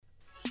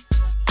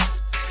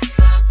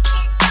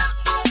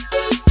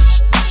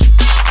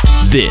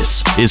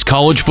This is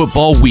College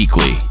Football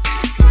Weekly.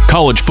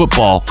 College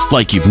football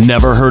like you've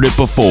never heard it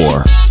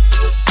before.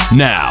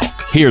 Now,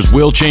 here's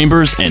Will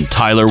Chambers and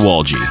Tyler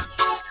Walgie.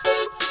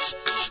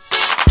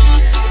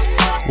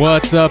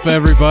 What's up,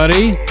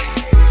 everybody?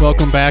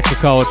 Welcome back to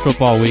College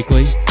Football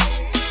Weekly.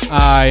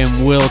 I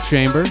am Will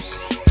Chambers.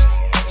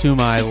 To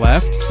my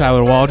left,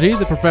 Tyler Walgie,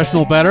 the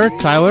professional bettor.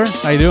 Tyler,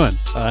 how you doing?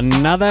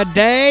 Another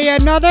day,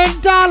 another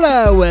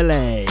dollar,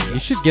 Willie. You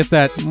should get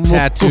that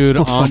tattooed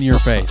on your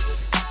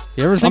face.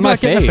 You ever think about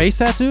getting a face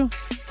tattoo?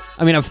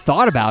 I mean, I've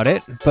thought about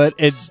it, but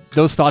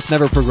those thoughts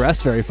never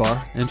progress very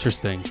far.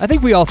 Interesting. I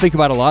think we all think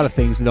about a lot of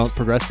things that don't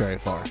progress very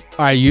far. All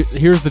right,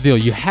 here's the deal.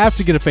 You have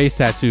to get a face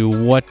tattoo.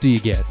 What do you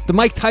get? The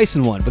Mike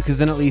Tyson one, because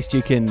then at least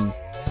you can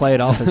play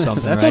it off as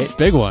something, That's right? a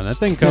big one. That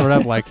thing covered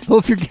up like... Well,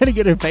 if you're going to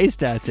get a face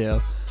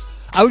tattoo...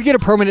 I would get a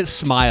permanent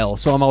smile,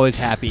 so I'm always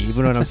happy,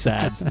 even when I'm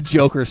sad.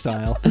 Joker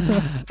style.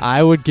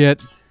 I would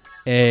get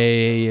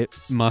a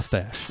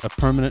mustache, a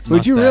permanent mustache.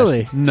 Would you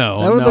really?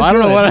 No. I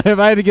don't know what if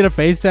I had to get a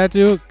face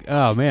tattoo.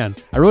 Oh man,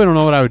 I really don't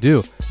know what I would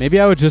do. Maybe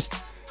I would just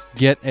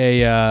get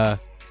a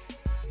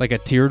like a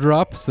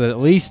teardrop, so that at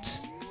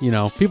least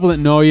people that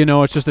know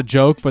it's just a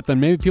joke. But then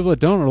maybe people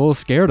that don't are a little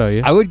scared of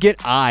you. I would get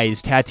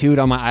eyes tattooed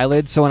on my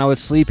eyelids, so when I was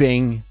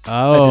sleeping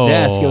at the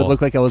desk, it would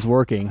look like I was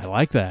working. I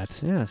like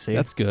that. Yeah, see,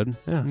 that's good.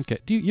 Yeah. Okay.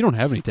 You don't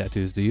have any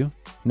tattoos, do you?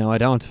 No, I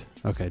don't.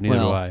 Okay, neither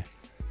do I.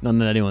 None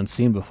that anyone's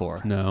seen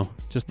before. No,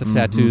 just the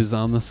tattoos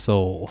on the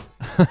soul.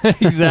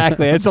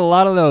 Exactly. It's a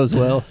lot of those,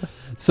 Will.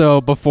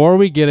 So before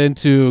we get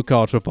into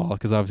college football,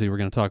 because obviously we're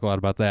going to talk a lot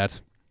about that,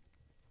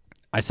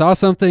 I saw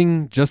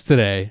something just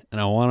today,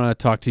 and I want to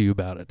talk to you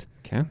about it.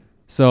 Okay.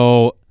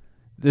 So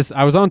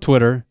I was on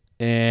Twitter,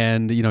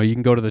 and you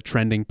can go to the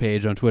trending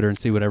page on Twitter and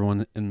see what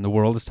everyone in the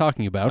world is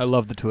talking about. I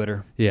love the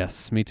Twitter.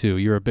 Yes, me too.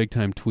 You're a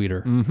big-time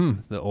tweeter. Mm-hmm.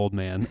 The old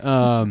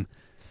man.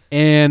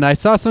 And I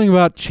saw something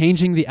about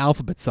changing the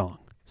alphabet song.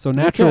 So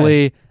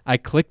naturally, I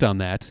clicked on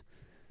that,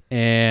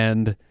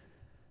 and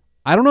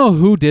I don't know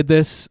who did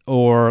this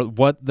or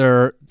what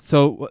they're...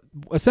 So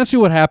essentially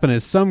what happened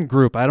is some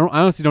group, I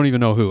honestly don't even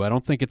know who. I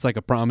don't think it's like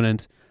a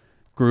prominent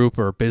group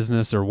or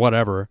business or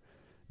whatever.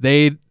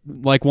 They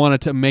wanted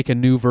to make a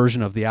new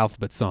version of the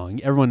alphabet song.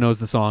 Everyone knows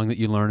the song that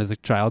you learn as a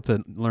child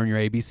to learn your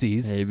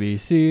ABCs. A, B,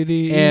 C,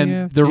 D, E, and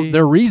F, G.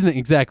 their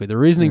reasoning, the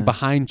reasoning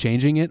behind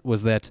changing it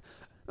was that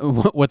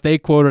what they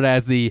quoted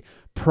as the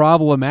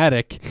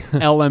problematic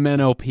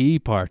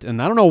LMNOP part.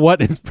 And I don't know what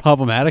is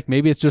problematic.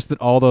 Maybe it's just that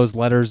all those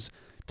letters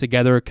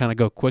together kind of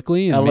go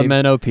quickly. And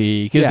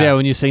LMNOP. Because,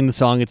 when you sing the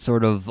song, it's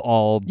sort of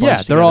all bunched together.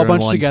 Yeah, they're all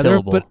bunched in one together.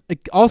 syllable. But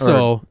it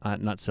also...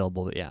 not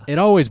syllable, but yeah. It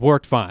always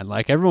worked fine.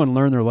 Like, everyone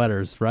learned their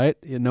letters, right?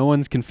 No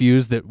one's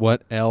confused at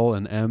what L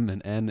and M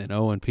and N and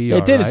O and P are,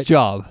 It did right? its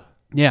job.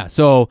 Yeah,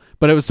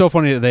 but it was so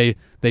funny that they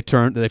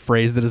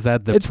phrased it as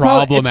that,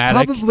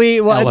 problematic.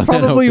 It's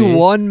probably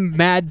one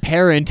mad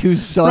parent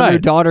whose son or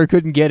daughter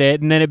couldn't get it,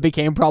 and then it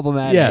became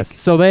problematic. Yes,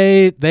 so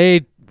they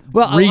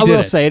Well, I redid will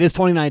it. say it is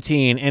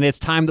 2019, and it's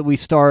time that we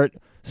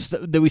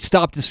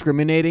stop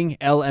discriminating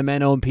L, M,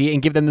 N, O, and P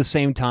and give them the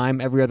same time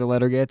every other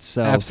letter gets.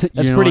 So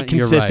that's pretty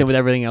consistent with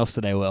everything else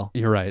today, Will.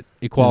 You're right.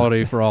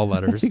 Equality for all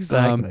letters.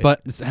 Exactly.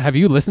 But have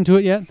you listened to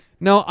it yet?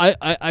 No,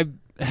 I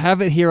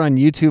have it here on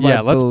YouTube. Yeah,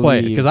 let's play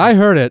it, because I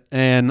heard it,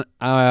 and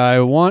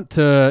I want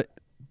to...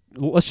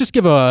 Let's just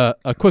give a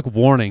quick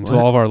warning to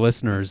all of our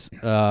listeners.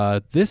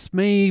 This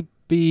may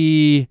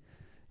be,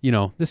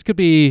 this could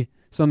be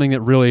something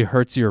that really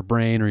hurts your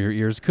brain or your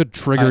ears, could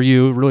trigger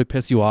you, really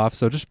piss you off.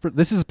 So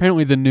this is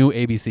apparently the new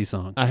ABC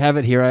song. I have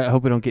it here. I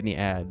hope we don't get any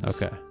ads.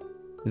 Okay.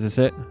 Is this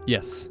it?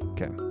 Yes.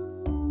 Okay.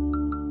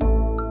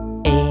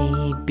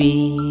 A,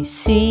 B,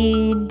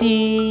 C,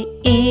 D,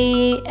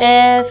 E,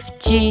 F,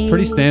 G.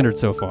 Pretty standard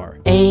so far.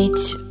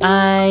 H,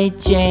 I,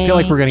 J, I feel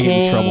like we're gonna get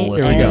in trouble.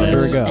 Here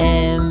we go.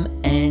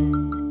 M,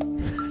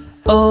 N,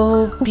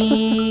 O,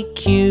 P,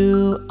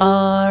 Q,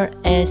 R,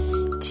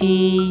 S,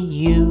 T,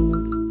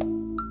 U,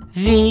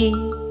 V,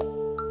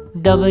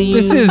 W.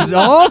 This is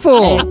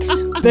awful. X,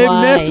 They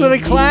Y, messed with a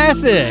Z.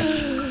 classic.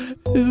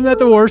 Isn't that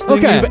the worst thing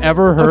you've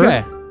ever heard?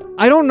 Okay.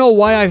 I don't know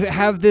why I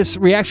have this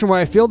reaction where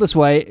I feel this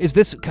way. Is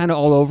this kind of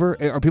all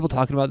over? Are people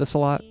talking about this a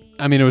lot?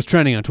 I mean, it was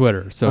trending on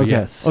Twitter, so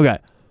yes. Okay.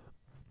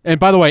 And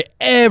by the way,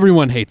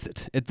 everyone hates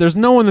it. There's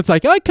no one that's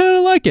like, I kind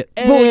of like it.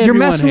 Well, you're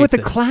messing with the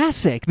hates it.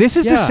 classic. This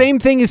is the same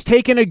thing as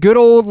taking a good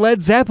old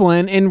Led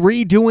Zeppelin and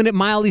redoing it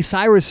Miley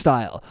Cyrus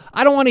style.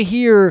 I don't want to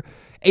hear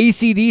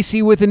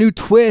AC/DC with a new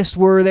twist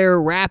where they're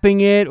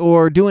rapping it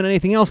or doing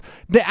anything else.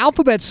 The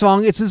alphabet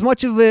song, it's as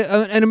much of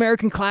an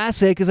American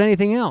classic as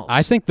anything else.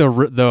 I think the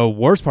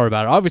worst part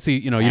about it, obviously,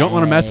 you don't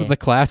want to mess with the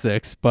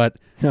classics, but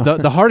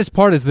the hardest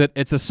part is that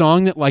it's a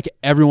song that like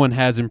everyone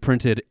has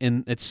imprinted,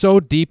 and it's so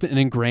deep and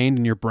ingrained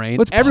in your brain.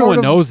 Well,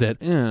 everyone knows it.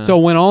 Yeah. So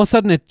when all of a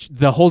sudden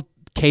the whole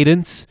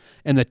cadence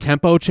and the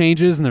tempo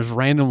changes and there's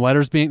random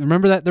letters being,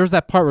 remember that there's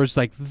that part where it's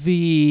like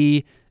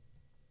V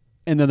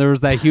and then there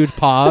was that huge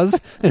pause.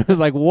 And it was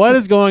like, what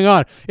is going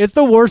on? It's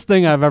the worst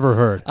thing I've ever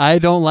heard. I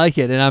don't like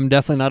it, and I'm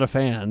definitely not a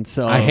fan.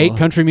 So I hate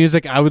country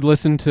music. I would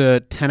listen to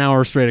 10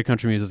 hours straight of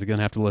country music and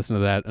have to listen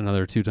to that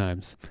another 2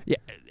 times. Yeah,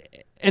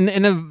 and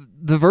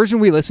the version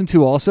we listened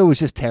to also was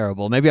just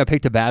terrible. Maybe I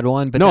picked a bad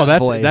one, but no, that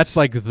that's voice, that's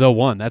like the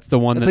one. That's the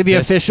one. that's like the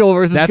official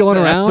version that's going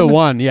around. That's the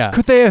one. Yeah.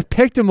 Could they have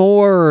picked a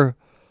more?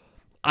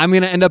 I'm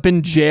going to end up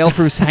in jail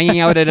for hanging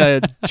out at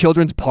a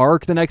children's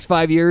park the next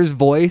 5 years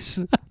voice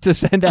to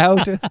send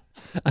out.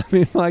 I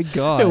mean, my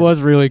God. It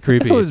was really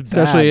creepy, It was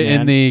especially bad,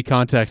 man. in the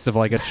context of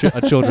like a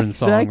children's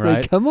song, Exactly.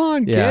 right? Come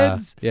on, Yeah,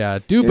 kids. yeah.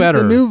 Do Here's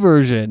better. the new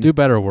version. Do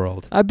better,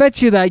 world. I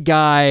bet you that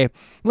guy,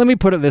 let me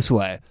put it this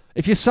way.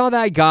 If you saw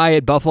that guy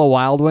at Buffalo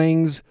Wild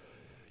Wings,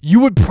 you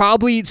would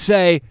probably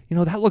say,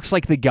 that looks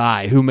like the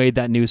guy who made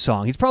that new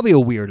song. He's probably a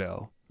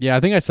weirdo. Yeah,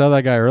 I think I saw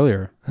that guy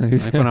earlier.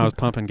 Like when I was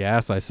pumping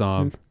gas, I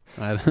saw him.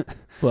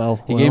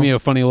 He gave me a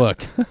funny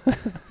look. All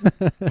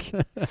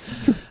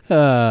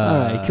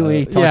right, can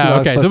we talk yeah, about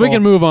okay, so we football?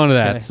 can move on to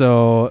that. Okay.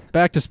 So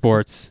back to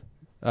sports.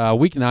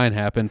 Week 9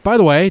 happened. By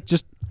the way,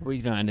 just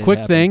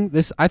quick thing.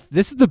 This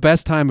is the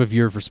best time of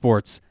year for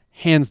sports,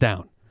 hands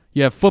down.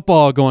 You have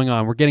football going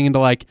on. We're getting into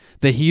like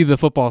the heat of the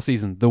football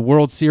season. The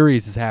World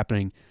Series is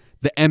happening.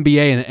 The NBA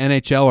and the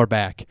NHL are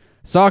back.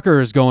 Soccer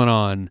is going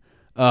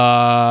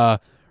on.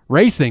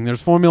 Racing.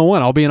 There's Formula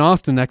One. I'll be in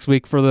Austin next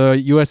week for the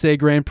USA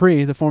Grand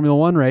Prix, the Formula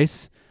One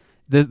race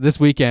this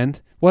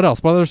weekend. What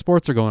else? What other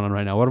sports are going on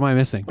right now? What am I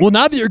missing? Well,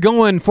 now that you're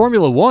going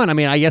Formula One, I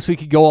mean, I guess we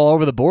could go all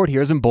over the board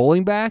here. Isn't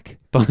bowling back?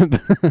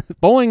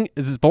 Bowling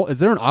is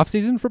there an off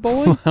season for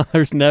bowling?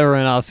 There's never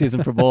an off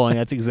season for bowling.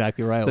 That's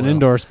exactly right. It's an Will.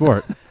 indoor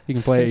sport. You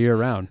can play it year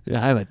round.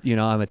 Yeah,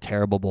 I'm a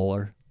terrible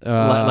bowler.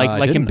 I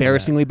like didn't know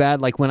embarrassingly bad.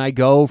 Like when I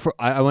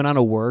went on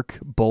a work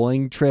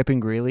bowling trip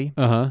in Greeley,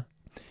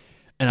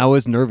 and I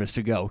was nervous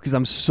to go because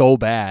I'm so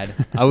bad.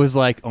 I was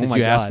like, oh Did my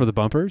you God. ask for the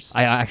bumpers?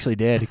 I actually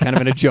did, kind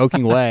of in a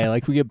joking way.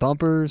 Like, we get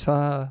bumpers,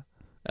 huh?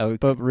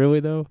 But really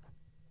though?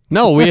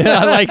 No, we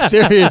like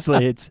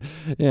seriously.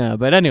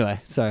 But anyway,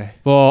 sorry.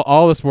 Well,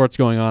 all the sports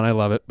going on, I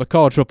love it. But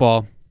college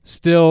football,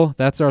 still,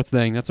 that's our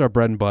thing. That's our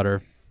bread and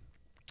butter.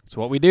 It's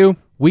what we do.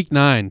 Week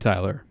 9,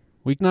 Tyler.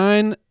 Week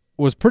 9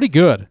 was pretty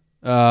good.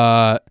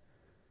 That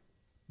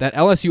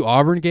LSU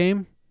Auburn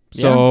game.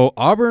 So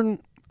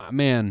Auburn,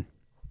 man,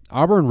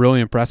 Auburn really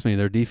impressed me.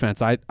 Their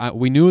defense.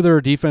 We knew their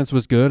defense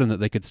was good and that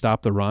they could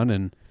stop the run.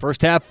 And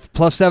First half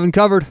 +7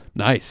 covered.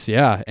 nice,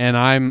 yeah. And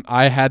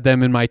I had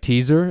them in my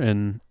teaser,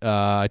 and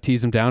I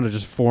teased them down to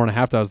just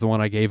 4.5. That was the one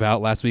I gave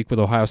out last week with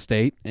Ohio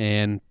State.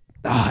 And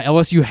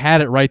LSU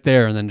had it right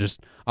there, and then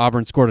just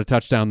Auburn scored a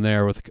touchdown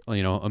there with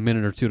a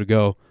minute or two to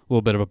go. A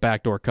little bit of a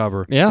backdoor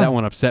cover. Yeah, that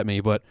one upset me.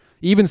 But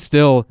even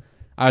still,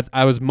 I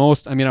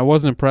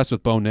wasn't impressed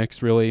with Bo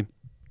Nix really,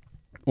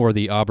 or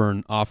the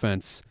Auburn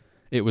offense.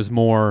 It was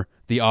more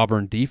the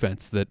Auburn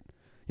defense that,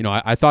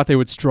 I thought they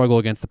would struggle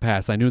against the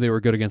pass. I knew they were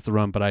good against the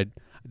run, but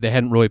they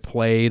hadn't really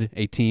played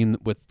a team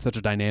with such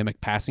a dynamic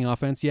passing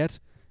offense yet.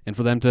 And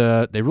for them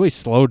they really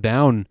slowed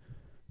down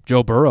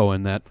Joe Burrow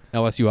in that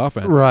LSU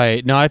offense.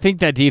 Right. No, I think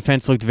that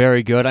defense looked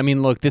very good. I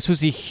mean, look, this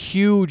was a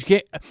huge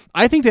game.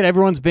 I think that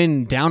everyone's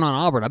been down on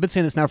Auburn. I've been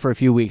saying this now for a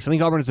few weeks. I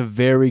think Auburn is a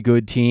very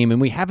good team,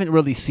 and we haven't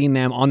really seen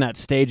them on that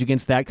stage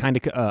against that kind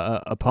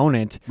of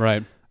opponent.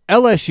 Right.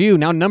 LSU,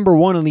 now number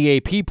 1 on the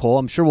AP poll.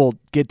 I'm sure we'll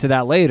get to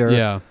that later.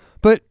 Yeah.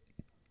 But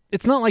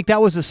it's not like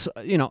that was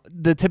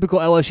the typical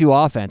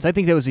LSU offense. I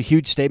think that was a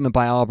huge statement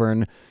by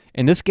Auburn.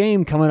 And this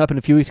game coming up in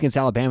a few weeks against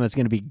Alabama is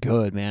going to be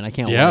good, man. I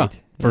can't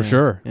wait. For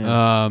sure.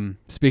 Yeah.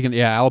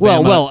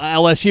 Alabama. Well,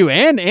 LSU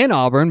and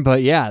Auburn,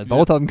 but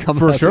both of them coming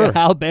for up. sure.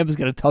 Alabama's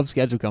got a tough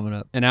schedule coming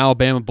up. And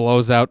Alabama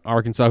blows out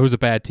Arkansas, who's a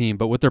bad team,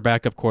 but with their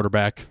backup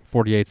quarterback,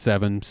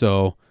 48-7.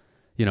 So,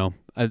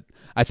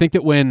 I think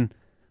that when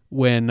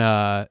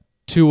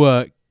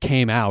Tua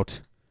came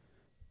out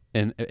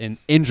and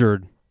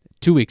injured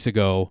 2 weeks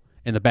ago,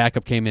 and the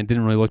backup came in,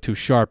 didn't really look too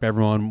sharp,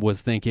 everyone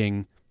was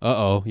thinking,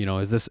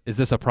 is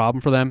this a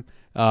problem for them?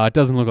 It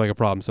doesn't look like a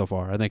problem so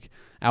far. I think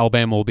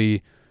Alabama will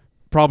be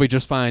probably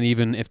just fine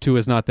even if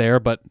Tua's not there,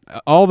 but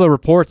all the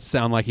reports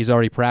sound like he's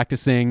already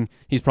practicing.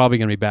 He's probably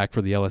going to be back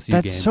for the LSU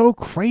game. That's so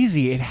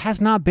crazy. It has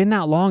not been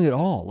that long at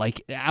all.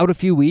 Like, out a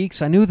few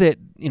weeks. I knew that,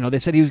 they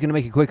said he was going to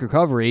make a quick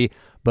recovery,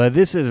 but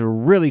this is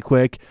really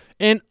quick.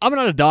 And I'm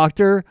not a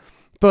doctor,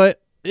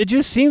 but it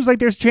just seems like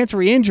there's a chance of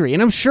re-injury.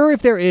 And I'm sure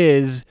if there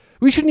is,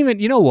 we shouldn't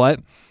even, I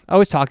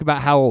always talk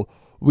about how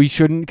we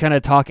shouldn't kind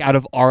of talk out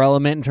of our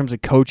element in terms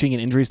of coaching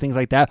and injuries, things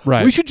like that.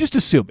 Right. We should just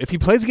assume if he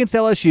plays against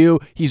LSU,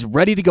 he's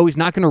ready to go. He's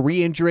not going to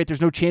re-injure it.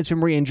 There's no chance of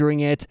him re-injuring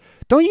it.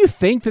 Don't you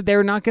think that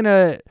they're not going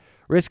to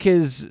risk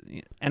his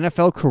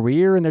NFL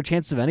career and their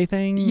chances of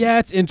anything? Yeah,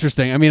 it's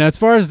interesting. I mean, as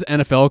far as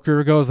NFL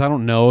career goes, I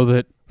don't know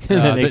that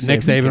that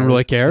Nick Saban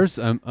really cares.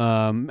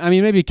 I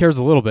mean, maybe he cares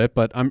a little bit,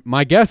 but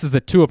my guess is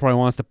that Tua probably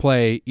wants to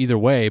play either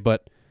way.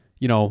 But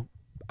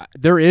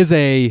there is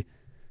a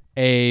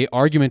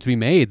argument to be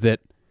made that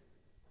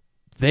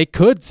they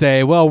could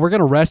say, well, we're going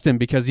to rest him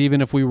because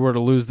even if we were to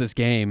lose this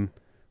game,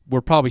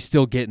 we're probably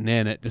still getting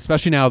in it,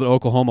 especially now that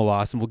Oklahoma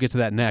lost, and we'll get to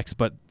that next.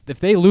 But if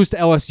they lose to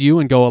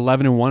LSU and go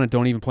 11-1 and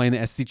don't even play in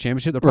the SEC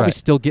championship, they're probably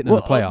still getting in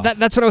the playoff.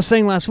 That's what I was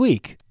saying last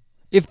week.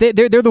 If they're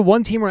the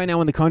one team right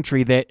now in the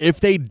country that if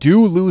they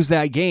do lose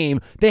that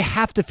game, they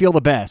have to feel the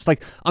best.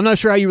 Like, I'm not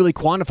sure how you really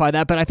quantify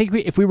that, but I think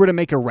if we were to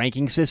make a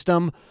ranking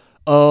system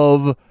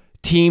of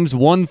teams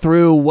 1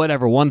 through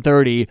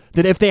 130,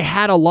 that if they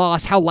had a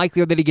loss, how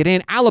likely are they to get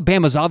in?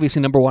 Alabama's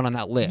obviously number 1 on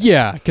that list.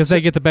 Yeah, because they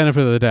get the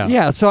benefit of the doubt.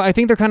 Yeah, so I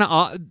think they're kind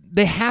of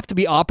they have to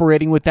be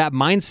operating with that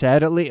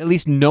mindset, at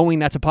least knowing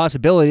that's a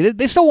possibility.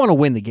 They still want to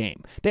win the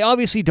game. They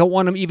obviously don't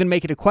want to even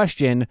make it a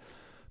question.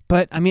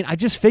 But, I mean, I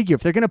just figure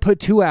if they're going to put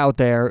 2 out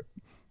there,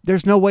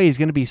 there's no way he's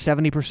going to be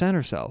 70%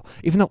 or so.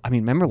 Even though, I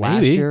mean, remember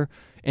last year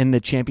in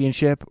the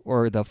championship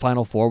or the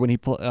Final Four when he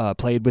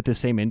played with the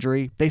same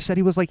injury, they said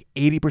he was like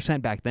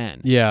 80% back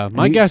then. Yeah,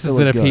 my guess is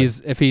that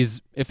if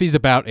he's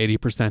about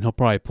 80%, he'll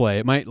probably play.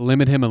 It might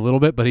limit him a little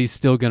bit, but he's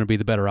still going to be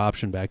the better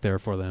option back there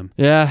for them.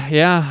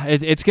 Yeah,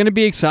 it's going to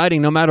be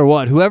exciting no matter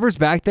what. Whoever's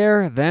back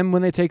there, them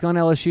when they take on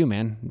LSU,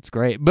 man, it's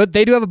great. But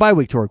they do have a bye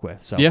week to work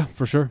with. So yeah,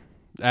 for sure.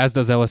 As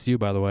does LSU,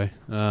 by the way.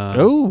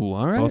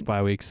 All right. Both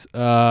bye weeks.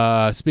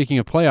 Speaking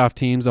of playoff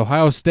teams,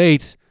 Ohio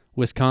State,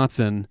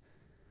 Wisconsin.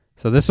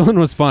 So this one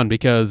was fun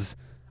because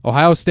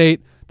Ohio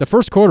State, the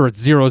first quarter,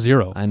 it's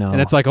 0-0. I know.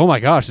 And it's like, oh my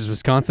gosh, is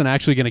Wisconsin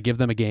actually going to give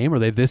them a game? Are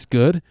they this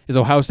good? Is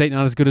Ohio State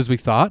not as good as we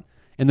thought?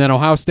 And then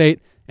Ohio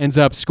State ends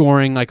up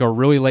scoring like a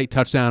really late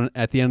touchdown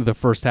at the end of the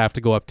first half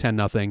to go up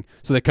 10-0.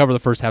 So they cover the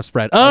first half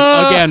spread.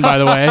 Again, by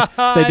the way.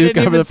 They do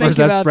cover the first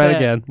half spread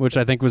again, which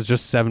I think was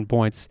just 7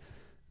 points.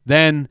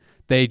 Then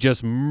they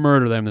just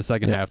murder them in the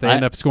second half. They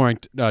end up scoring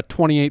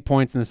 28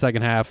 points in the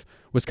second half.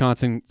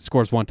 Wisconsin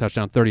scores 1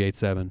 touchdown,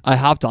 38-7. I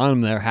hopped on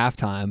them there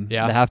halftime.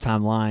 Yeah. The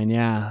halftime line,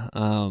 yeah.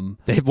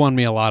 They've won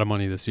me a lot of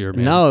money this year,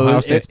 man. No,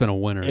 Ohio State's been a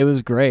winner. It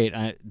was great.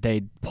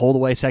 They pulled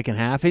away second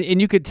half,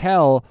 and you could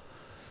tell.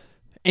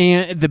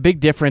 And the big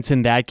difference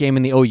in that game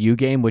and the OU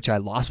game, which I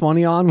lost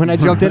money on when I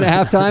jumped in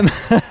at halftime,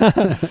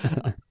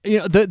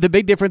 the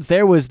big difference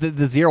there was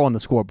the 0 on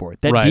the scoreboard.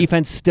 That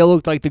defense still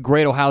looked like the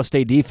great Ohio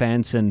State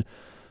defense, and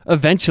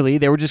eventually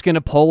they were just going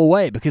to pull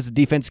away because the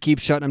defense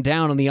keeps shutting them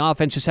down, and the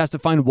offense just has to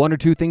find 1 or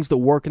 2 things that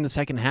work in the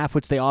second half,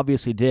 which they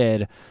obviously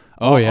did.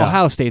 Oh, yeah.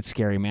 Ohio State's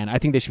scary, man. I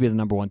think they should be the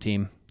number 1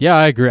 team. Yeah,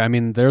 I agree. I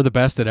mean, they're the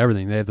best at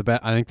everything. They have the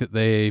best. I think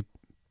that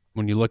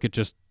when you look at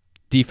just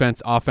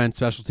defense, offense,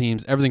 special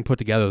teams, everything put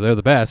together, they're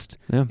the best.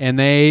 Yeah. And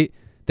they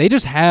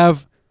just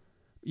have,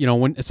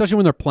 especially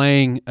when they're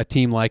playing a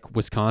team like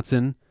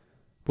Wisconsin,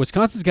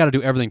 Wisconsin's got to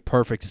do everything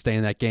perfect to stay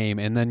in that game.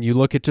 And then you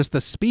look at just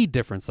the speed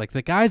difference. Like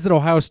the guys that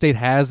Ohio State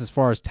has as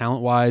far as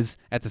talent-wise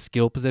at the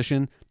skill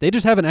position, they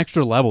just have an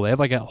extra level. They have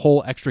like a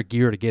whole extra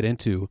gear to get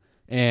into.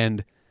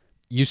 And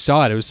you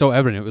saw it. It was so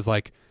evident. It was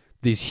like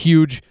these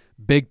huge,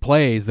 big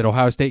plays that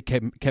Ohio State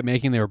kept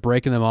making. They were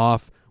breaking them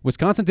off.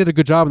 Wisconsin did a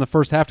good job in the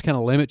first half to kind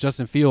of limit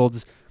Justin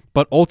Fields,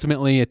 but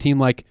ultimately a team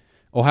like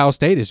Ohio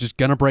State is just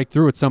going to break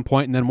through at some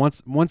point, and then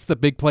once the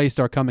big plays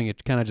start coming,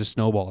 it kind of just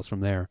snowballs from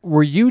there.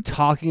 Were you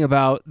talking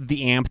about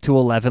the AMP to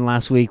 11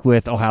 last week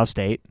with Ohio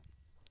State?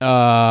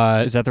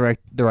 Is that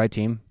the right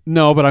team?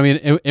 No, but I mean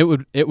it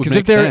would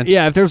make sense.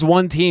 Yeah, if there's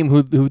one team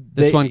who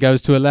this one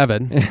goes to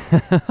 11.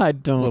 I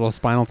don't. Little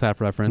Spinal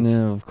Tap reference.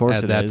 No, of course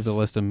Add that to the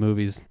list of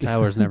movies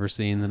Tyler's never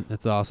seen.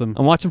 That's awesome.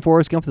 I'm watching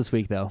Forrest Gump this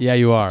week though. Yeah,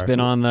 you are. It's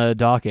been on the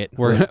docket.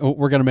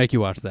 We're gonna make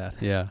you watch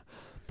that. Yeah,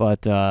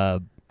 but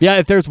yeah,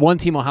 if there's one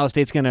team Ohio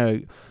State's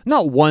gonna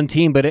not one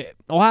team, but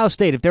Ohio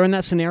State, if they're in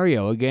that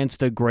scenario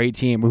against a great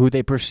team or who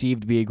they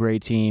perceive to be a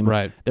great team,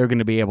 right, they're going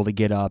to be able to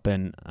get up,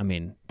 and I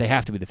mean they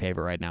have to be the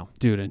favorite right now,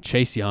 dude. And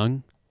Chase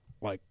Young,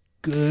 like,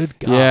 good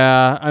God.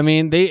 Yeah, I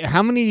mean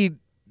how many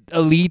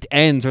elite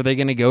ends are they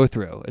going to go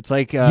through? It's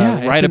like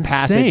rite of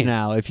passage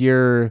now. If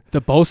you're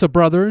the Bosa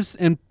brothers,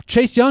 and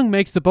Chase Young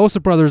makes the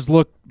Bosa brothers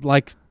look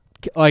like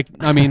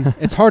I mean,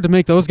 it's hard to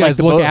make those guys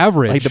look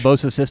average. Like the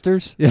Bosa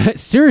sisters? Yeah,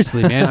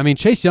 seriously, man. I mean,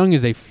 Chase Young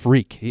is a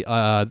freak.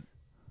 I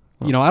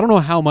don't know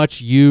how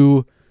much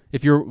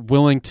if you're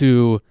willing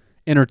to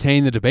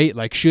entertain the debate,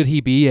 like should he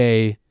be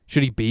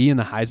in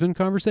the Heisman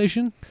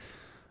conversation?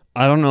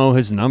 I don't know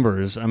his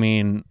numbers. I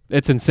mean,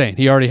 it's insane.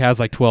 He already has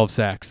like 12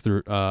 sacks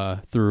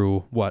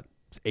through what,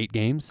 8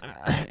 games?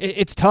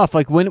 It's tough.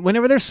 Like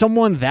whenever there's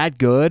someone that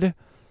good,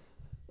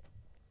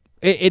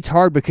 it's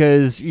hard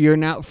because you're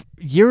now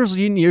years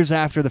and years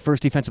after the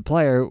first defensive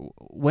player.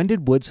 When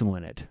did Woodson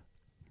win it?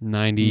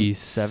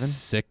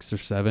 96 or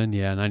 7?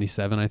 Yeah,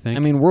 97, I think.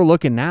 I mean, we're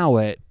looking now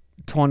at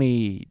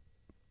 30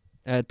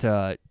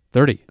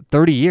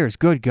 years.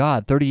 Good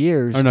God, 30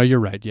 years. Oh, no, you're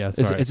right. Yeah,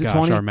 sorry. Is it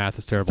 20? Our math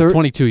is terrible.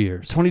 22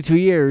 years. 22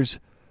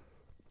 years.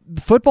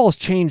 Football's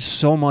changed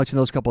so much in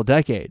those couple of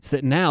decades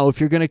that now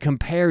if you're going to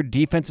compare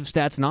defensive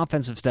stats and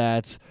offensive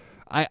stats,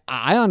 I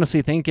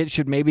honestly think it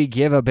should maybe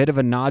give a bit of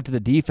a nod to the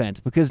defense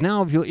because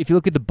now if you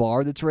look at the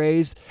bar that's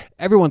raised,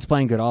 everyone's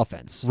playing good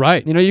offense.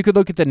 Right. You could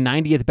look at the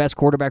 90th best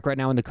quarterback right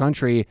now in the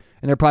country,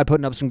 and they're probably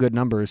putting up some good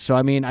numbers. So,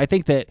 I mean, I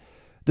think that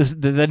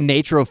the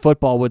nature of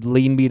football would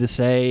lean me to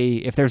say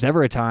if there's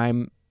ever a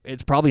time,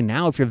 it's probably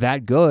now if you're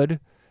that good.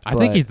 I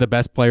think he's the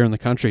best player in the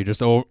country.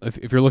 Just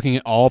if you're looking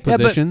at all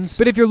positions,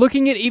 but if you're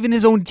looking at even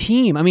his own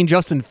team, I mean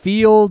Justin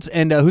Fields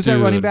and who's that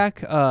running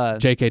back?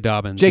 J.K.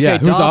 Dobbins. J.K.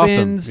 Who's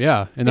Dobbins. awesome.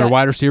 Yeah, and their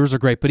wide receivers are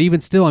great. But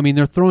even still, I mean,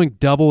 they're throwing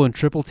double and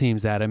triple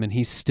teams at him, and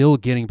he's still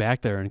getting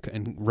back there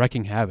and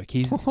wrecking havoc.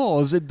 He's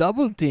it's a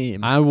double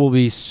team. I will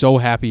be so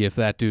happy if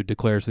that dude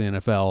declares for the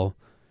NFL.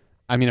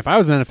 I mean, if I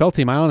was an NFL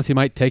team, I honestly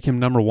might take him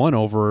number one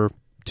over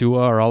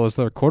Tua or all those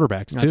other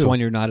quarterbacks too. That's when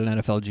you're not an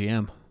NFL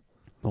GM.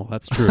 Well,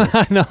 that's true.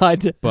 No,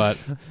 but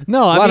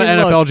no, a lot of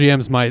NFL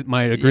GMs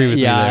might agree with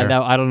me there.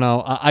 Yeah, I don't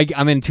know.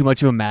 I'm in too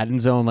much of a Madden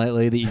zone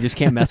lately that you just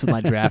can't mess with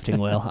my drafting,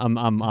 Will.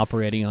 I'm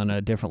operating on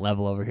a different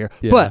level over here.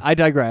 Yeah. But I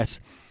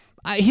digress.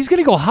 He's going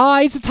to go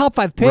high. He's a top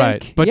 5 pick.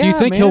 Right. But do you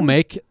think he'll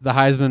make the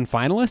Heisman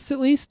finalists at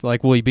least?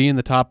 Like, will he be in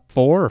the top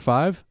 4 or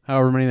 5,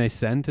 however many they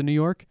send to New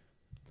York?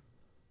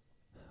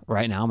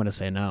 Right now, I'm going to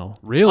say no.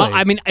 Really?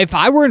 I mean, if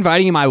I were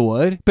inviting him, I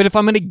would. But if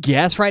I'm going to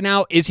guess right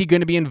now, is he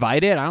going to be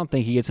invited? I don't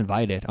think he gets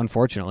invited,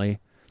 unfortunately.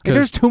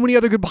 There's too many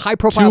other good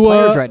high-profile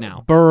players right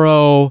now.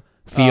 Burrow,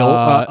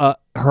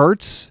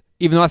 Hurts.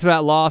 Even though after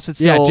that loss, it's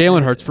still... Yeah,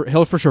 Jalen Hurts,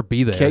 he'll for sure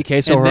be there.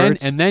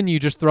 Hurts. And then you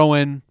just throw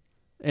in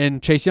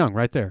Chase Young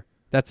right there.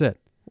 That's it.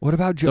 What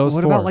about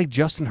like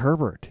Justin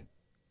Herbert?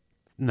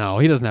 No,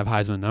 he doesn't have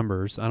Heisman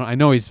numbers. I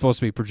know he's supposed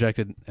to be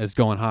projected as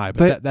going high,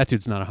 but that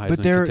dude's not a Heisman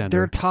contender. But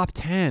they're top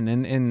 10,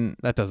 and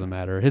that doesn't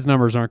matter. His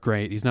numbers aren't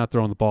great. He's not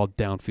throwing the ball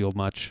downfield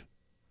much.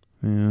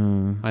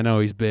 I know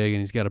he's big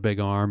and he's got a big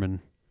arm, and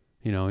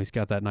he's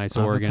got that nice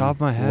Oregon look to him. Off the top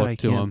of my head, I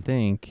can't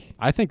think.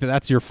 I think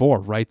that's your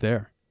 4 right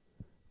there.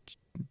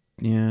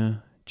 Yeah,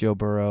 Joe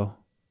Burrow.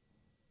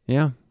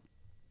 Yeah,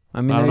 I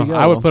mean, I don't know.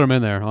 I would put him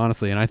in there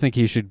honestly, and I think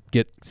he should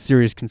get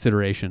serious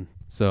consideration.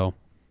 So,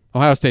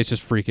 Ohio State's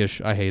just freakish.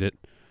 I hate it.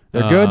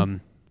 They're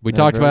good. We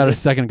talked about it a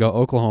second ago.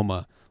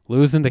 Oklahoma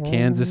losing to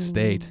Kansas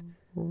State.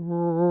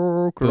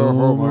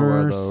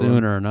 Boomer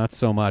Sooner, not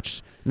so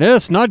much. No,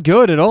 it's not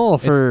good at all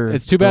for.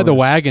 It's too bad the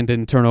wagon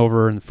didn't turn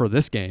over for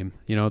this game.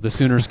 The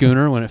Sooner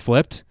Schooner when it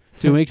flipped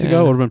 2 weeks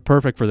ago would have been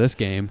perfect for this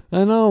game.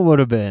 I know it would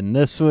have been.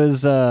 This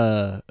was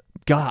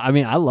God, I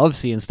mean, I love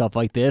seeing stuff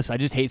like this. I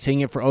just hate seeing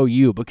it for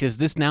OU because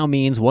this now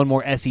means one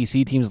more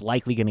SEC team is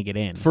likely going to get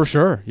in. For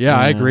sure. Yeah,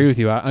 I agree with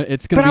you.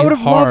 It's going to be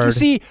hard.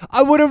 But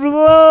I would have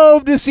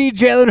loved to see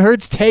Jalen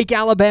Hurts take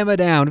Alabama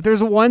down. If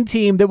there's one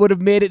team that would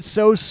have made it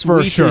so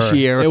sweet this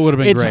year, it would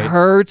have been great. It's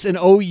Hurts and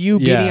OU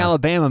beating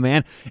Alabama,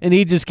 man. And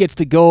he just gets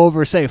to go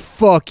over and say,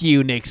 fuck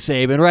you, Nick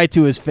Saban, right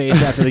to his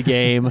face after the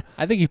game.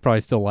 I think he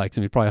probably still likes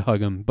him. He'd probably hug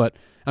him. But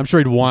I'm sure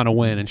he'd want to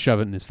win and shove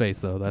it in his face,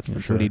 though. That's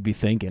for sure. What he'd be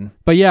thinking.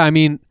 But yeah, I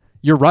mean,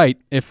 you're right.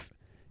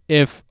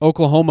 If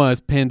Oklahoma is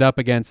pinned up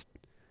against,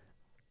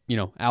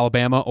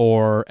 Alabama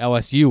or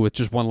LSU with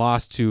just one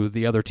loss to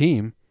the other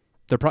team,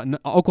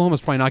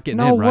 Oklahoma's probably not getting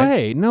in,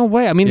 right? No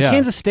way. I mean,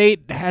 Kansas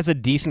State has a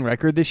decent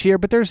record this year,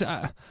 but there's,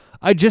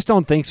 I just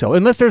don't think so.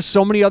 Unless there's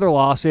so many other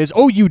losses.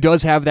 OU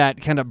does have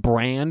that kind of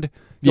brand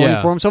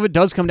going for them. So if it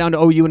does come down to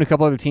OU and a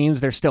couple other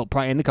teams, they're still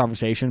probably in the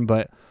conversation,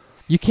 but...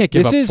 You can't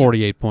give up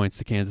 48 points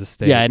to Kansas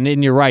State. Yeah,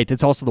 and you're right.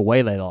 It's also the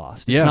way they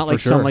lost. It's not like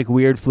some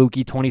weird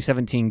fluky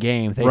 2017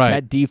 game.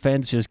 That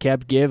defense just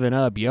kept giving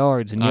up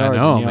yards and yards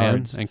and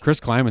yards. Man. And Chris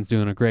Kleiman's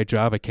doing a great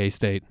job at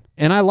K-State.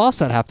 And I lost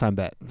that halftime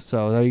bet,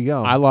 so there you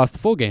go. I lost the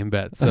full game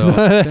bet, so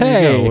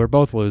there you go. We're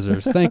both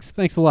losers.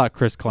 Thanks a lot,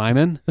 Chris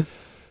Kleiman.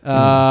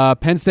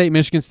 Penn State,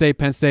 Michigan State.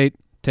 Penn State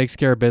takes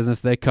care of business.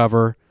 They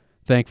cover,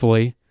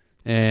 thankfully.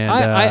 And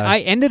I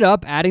ended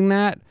up adding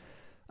that.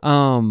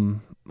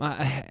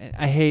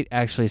 I hate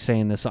actually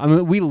saying this. I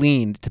mean, we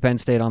leaned to Penn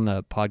State on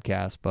the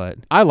podcast, but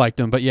I liked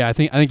them. But yeah, I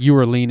think you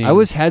were leaning. I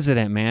was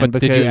hesitant, man. But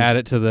did you add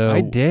it to the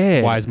I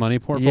did. Wise Money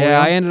portfolio? Yeah,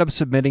 I ended up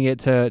submitting it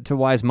to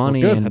Wise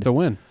Money. Well, good. And that's a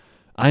win.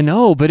 I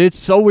know, but it's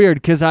so weird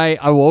because I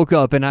woke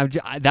up and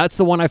that's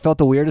the one I felt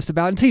the weirdest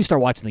about until you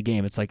start watching the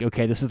game. It's like,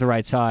 okay, this is the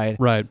right side.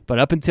 Right. But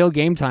up until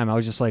game time, I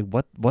was just like,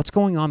 what's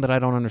going on that I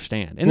don't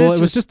understand? And it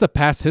was just the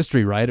past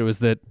history, right? It was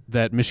that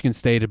Michigan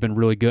State had been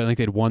really good. I think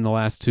they'd won the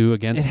last 2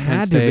 against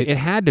Penn State. It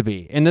had to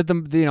be. And that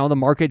the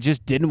market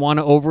just didn't want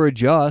to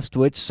over-adjust,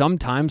 which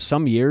sometimes,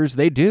 some years,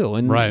 they do.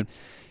 And, right.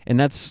 And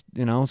that's,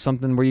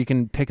 something where you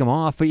can pick them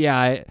off. But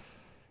yeah,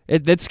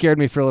 That scared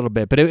me for a little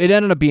bit, but it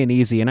ended up being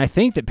easy. And I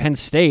think that Penn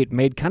State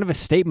made kind of a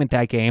statement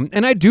that game.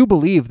 And I do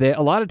believe that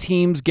a lot of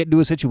teams get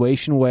into a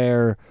situation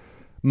where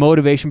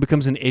motivation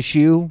becomes an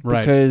issue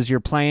because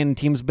you're playing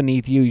teams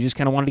beneath you. You just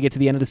kind of wanted to get to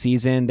the end of the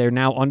season. They're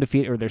now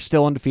undefeated, or they're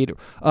still undefeated.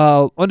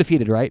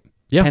 Undefeated, right?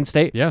 Yeah. Penn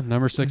State? Yeah,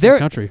 number 6 in the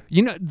country.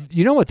 You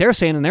know what they're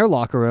saying in their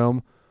locker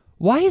room?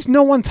 Why is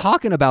no one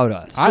talking about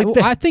us?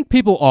 I think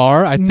people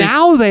are.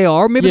 Now they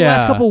are, maybe the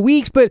last couple of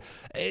weeks, but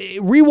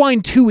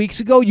rewind 2 weeks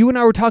ago, you and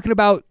I were talking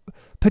about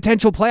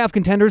potential playoff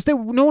contenders.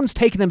 No one's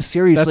taking them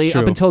seriously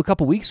up until a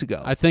couple weeks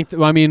ago. I think,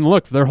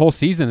 look, their whole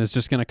season is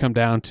just going to come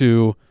down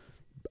to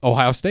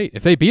Ohio State.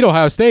 If they beat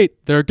Ohio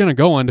State, they're going to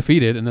go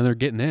undefeated, and then they're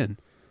getting in.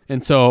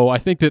 And so I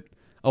think that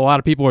a lot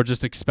of people are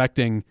just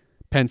expecting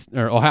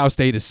Ohio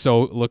State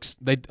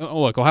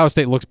Ohio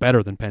State looks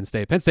better than Penn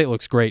State. Penn State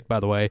looks great, by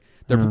the way.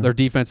 Their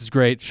defense is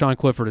great. Sean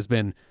Clifford has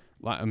been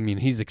I mean,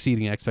 he's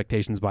exceeding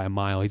expectations by a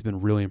mile. He's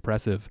been really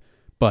impressive.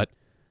 But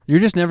You're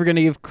just never going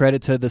to give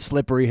credit to the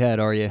slippery head,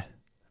 are you?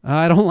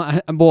 I don't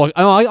like. Well,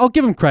 I'll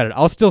give him credit.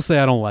 I'll still say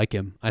I don't like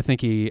him. I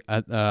think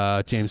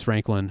James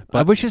Franklin. I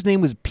But wish his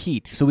name was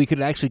Pete, so we could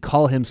actually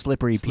call him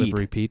Slippery Pete.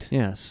 Slippery Pete.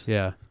 Yes.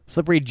 Yeah.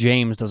 Slippery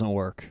James doesn't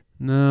work.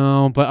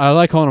 No, but I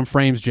like calling him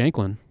Frames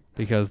Janklin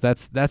because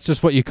that's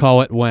just what you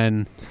call it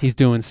when he's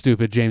doing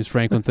stupid James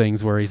Franklin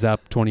things where he's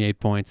up 28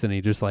 points and he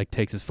just like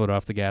takes his foot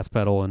off the gas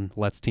pedal and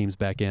lets teams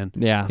back in.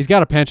 Yeah. He's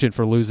got a penchant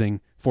for losing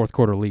fourth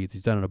quarter leads.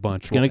 He's done it a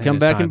bunch. He's going to come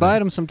back and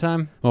bite him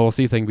sometime. Well, we'll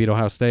see if they can beat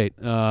Ohio State.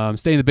 Staying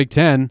in the Big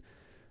Ten,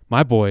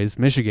 my boys,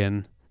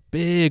 Michigan,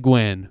 big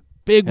win.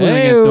 Big win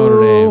against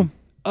Notre Dame.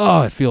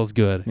 Oh, it feels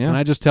good. Yeah. Can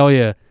I just tell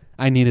you,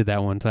 I needed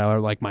that one, Tyler.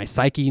 Like, my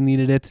psyche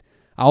needed it.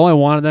 All I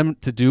wanted them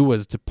to do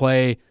was to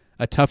play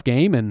a tough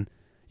game. And,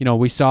 you know,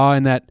 we saw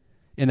in that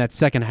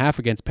second half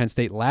against Penn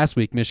State last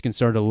week, Michigan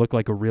started to look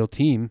like a real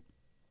team.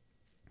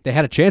 They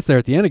had a chance there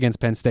at the end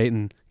against Penn State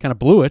and kind of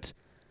blew it.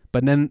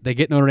 But then they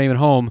get Notre Dame at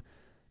home.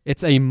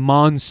 It's a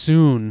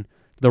monsoon.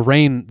 The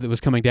rain that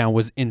was coming down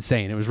was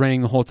insane. It was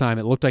raining the whole time.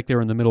 It looked like they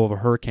were in the middle of a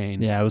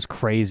hurricane. Yeah, it was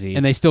crazy.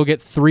 And they still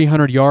get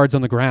 300 yards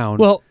on the ground.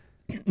 Well,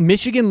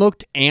 Michigan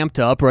looked amped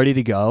up, ready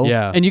to go.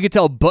 Yeah. And you could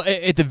tell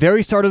at the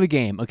very start of the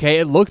game, okay,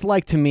 it looked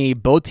like to me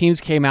both teams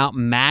came out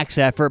max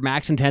effort,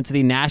 max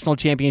intensity, national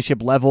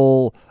championship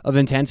level of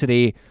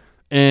intensity,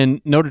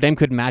 and Notre Dame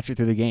couldn't match it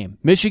through the game.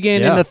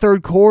 Michigan in the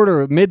third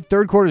quarter,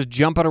 mid-third quarter is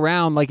jumping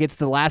around like it's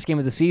the last game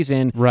of the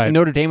season. Right. And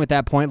Notre Dame at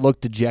that point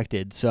looked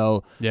dejected.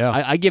 So Yeah.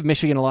 I give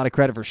Michigan a lot of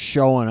credit for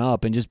showing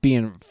up and just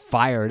being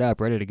fired up,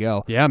 ready to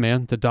go. Yeah,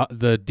 man.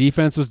 The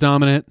defense was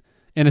dominant.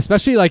 And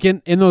especially like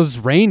in those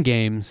rain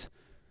games,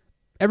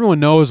 everyone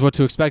knows what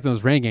to expect in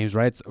those rain games,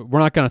 right? So we're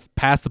not going to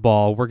pass the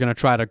ball. We're going to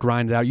try to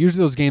grind it out. Usually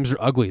those games are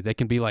ugly. They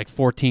can be like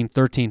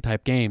 14-13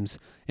 type games.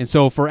 And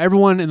so for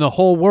everyone in the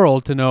whole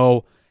world to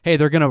know, hey,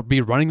 they're going to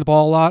be running the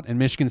ball a lot, and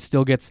Michigan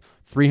still gets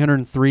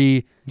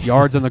 303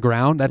 yards on the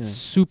ground. That's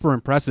super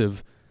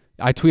impressive.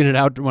 I tweeted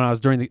out when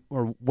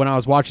I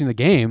was watching the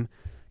game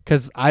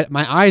because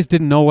my eyes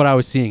didn't know what I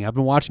was seeing. I've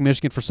been watching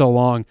Michigan for so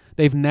long.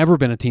 They've never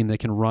been a team that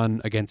can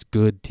run against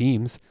good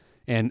teams,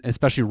 and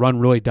especially run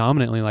really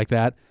dominantly like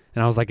that.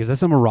 And I was like, is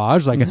this a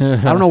mirage? Like, I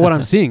don't know what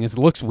I'm seeing. It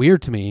looks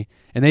weird to me.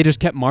 And they just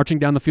kept marching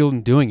down the field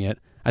and doing it.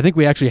 I think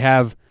we actually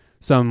have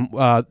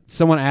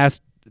someone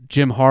asked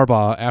Jim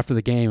Harbaugh after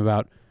the game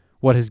about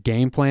what his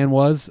game plan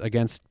was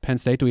against Penn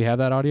State. Do we have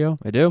that audio?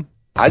 I do.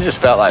 I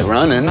just felt like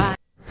running.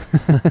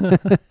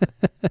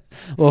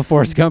 A little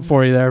Forrest Gump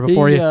for you there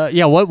before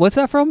What's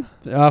that from?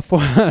 for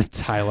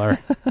Tyler.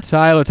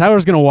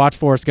 Tyler's going to watch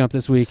Forrest Gump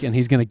this week, and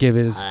he's going to give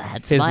his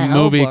my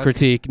movie homework.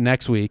 critique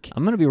next week.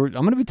 I'm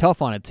gonna be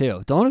tough on it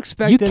too. Don't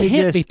expect You any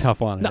can't be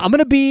tough on it. No, I'm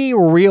gonna be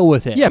real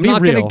with it. Yeah, I'm be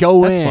not real. gonna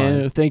go That's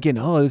in fine. thinking,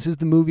 oh, this is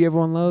the movie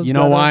everyone loves. You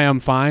know why I'm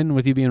fine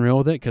with you being real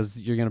with it?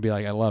 Because you're going to be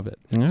like, I love it.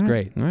 It's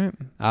great. All right.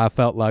 I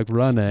felt like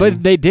running.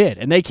 But they did,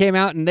 and they came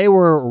out and they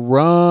were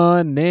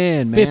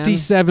running, man.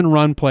 57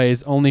 run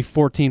plays, only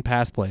 14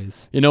 pass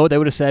plays. You know what they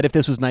would have said if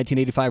this was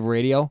 1985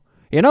 radio?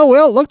 You know,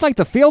 Will, it looked like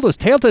the field was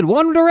tilted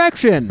one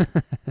direction.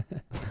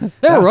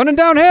 They were running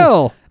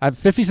downhill.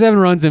 57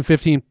 runs and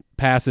 15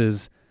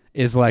 passes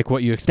is like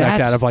what you expect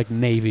That's- out of like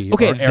Navy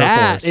Okay, or Air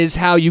that Force. is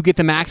how you get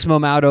the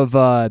maximum out of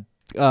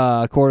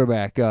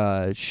quarterback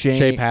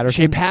Shea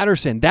Patterson? Shea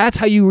Patterson. That's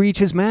how you reach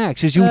his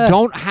max. Is you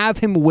don't have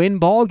him win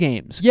ball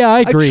games. Yeah,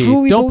 I agree.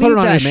 truly Don't put believe it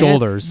on that, his man.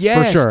 shoulders,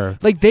 Yes. for sure.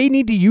 Like they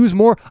need to use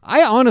more.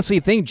 I honestly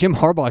think Jim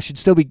Harbaugh should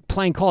still be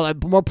playing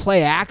more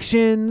play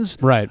actions.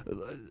 Right.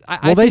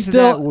 I they think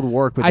still that would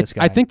work with this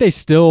guy. I think they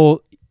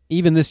still,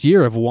 even this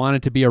year, have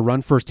wanted to be a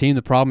run first team.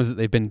 The problem is that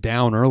they've been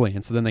down early,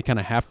 and so then they kind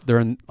of they're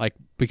in like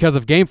because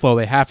of game flow,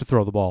 they have to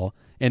throw the ball.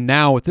 And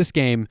now with this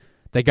game,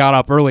 they got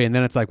up early, and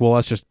then it's like, well,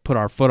 let's just put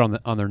our foot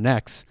on their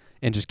necks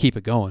and just keep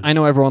it going. I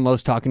know everyone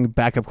loves talking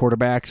backup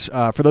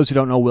quarterbacks. For those who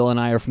don't know, Will and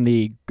I are from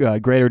the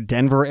greater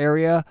Denver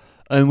area,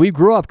 and we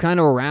grew up kind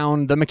of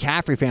around the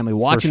McCaffrey family,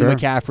 watching sure. the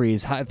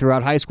McCaffreys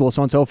throughout high school,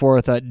 so on and so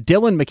forth.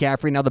 Dylan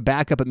McCaffrey, now the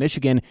backup at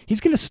Michigan, he's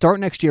going to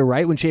start next year,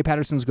 right, when Shea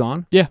Patterson's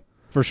gone? Yeah,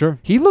 for sure.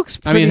 He looks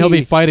pretty... I mean, he'll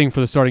be fighting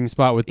for the starting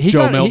spot with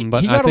Joe Milton,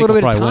 but he I got think a little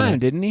he'll bit of probably win time, it.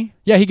 didn't he?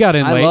 Yeah, he got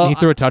in I late. love- And he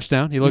threw a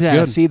touchdown. He looks Yeah,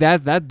 good. see, those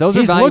are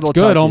He's valuable looked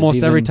good touches,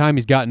 almost every even- time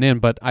he's gotten in,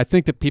 but I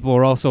think that people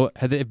are also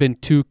have been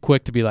too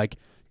quick to be like,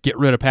 get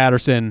rid of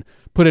Patterson,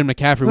 put in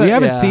McCaffrey. We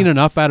haven't seen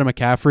enough out of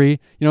McCaffrey.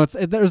 You know,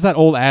 there's that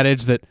old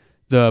adage that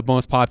the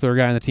most popular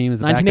guy on the team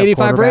is the backup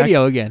 1985 quarterback.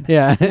 radio again.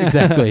 Yeah,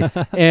 exactly.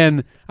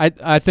 And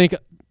I think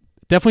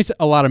definitely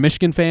a lot of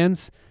Michigan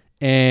fans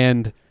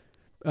and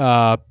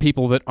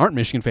people that aren't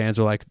Michigan fans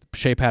are like,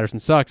 Shea Patterson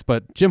sucks,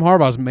 but Jim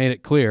Harbaugh's made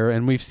it clear,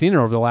 and we've seen it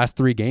over the last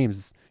 3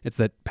 games. It's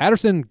that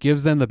Patterson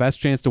gives them the best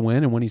chance to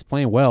win, and when he's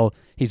playing well,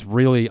 he's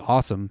really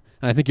awesome.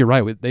 And I think you're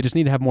right. They just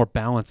need to have more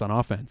balance on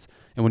offense.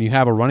 And when you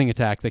have a running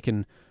attack that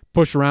can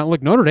push around,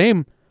 look, Notre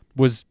Dame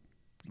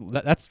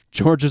that's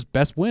Georgia's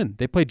best win.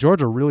 They played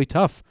Georgia really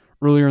tough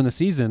earlier in the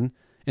season,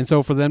 and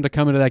so for them to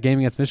come into that game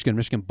against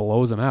Michigan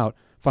blows them out.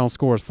 Final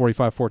score is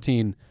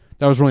 45-14.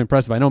 that was really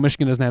impressive. I know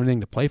Michigan doesn't have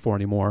anything to play for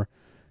anymore.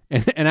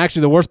 And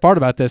actually the worst part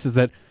about this is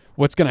that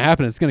what's going to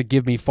happen is it's going to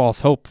give me false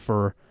hope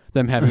for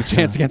them having a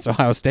chance against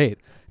Ohio State.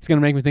 It's going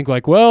to make me think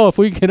like, well, if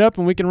we get up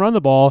and we can run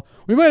the ball,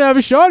 we might have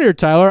a shot here,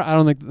 Tyler. I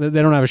don't think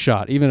they don't have a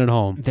shot, even at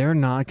home. They're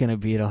not going to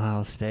beat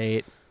Ohio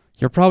State.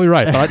 You're probably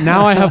right. But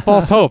now I have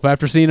false hope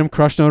after seeing them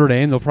crush Notre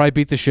Dame. They'll probably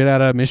beat the shit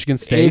out of Michigan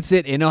State. Is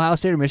it in Ohio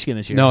State or Michigan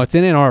this year? No, it's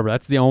in Ann Arbor.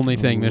 That's the only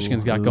thing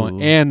Michigan's got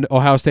going. And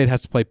Ohio State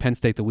has to play Penn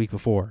State the week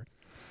before.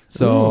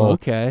 So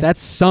okay.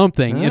 That's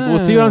something. We'll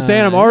see what I'm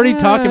saying. I'm already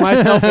talking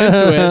myself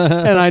into it,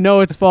 and I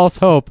know it's false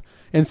hope.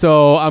 And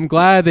so I'm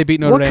glad they beat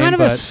Notre Dame. What kind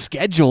of a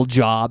schedule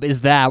job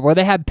is that, where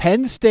they have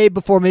Penn State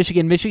before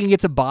Michigan? Michigan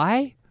gets a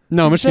bye?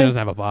 No, Michigan doesn't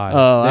have a bye.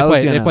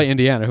 Oh, they play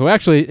Indiana, who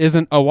actually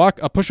isn't a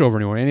pushover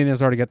anymore. Indiana's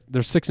already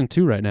they're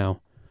 6-2 right now.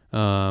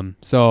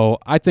 So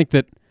I think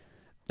that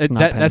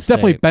that's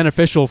definitely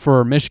beneficial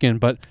for Michigan,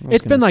 but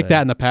it's been like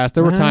that in the past.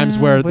 There were times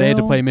where they had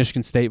to play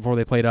Michigan State before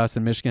they played us,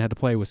 and Michigan had to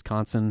play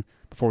Wisconsin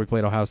before we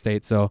played Ohio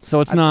State. So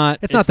it's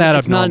not that abnormal.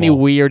 It's not any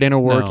weird inner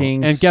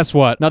workings. No. And guess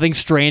what? Nothing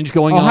strange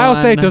going on. Ohio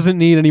State doesn't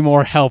need any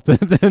more help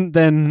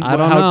than I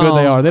don't how know. good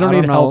they are. They don't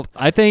need help.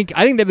 I think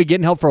they've been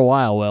getting help for a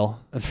while, Will.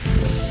 You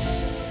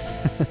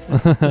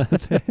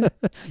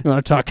want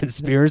to talk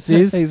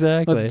conspiracies?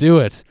 Exactly. Let's do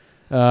it.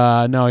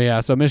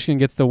 So Michigan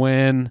gets the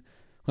win.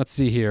 Let's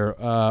see here.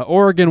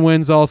 Oregon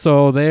wins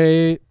also.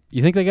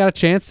 You think they got a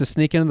chance to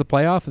sneak into the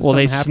playoff? Well,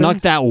 they snuck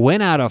that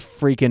win out of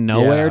freaking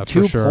nowhere. Yeah,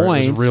 2 for sure.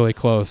 points. It was really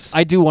close.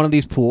 I do one of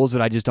these pools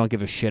that I just don't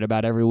give a shit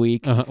about every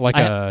week. Like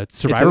a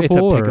survivor it's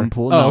pool? It's a pick 'em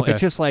pool. Oh, No, okay.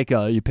 it's just like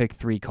you pick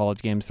 3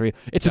 college games, 3.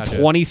 It's Gotcha. a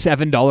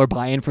 $27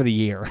 buy-in for the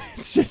year.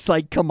 It's just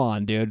like, come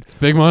on, dude. It's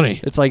big money.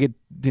 It's like I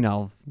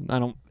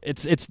don't.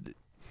 It's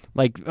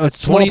like a It's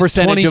small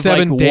percentage of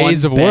 27 like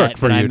days one of work bet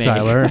for that I you, make.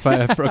 Tyler,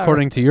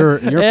 according to your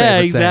favorite yeah,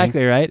 saying.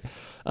 exactly right.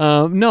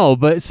 No,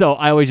 but so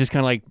I always just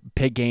kind of like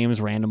pick games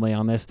randomly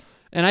on this,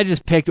 and I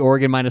just picked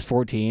Oregon minus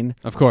 14.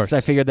 Of course, so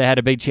I figured they had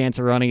a big chance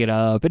of running it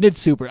up, and it's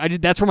super.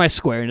 That's where my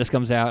squareness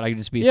comes out. I can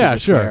just be super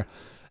sure.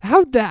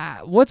 square.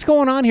 What's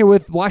going on here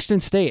with Washington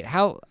State?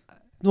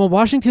 Well,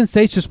 Washington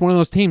State's just one of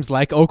those teams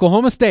like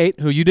Oklahoma State,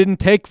 who you didn't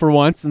take for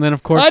once, and then,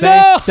 of course,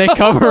 they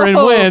cover and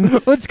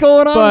win. What's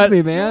going on with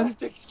me, man? You have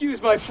to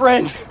excuse my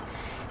friend.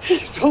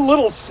 He's a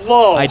little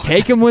slow. I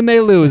take them when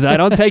they lose. I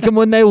don't take them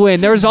when they win.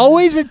 There's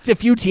always a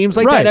few teams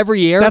like that every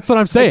year. That's what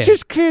I'm saying. I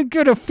just can't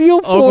get a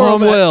feel for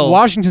them, Will.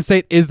 Washington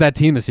State is that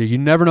team this year. You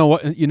never know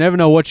what you're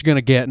going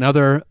to get.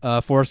 Another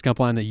Forrest Gump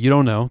line that you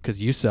don't know because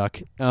you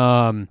suck.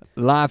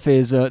 Life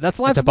is that's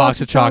life's a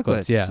box of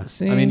chocolates. Yeah,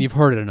 See? I mean you've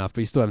heard it enough, but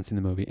you still haven't seen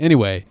the movie.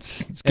 Anyway,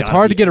 it's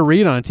hard to get a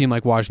read on a team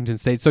like Washington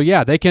State. So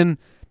yeah, they can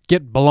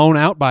get blown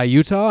out by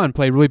Utah and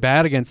play really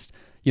bad against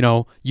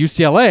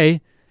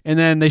UCLA. And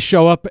then they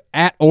show up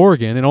at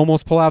Oregon and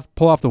almost pull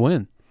off the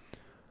win.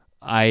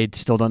 I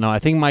still don't know. I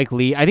think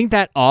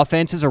that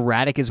offense is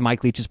erratic as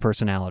Mike Leach's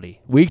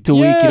personality. Week to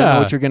week, you don't know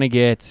what you're going to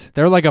get.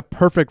 They're like a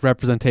perfect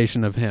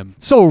representation of him.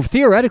 So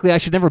theoretically, I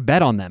should never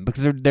bet on them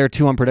because they're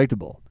too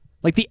unpredictable.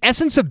 Like the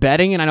essence of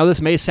betting, and I know this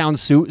may sound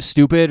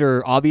stupid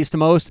or obvious to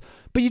most,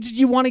 but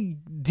you want to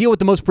deal with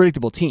the most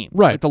predictable team.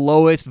 Right. Like the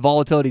lowest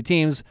volatility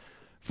teams.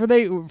 For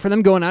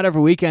them going out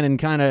every weekend and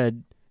kind of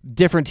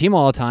different team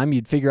all the time,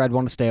 you'd figure I'd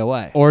want to stay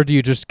away. Or do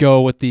you just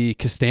go with the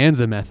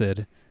Costanza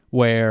method,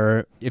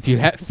 where if you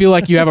feel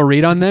like you have a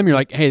read on them, you're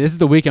like, hey, this is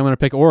the week I'm going to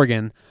pick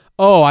Oregon.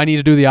 Oh, I need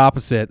to do the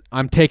opposite.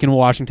 I'm taking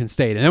Washington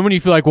State. And then when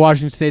you feel like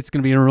Washington State's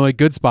going to be in a really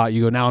good spot,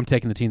 you go, now I'm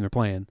taking the team they're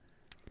playing.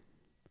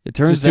 It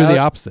turns just out do the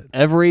opposite.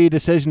 Every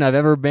decision I've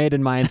ever made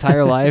in my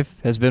entire life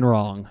has been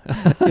wrong.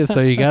 Yeah,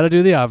 so you got to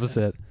do the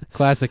opposite.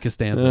 Classic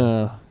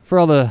Costanza. For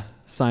all the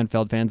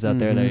Seinfeld fans out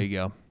there you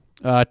go.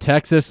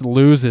 Texas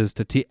loses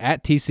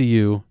at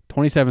TCU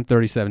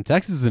 27-37.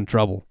 Texas is in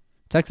trouble.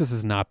 Texas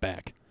is not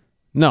back.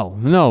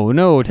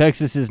 No.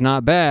 Texas is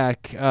not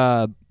back.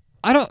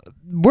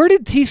 Where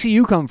did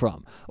TCU come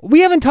from? We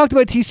haven't talked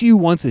about TCU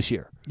once this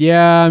year.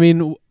 Yeah, I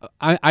mean,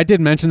 I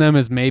did mention them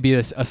as maybe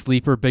a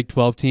sleeper Big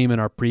 12 team in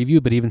our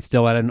preview, but even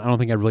still, I don't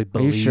think I really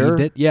believed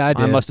it. Yeah, I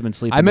did. I must have been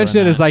sleeping. I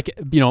mentioned it as like,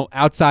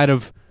 outside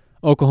of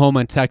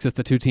Oklahoma and Texas,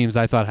 the 2 teams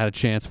I thought had a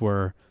chance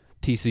were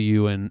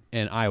TCU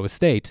and Iowa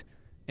State.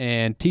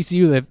 And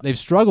TCU, they've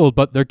struggled,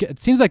 but it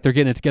seems like they're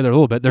getting it together a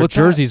little bit. Their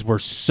jerseys were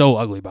so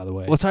ugly, by the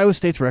way. What's Iowa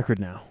State's record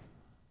now?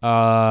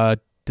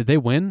 Did they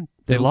win?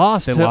 They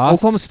lost to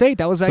Oklahoma State.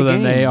 That was that game. So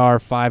then they are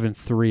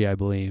 5-3, I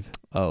believe.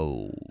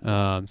 Oh.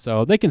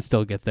 So they can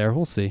still get there.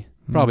 We'll see.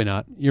 Probably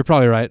not. You're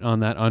probably right on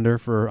that under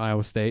for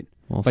Iowa State.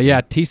 We'll but see.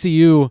 yeah,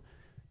 TCU,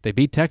 they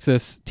beat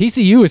Texas.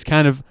 TCU is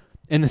kind of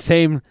in the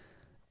same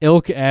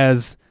ilk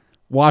as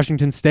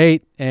Washington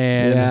State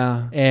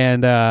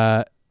and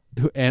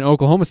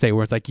Oklahoma State,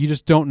 where it's like you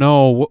just don't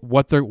know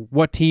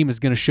what team is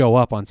going to show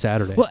up on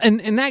Saturday. Well,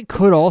 and that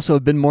could also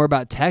have been more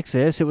about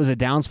Texas. It was a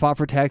down spot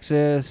for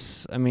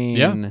Texas. I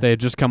mean, they had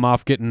just come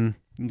off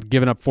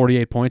giving up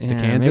 48 points to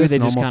Kansas maybe they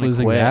and just almost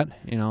losing quit,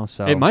 that.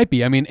 So it might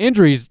be. I mean,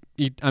 injuries.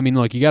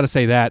 Look, you got to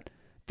say that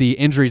the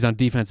injuries on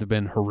defense have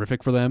been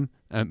horrific for them.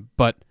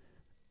 But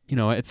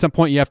at some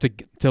point you have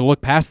to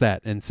look past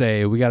that and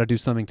say we got to do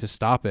something to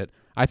stop it.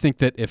 I think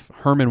that if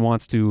Herman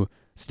wants to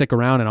stick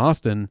around in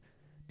Austin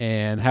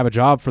and have a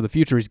job for the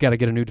future, he's got to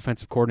get a new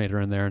defensive coordinator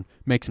in there and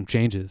make some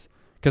changes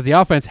because the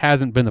offense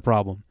hasn't been the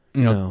problem.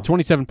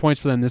 27 points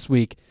for them this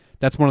week.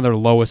 That's one of their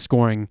lowest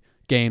scoring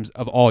games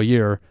of all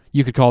year.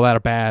 You could call that a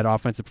bad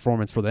offensive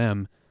performance for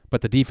them,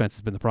 but the defense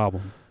has been the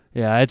problem.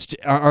 Yeah,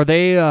 are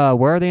they?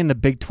 Where are they in the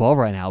Big 12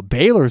 right now?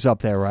 Baylor's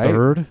up there, right?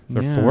 Third,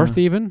 they're fourth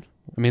even.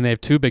 I mean, they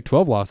have 2 Big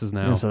 12 losses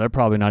now. Yeah, so they're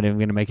probably not even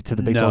going to make it to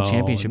the Big 12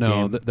 championship game.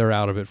 No, they're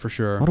out of it for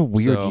sure. What a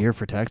weird year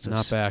for Texas.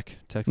 Not back.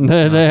 Texas.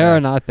 They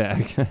are not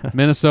back.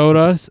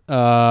 Minnesota's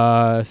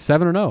 7-0,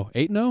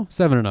 8-0,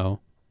 7-0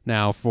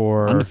 now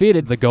for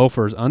undefeated. The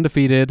Gophers,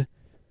 undefeated.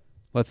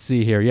 Let's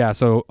see here. Yeah,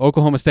 so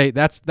Oklahoma State.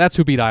 That's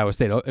who beat Iowa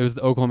State. It was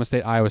the Oklahoma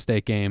State-Iowa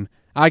State game.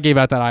 I gave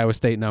out that Iowa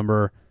State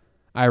number.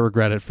 I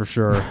regret it for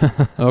sure.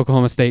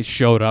 Oklahoma State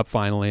showed up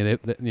finally.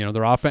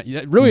 Their offense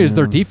really is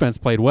their defense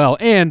played well,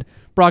 and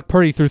Brock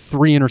Purdy threw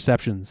 3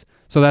 interceptions,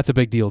 so that's a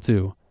big deal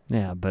too.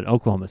 Yeah, but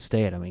Oklahoma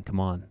State, I mean, come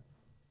on.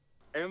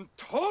 And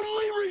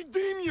totally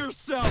redeem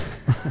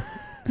yourself.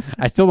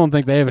 I still don't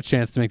think they have a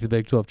chance to make the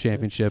Big 12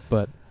 championship,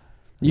 but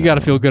you got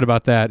to feel good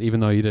about that, even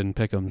though you didn't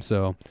pick them.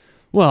 So.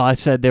 Well, I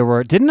said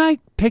didn't I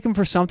pick him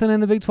for something in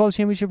the Big 12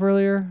 championship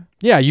earlier?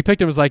 Yeah, you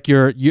picked him as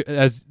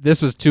as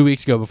this was 2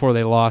 weeks ago before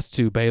they lost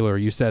to Baylor.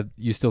 You said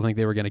you still think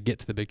they were going to get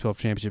to the Big 12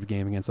 championship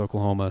game against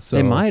Oklahoma. So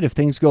they might if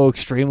things go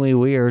extremely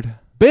weird.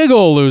 Big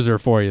old loser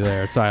for you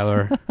there,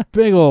 Tyler.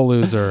 Big old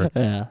loser.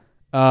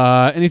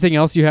 Yeah. Anything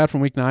else you had from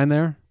Week 9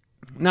 there?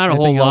 Not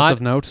Anything a whole else lot of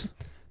note?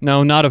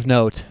 No, not of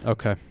note.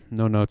 Okay,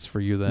 no notes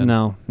for you then.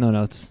 No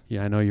notes.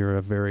 Yeah, I know you're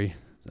a very.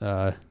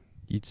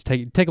 You just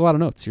take a lot of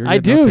notes. I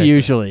do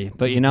usually,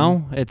 but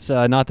it's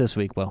not this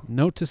week. Well,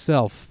 note to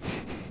self: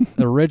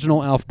 the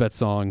original alphabet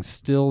song,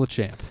 still the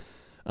champ.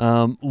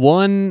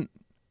 One,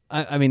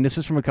 I mean, this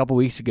is from a couple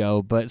weeks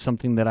ago, but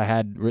something that I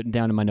had written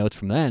down in my notes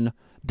from then.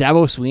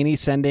 Dabo Swinney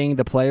sending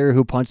the player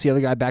who punched the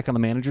other guy back on the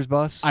manager's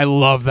bus. I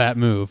love that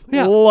move.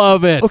 Yeah.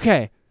 Love it.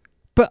 Okay,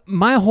 but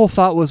my whole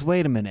thought was,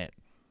 wait a minute,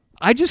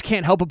 I just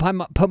can't help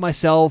but put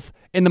myself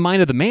in the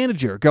mind of the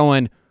manager,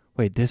 going.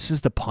 Wait, this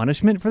is the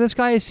punishment for this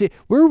guy?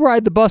 We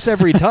ride the bus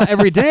every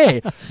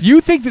day. You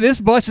think that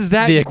this bus is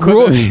that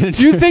grueling?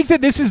 Do you think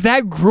that this is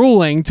that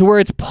grueling to where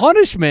it's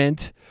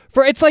punishment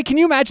for? It's like, can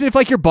you imagine if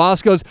your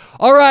boss goes,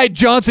 "All right,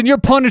 Johnson, you're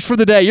punished for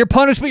the day. You're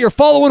punished, but you're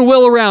following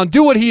Will around.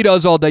 Do what he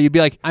does all day." You'd be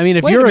like, I mean,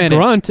 if you're a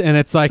grunt and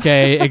it's like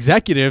a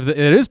executive, it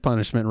is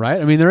punishment, right?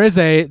 I mean, there's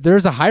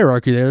a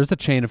hierarchy there. There's a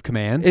chain of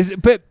command.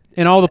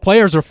 And all the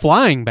players are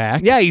flying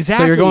back. Yeah,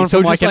 exactly. So you're going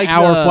from like an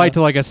hour flight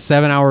to like a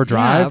 7-hour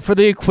drive. Yeah, for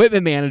the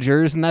equipment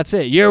managers, and that's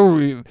it.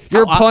 You're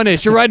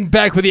punished. You're riding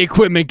back with the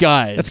equipment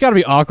guys. It's got to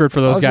be awkward for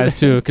those guys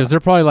too, because they're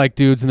probably like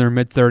dudes in their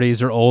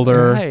mid-30s or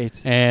older.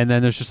 Right. And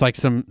then there's just like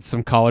some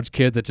college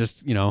kid that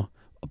just,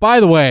 By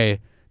the way,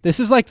 this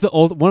is like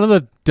one of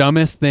the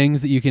dumbest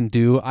things that you can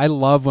do. I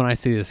love when I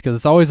see this because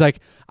it's always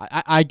like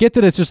I get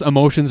that it's just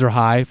emotions are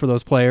high for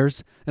those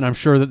players, and I'm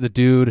sure that the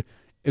dude.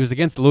 It was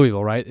against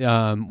Louisville, right?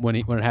 When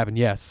it happened,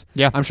 yes.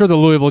 Yeah. I'm sure the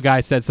Louisville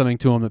guy said something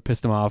to him that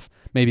pissed him off,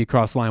 maybe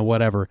cross the line,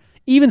 whatever.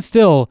 Even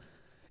still,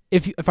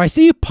 if I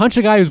see you punch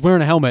a guy who's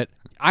wearing a helmet,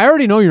 I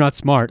already know you're not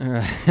smart.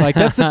 Like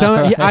that's the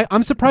dumb.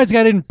 I'm surprised the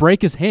guy didn't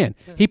break his hand.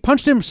 He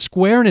punched him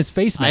square in his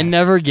face mask. I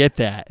never get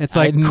that. It's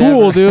like,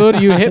 cool,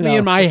 dude. You hit me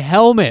in my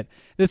helmet.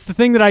 It's the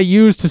thing that I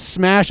use to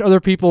smash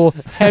other people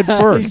head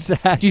first.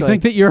 Exactly. Do you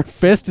think that your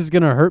fist is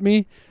gonna hurt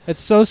me?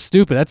 It's so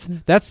stupid.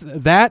 That's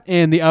that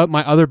and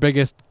my other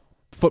biggest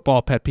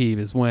football pet peeve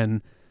is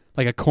when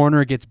like a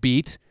corner gets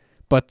beat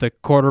but the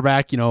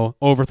quarterback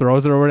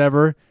overthrows it or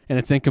whatever and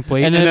it's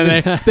incomplete and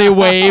then they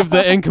wave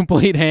the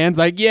incomplete hands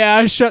like, yeah,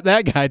 I shut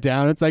that guy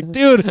down. It's like,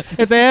 dude,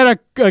 if they had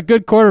a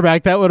good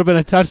quarterback that would have been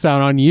a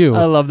touchdown on you.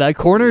 I love that.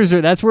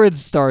 That's where it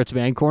starts,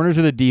 man. Corners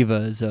are the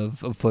divas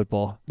of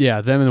football. Yeah,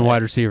 them and the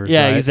wide receivers.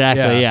 Yeah, right?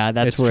 exactly. Yeah,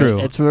 that's true.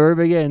 It's where it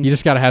begins. You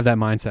just got to have that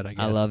mindset, I guess.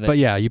 I love it. But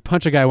yeah, you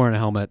punch a guy wearing a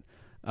helmet,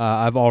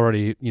 I've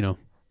already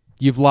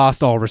you've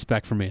lost all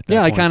respect for me at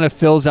that point. It kind of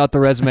fills out the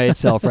resume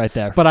itself right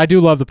there. But I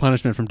do love the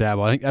punishment from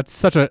Dabo. I think that's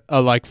such a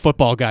like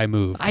football guy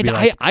move.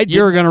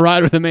 You're going to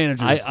ride with the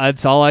managers.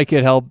 That's all I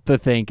could help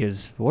but think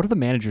is, what are the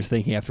managers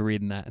thinking after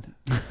reading that?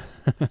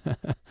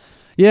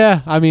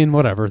 Yeah, I mean,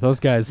 whatever. Those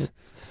guys,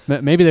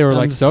 maybe they were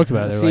like stoked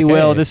about it. See, like,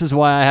 Will, hey. this is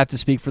why I have to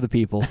speak for the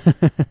people.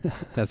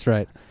 That's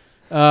right.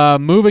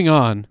 Moving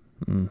on.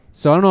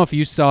 So I don't know if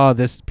you saw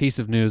this piece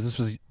of news. This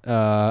was,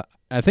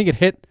 I think it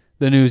hit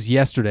the news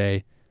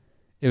yesterday.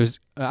 It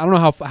was, I don't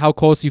know how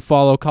close you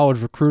follow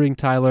college recruiting,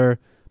 Tyler,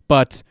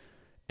 but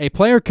a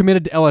player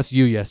committed to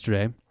LSU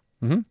yesterday.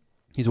 Mm-hmm.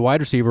 He's a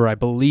wide receiver, I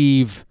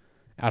believe,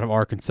 out of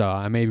Arkansas.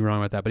 I may be wrong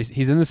about that, but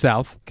he's in the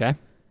South. Okay.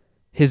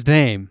 His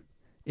name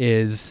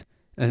is,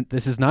 and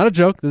this is not a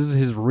joke, this is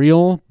his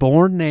real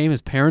born name.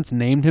 His parents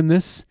named him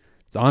this.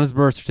 It's on his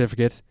birth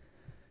certificate.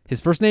 His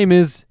first name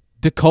is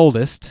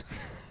DeColdest,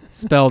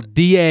 spelled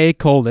D-A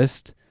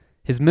Coldest.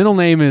 His middle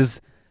name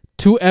is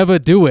To Eva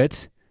Do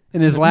It,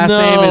 and his last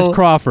name is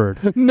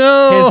Crawford.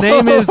 No. His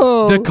name is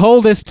the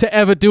coldest to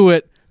ever do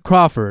it,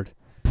 Crawford.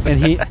 And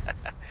he...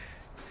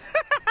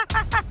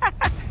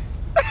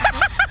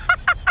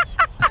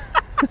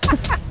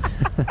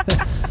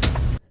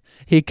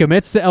 He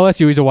commits to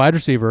LSU. He's a wide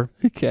receiver.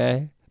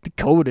 Okay. The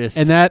coldest.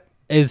 And that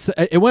is...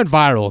 It went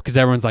viral because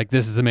everyone's like,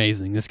 this is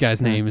amazing. This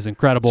guy's name is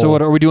incredible. So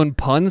what, are we doing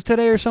puns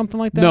today or something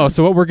like that? No,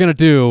 so what we're going to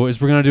do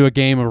is we're going to do a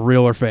game of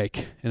real or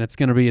fake, and it's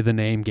going to be the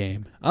name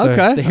game. So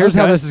Okay, here's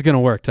how okay. this is going to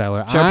work,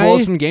 Tyler. Should I pull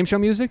some game show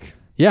music?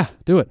 Yeah,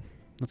 do it.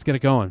 Let's get it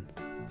going.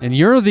 And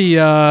you're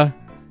the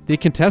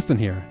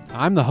contestant here.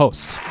 I'm the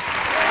host. All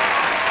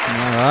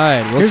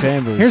right. Will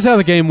Chambers. Here's how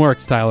the game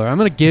works, Tyler. I'm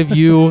going to give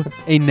you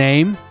a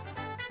name,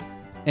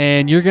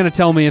 and you're going to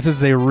tell me if this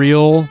is a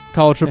real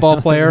college football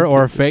player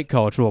or a fake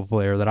college football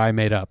player that I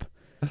made up.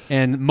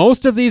 And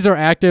most of these are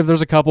active.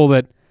 There's a couple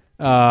that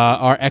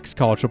are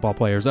ex-college football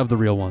players of the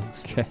real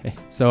ones. Okay.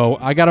 So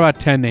I got about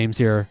 10 names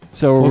here.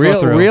 So We'll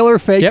go through. real or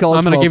fake Yep, college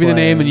I'm going to football give you the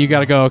player? name, and you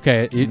got to go,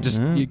 okay, you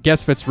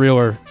guess if it's real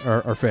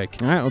or fake.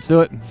 All right, let's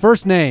do it.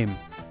 First name,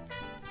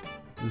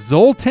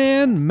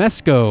 Zoltan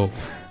Mesko.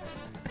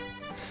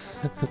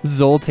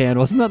 Zoltan.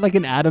 Wasn't that like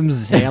an Adam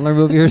Sandler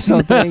movie or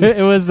something?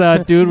 It was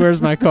Dude, Where's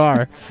My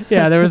Car?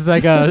 Yeah, there was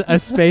like a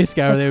space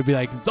guy where they would be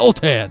like,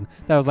 Zoltan.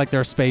 That was like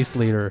their space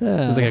leader. It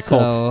was like a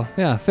cult. So,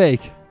 yeah,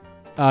 fake.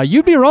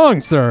 You'd be wrong,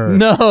 sir.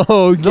 No,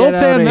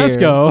 Zoltan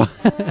Mesko.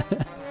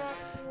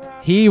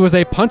 He was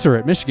a punter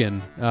at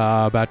Michigan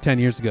about 10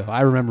 years ago.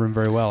 I remember him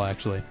very well,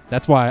 actually.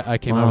 That's why I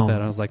came out with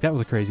that. I was like, that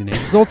was a crazy name.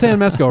 Zoltan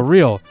Mesko,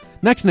 real.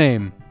 Next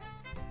name.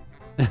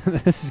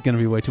 This is going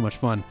to be way too much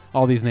fun.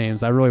 All these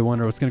names. I really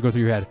wonder what's going to go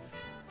through your head.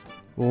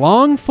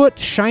 Longfoot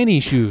Shiny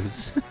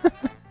Shoes.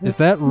 Is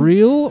that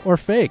real or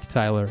fake,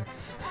 Tyler?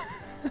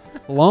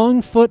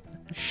 Longfoot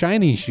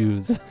Shiny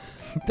Shoes.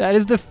 That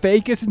is the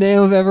fakest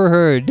name I've ever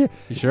heard.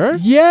 You sure?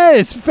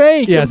 Yes,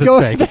 fake. Yes, I'm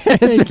it's fake.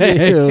 It's Thank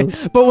you.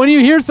 fake. But when you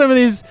hear some of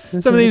these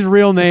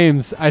real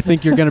names, I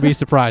think you're going to be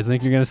surprised. I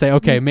think you're going to say,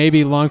 okay,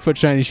 maybe Longfoot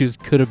Shiny Shoes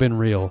could have been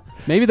real.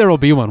 Maybe there will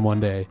be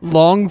one day.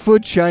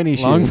 Longfoot Shiny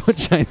Shoes.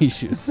 Longfoot Shiny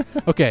Shoes.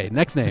 Okay,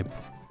 next name.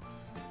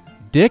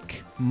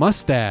 Dick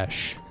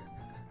Mustache.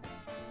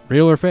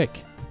 Real or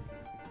fake?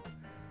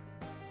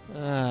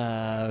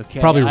 Okay.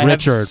 Probably I have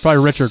Richard.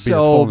 Probably Richard would be the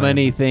So full name.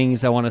 many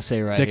things I want to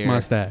say right Dick here.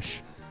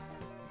 Mustache.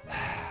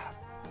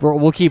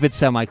 We'll keep it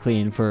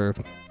semi-clean for...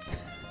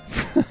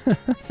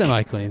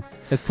 Semi-clean.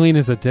 As clean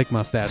as a dick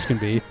mustache can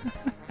be.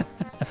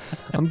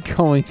 I'm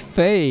going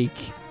fake.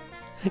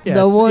 Yeah,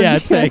 no one.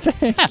 it's fake.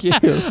 Thank you.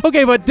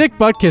 Okay, but Dick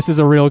Butkus is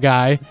a real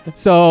guy.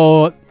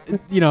 So,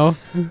 I don't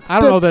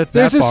know that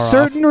There's that a far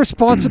certain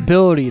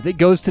responsibility that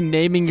goes to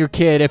naming your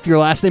kid if your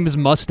last name is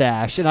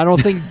Mustache, and I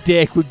don't think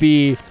Dick would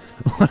be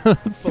off.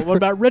 But what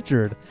about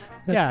Richard?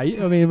 Yeah,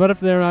 I mean, what if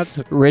they're not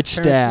Rich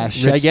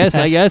Stash? Rich I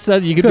Stash. guess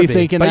that you could be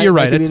thinking but that. you're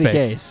right. That could It's be the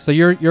fake. case. So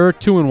you're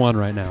 2-1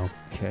 right now.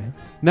 Okay.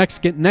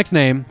 Next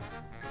name,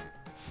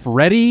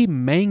 Freddie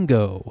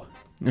Mango.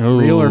 Ooh,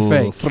 Real or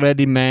fake?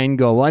 Freddie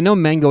Mango. Well, I know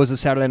Mango is a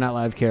Saturday Night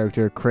Live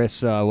character.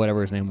 Chris, whatever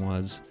his name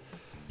was.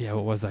 Yeah,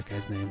 what was that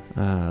guy's name?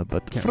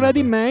 But Can't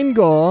Freddie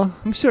Mango.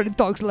 I'm sure he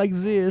talks like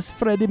this.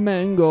 Freddie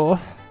Mango.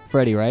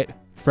 Freddie, right?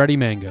 Freddie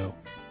Mango.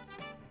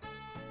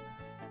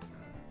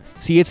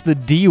 See, it's the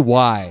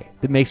DY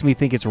that makes me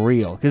think it's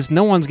real, because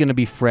no one's going to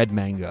be Fred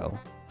Mango.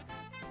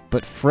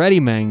 But Freddie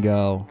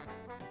Mango...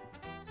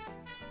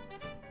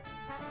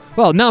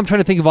 Well, now I'm trying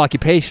to think of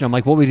occupation. I'm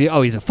like, what would he do?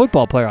 Oh, he's a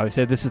football player. I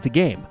said this is the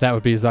game. That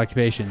would be his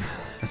occupation.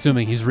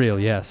 Assuming he's real,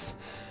 yes.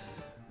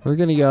 We're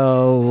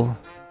going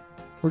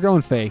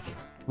fake.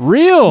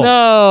 Real!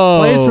 No!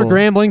 Plays for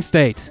Grambling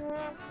State.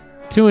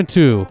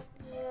 2-2.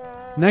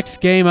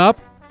 Next game up.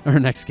 Or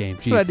next game,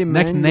 jeez. Freddie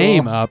Next Mango.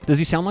 name up. Does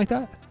he sound like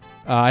that?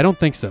 I don't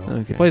think so.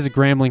 Okay. He plays at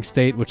Grambling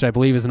State, which I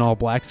believe is an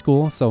all-black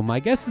school. So my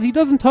guess is he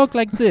doesn't talk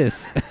like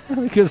this.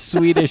 Like a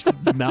Swedish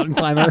mountain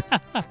climber.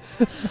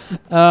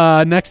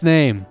 Next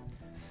name.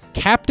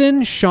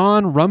 Captain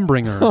Sean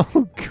Rumbringer.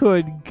 Oh,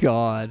 good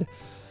God.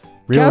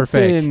 Real or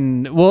fake?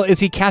 Captain. Well, is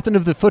he captain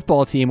of the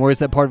football team, or is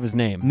that part of his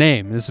name?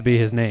 Name. This would be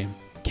his name.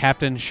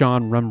 Captain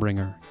Sean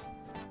Rumbringer.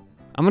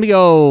 I'm going to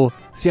go...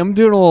 See, I'm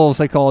doing a little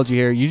psychology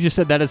here. You just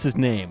said that is his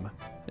name.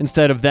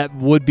 Instead of that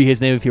would be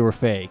his name if he were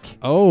fake.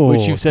 Oh.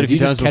 Which you've said a did few you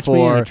just times catch me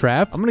in before. a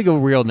trap? I'm going to go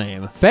real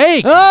name.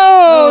 Fake!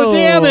 Oh,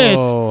 damn it!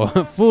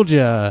 Oh, fooled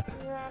you.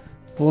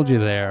 Fooled you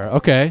there.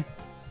 Okay.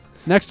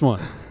 Next one.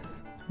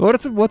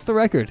 What's the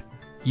record?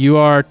 You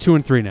are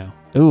 2-3 now,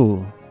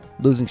 Ooh,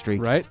 losing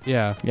streak. right?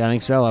 Yeah. Yeah, I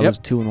think so. I Yep. was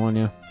 2-1,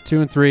 yeah.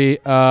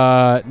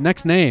 2-3.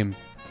 Next name.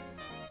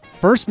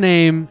 First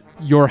name,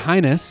 Your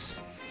Highness.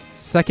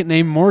 Second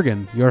name,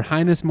 Morgan. Your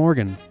Highness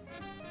Morgan.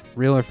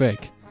 Real or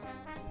fake?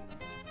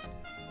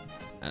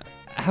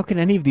 How can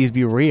any of these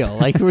be real?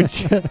 Like,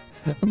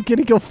 I'm going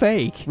to go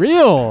fake.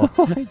 Real.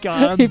 Oh, my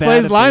God. He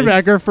plays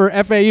linebacker for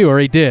FAU, or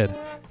he did.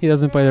 He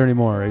doesn't play there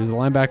anymore. He was a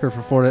linebacker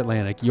for Florida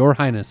Atlantic. Your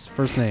Highness.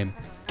 First name.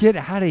 Get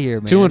out of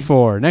here, man.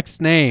 2-4.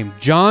 Next name,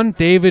 John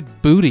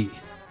David Booty.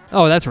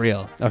 Oh, that's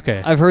real.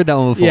 Okay. I've heard that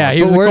one before. Yeah,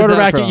 he But was a where's that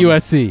quarterback at from?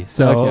 USC,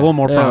 so Okay. a little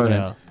more There we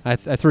prominent. go. I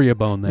threw you a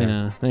bone there.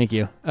 Yeah, thank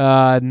you.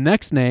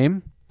 Next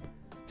name,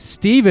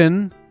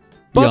 Steven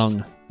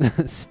Young.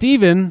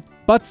 Steven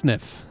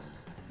Buttsniff.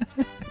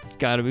 It's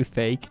got to be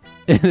fake.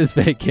 It is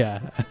fake, yeah.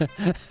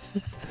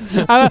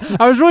 I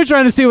was really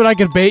trying to see what I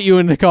could bait you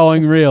into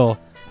calling real.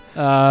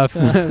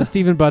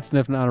 Steven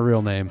Buttsniff, not a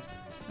real name.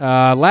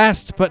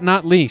 Last but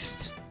not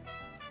least,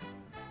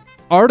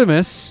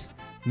 Artemis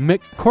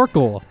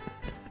McCorkle.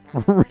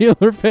 Real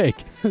or fake?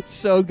 It's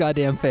so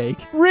goddamn fake.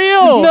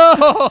 Real! No!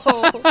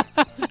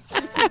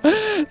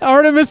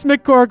 Artemis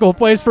McCorkle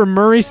plays for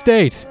Murray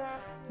State.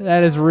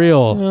 That is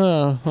real.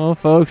 Well,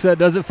 folks, that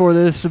does it for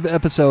this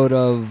episode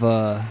of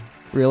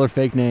Real or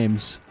Fake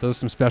Names. Those are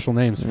some special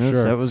names for Yes,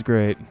 sure. that was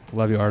great.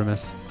 Love you,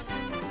 Artemis.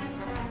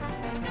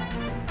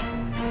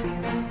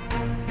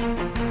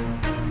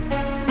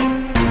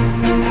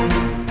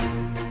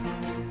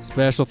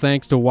 Special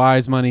thanks to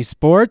Wise Money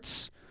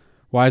Sports.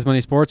 Wise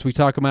Money Sports, we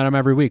talk about them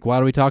every week. Why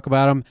do we talk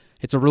about them?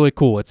 It's a really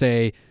cool. It's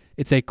a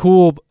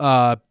cool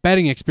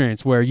betting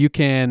experience where you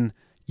can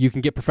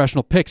get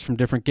professional picks from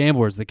different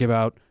gamblers that give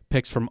out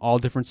picks from all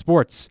different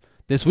sports.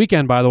 This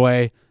weekend, by the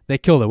way, they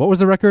killed it. What was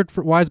the record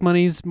for Wise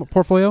Money's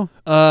portfolio?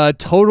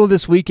 Total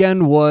this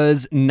weekend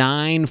was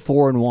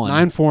 9-4-1.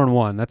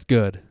 9-4-1. That's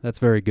good. That's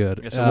very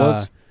good. Yes, it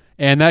was.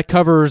 And that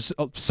covers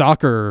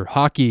soccer,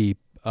 hockey,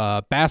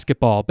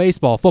 basketball,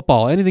 baseball,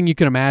 football, anything you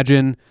can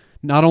imagine.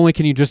 Not only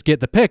can you just get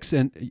the picks,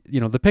 and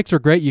the picks are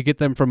great. You get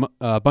them from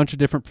a bunch of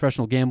different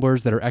professional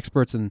gamblers that are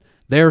experts in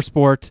their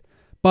sport.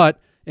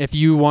 But if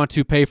you want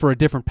to pay for a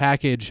different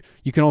package,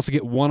 you can also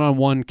get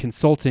one-on-one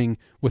consulting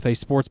with a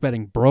sports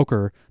betting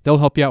broker. They'll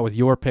help you out with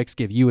your picks,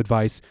 give you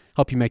advice,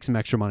 help you make some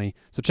extra money.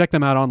 So check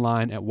them out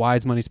online at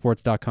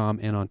wisemoneysports.com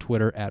and on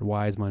Twitter at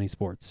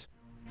wisemoneysports.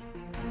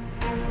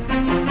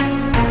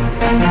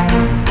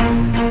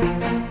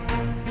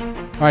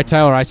 All right,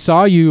 Tyler, I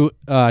saw you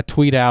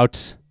tweet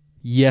out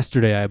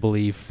yesterday, I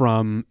believe,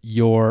 from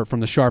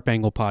the Sharp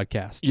Angle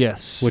podcast.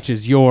 Yes. Which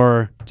is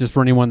just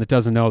for anyone that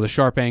doesn't know, the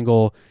Sharp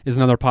Angle is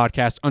another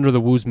podcast under the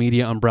Wooz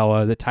Media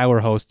umbrella that Tyler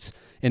hosts,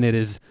 and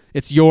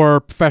it's your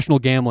professional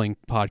gambling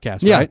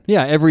podcast, right?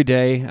 Yeah, every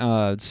day,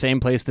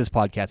 same place this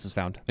podcast is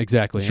found.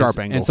 Exactly. Sharp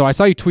Angle. And so I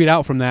saw you tweet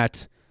out from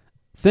that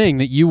thing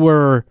that you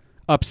were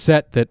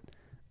upset that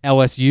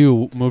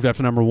LSU moved up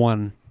to number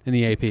 1 in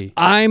the AP.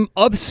 I'm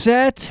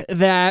upset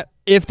that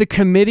if the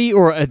committee,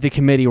 we're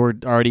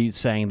already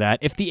saying that,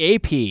 if the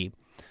AP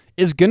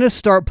is going to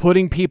start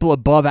putting people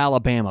above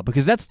Alabama,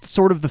 because that's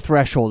sort of the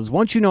threshold, is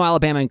once you know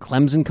Alabama and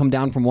Clemson come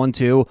down from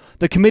 1-2,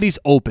 the committee's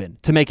open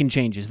to making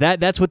changes.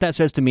 That's what that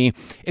says to me.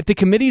 If the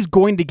committee's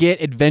going to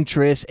get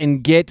adventurous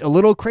and get a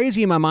little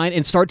crazy in my mind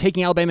and start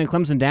taking Alabama and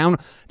Clemson down,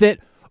 that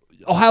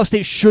Ohio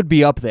State should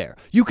be up there.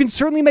 You can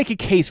certainly make a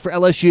case for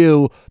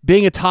LSU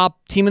being a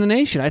top team in the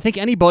nation. I think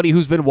anybody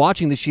who's been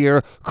watching this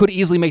year could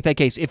easily make that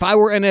case. If I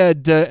were in a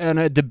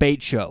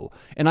debate show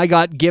and I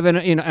got given,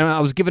 and I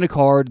was given a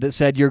card that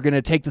said you're going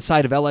to take the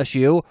side of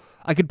LSU,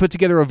 I could put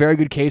together a very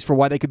good case for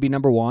why they could be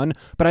number 1.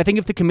 But I think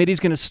if the committee's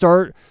going to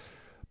start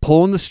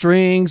pulling the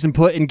strings and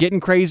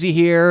getting crazy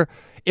here,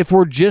 if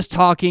we're just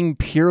talking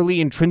purely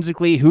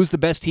intrinsically who's the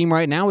best team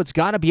right now, it's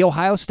got to be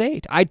Ohio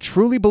State. I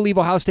truly believe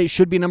Ohio State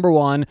should be number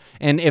 1,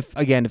 and if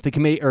the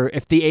committee or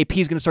if the AP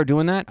is going to start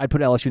doing that, I'd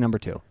put LSU number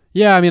 2.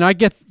 Yeah, I mean, I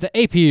get the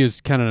AP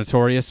is kind of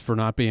notorious for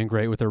not being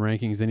great with their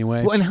rankings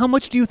anyway. Well, and how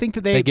much do you think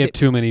that they give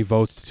too many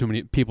votes to too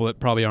many people that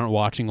probably aren't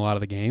watching a lot of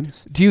the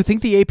games? Do you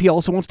think the AP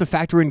also wants to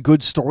factor in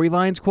good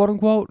storylines, quote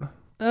unquote?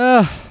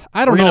 I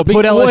don't know.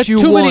 Put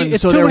LSU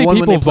it's too many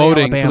people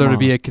voting for there to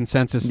be a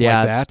consensus like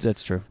that.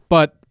 That's true.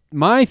 But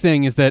my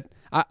thing is that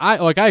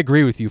I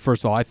agree with you.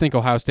 First of all, I think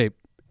Ohio State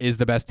is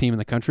the best team in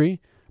the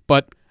country,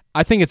 but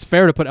I think it's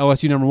fair to put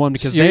LSU number 1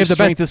 because they have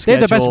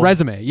the best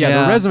resume. Yeah,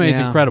 their resume is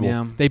incredible.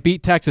 Yeah. They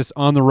beat Texas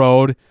on the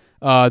road.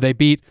 They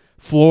beat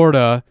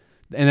Florida,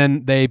 and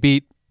then they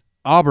beat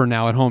Auburn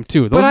now at home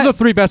too. Those are the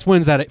 3 best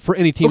wins for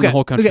any team in the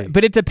whole country. Okay,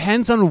 but it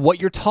depends on what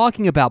you're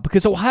talking about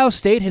because Ohio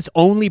State has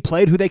only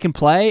played who they can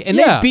play, and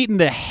they've beaten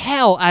the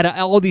hell out of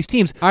all these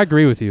teams. I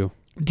agree with you.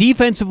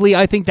 Defensively,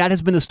 I think that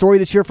has been the story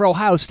this year for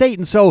Ohio State,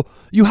 and so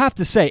you have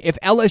to say, if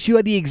LSU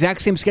had the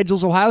exact same schedule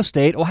as Ohio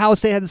State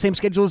had the same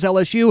schedule as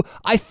LSU,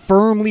 I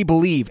firmly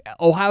believe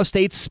Ohio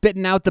State's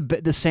spitting out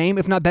the same,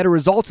 if not better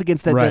results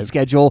against that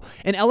schedule,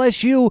 and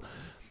LSU,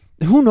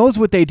 who knows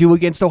what they do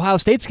against Ohio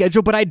State's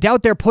schedule, but I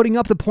doubt they're putting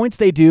up the points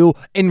they do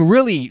and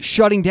really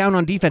shutting down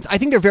on defense. I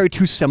think they're very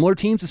two similar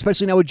teams,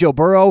 especially now with Joe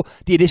Burrow,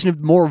 the addition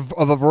of more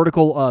of a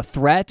vertical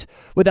threat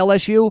with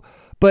LSU,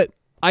 but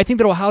I think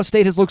that Ohio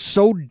State has looked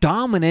so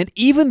dominant,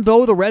 even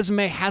though the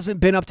resume hasn't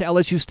been up to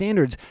LSU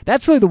standards.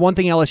 That's really the one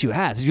thing LSU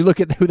has. As you look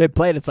at who they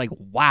played, it's like,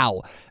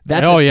 wow,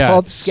 that's a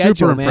tough schedule,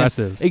 super man.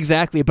 impressive.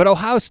 Exactly. But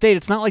Ohio State,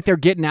 it's not like they're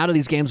getting out of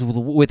these games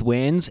with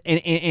wins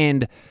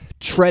and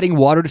treading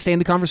water to stay in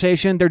the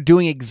conversation. They're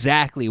doing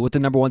exactly what the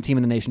number 1 team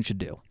in the nation should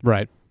do.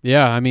 Right.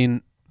 Yeah, I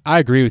mean, I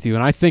agree with you.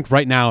 And I think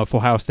right now, if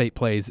Ohio State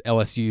plays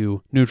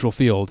LSU neutral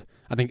field,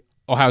 I think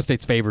Ohio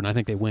State's favored, and I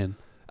think they win.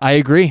 I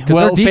agree.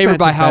 Well, favored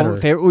by how?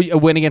 A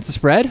win against the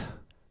spread?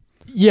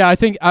 Yeah, I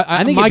think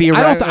I think it'd be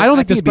I don't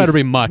think the spread would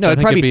be much. No, I it'd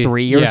think probably it'd be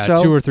 3 or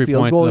so. 2 or 3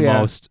 field points goal, at the yeah.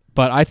 most.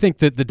 But I think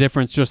that the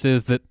difference just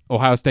is that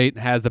Ohio State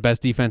has the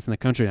best defense in the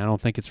country, and I don't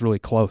think it's really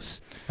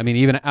close. I mean,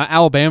 even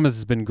Alabama's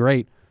has been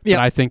great, but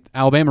I think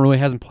Alabama really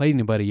hasn't played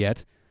anybody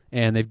yet,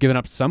 and they've given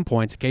up some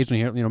points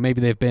occasionally. Maybe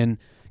they've been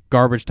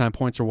garbage time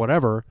points or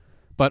whatever.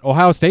 But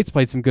Ohio State's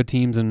played some good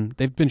teams, and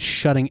they've been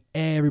shutting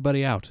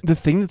everybody out. The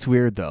thing that's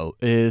weird, though,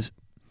 is,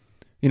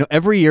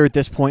 every year at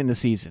this point in the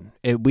season,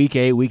 at week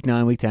 8, week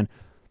 9, week 10,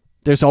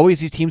 there's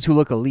always these teams who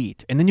look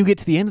elite. And then you get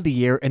to the end of the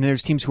year, and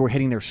there's teams who are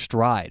hitting their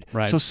stride.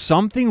 Right. So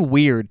something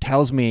weird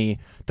tells me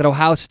that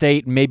Ohio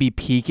State may be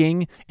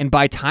peaking, and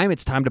by time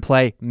it's time to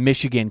play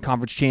Michigan,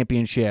 Conference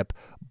Championship,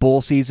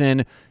 bowl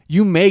season,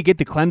 you may get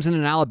the Clemson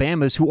and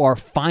Alabamas who are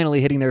finally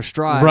hitting their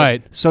stride.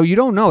 Right. So you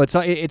don't know.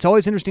 It's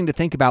always interesting to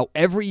think about.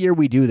 Every year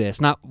we do this.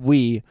 Not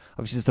we.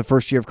 Obviously, it's the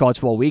first year of College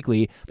Football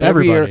Weekly. But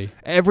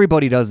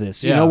everybody does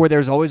this. Yeah. Where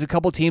there's always a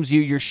couple teams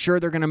you're sure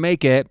they're going to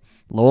make it.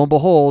 Lo and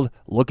behold,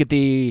 look at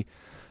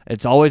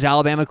it's always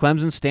Alabama,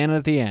 Clemson standing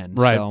at the end.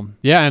 Right. So.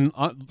 Yeah, and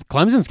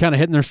Clemson's kind of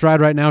hitting their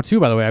stride right now too,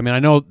 by the way. I mean, I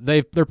know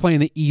they're playing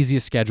the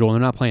easiest schedule, and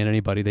they're not playing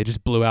anybody. They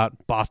just blew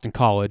out Boston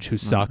College, who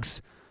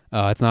sucks.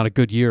 It's not a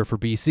good year for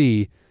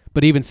BC.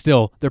 But even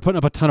still, they're putting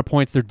up a ton of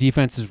points. Their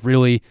defense is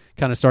really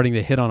kind of starting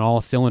to hit on all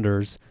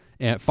cylinders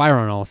and fire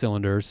on all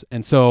cylinders.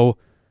 And so,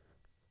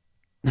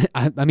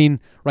 I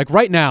mean, like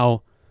right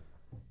now,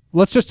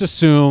 let's just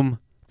assume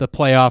the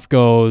playoff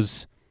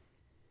goes.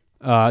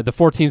 The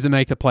 4 teams that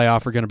make the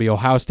playoff are going to be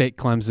Ohio State,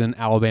 Clemson,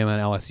 Alabama,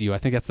 and LSU. I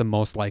think that's the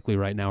most likely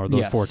right now are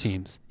those 4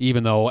 teams,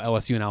 even though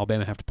LSU and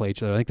Alabama have to play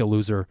each other. I think the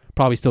loser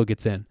probably still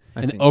gets in.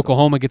 And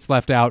Oklahoma gets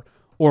left out.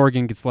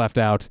 Oregon gets left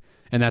out.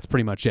 And that's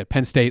pretty much it.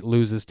 Penn State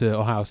loses to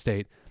Ohio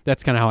State.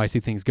 That's kind of how I see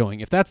things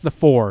going. If that's the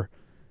 4,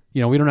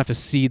 we don't have to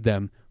seed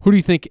them. Who do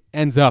you think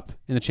ends up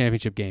in the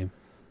championship game?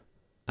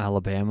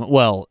 Alabama.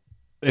 Well,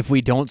 if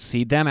we don't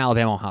seed them,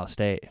 Alabama, Ohio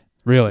State.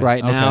 Really?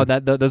 Right now, Okay.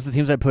 those are the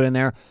teams I put in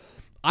there.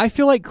 I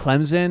feel like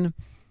Clemson,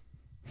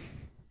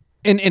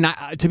 and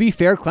to be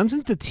fair,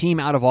 Clemson's the team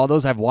out of all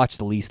those I've watched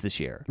the least this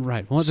year.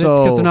 Right. Well, that's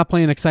because they're not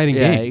playing exciting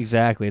games. Yeah,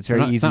 exactly. It's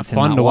very easy it's not to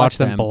fun not to watch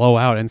them them blow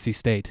out NC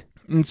State.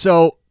 And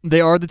so they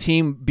are the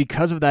team,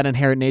 because of that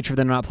inherent nature of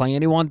them not playing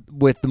anyone,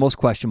 with the most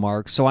question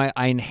marks. So I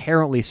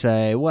inherently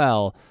say,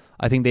 well,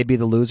 I think they'd be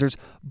the losers.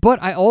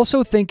 But I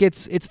also think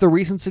it's the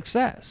recent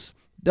success.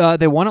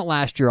 They won it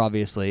last year,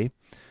 obviously.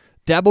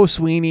 Dabo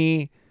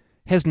Swinney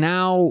has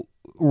now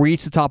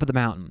reached the top of the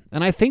mountain.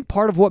 And I think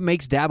part of what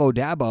makes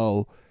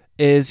Dabo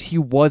is he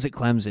was at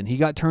Clemson. He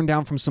got turned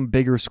down from some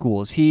bigger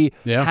schools. He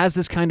has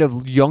this kind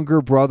of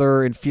younger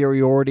brother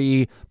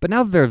inferiority. But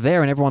now that they're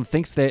there and everyone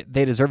thinks that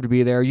they deserve to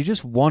be there, you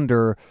just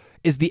wonder,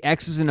 is the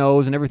X's and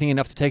O's and everything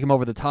enough to take him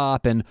over the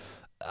top? And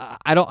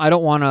I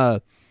don't want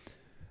to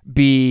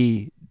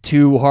be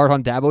too hard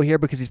on Dabo here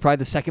because he's probably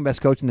the second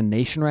best coach in the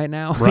nation right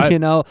now.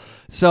 Right.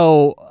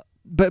 So...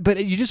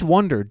 But you just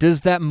wonder,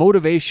 does that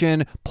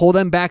motivation pull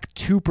them back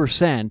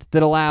 2%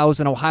 that allows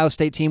an Ohio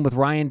State team with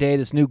Ryan Day,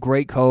 this new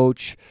great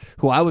coach,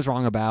 who I was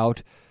wrong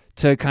about,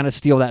 to kind of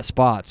steal that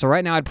spot? So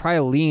right now I'd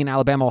probably lean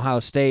Alabama, Ohio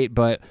State,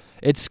 but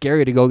it's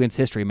scary to go against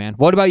history, man.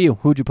 What about you?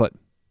 Who'd you put?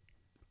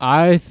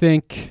 I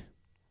think...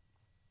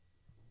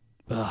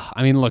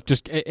 I mean, look,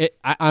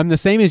 I'm the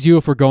same as you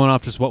if we're going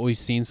off just what we've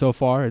seen so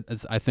far.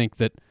 I think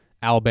that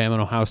Alabama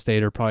and Ohio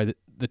State are probably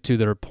the 2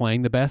 that are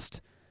playing the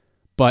best.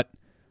 But...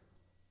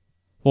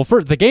 Well,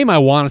 for the game I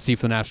want to see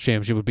for the national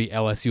championship would be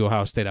LSU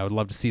Ohio State. I would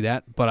love to see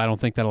that, but I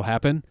don't think that'll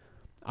happen.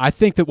 I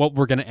think that what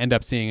we're going to end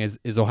up seeing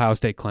is Ohio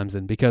State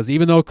Clemson, because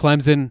even though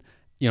Clemson,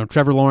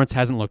 Trevor Lawrence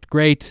hasn't looked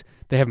great,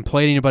 they haven't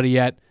played anybody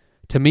yet.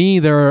 To me,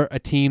 they're a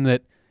team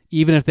that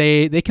even if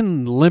they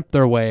can limp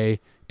their way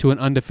to an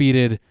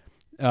undefeated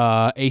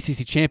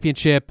ACC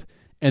championship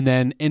and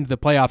then into the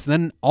playoffs, and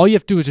then all you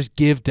have to do is just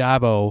give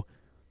Dabo.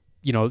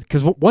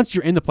 Because once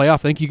you're in the playoff, I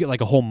think you get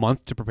like a whole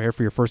month to prepare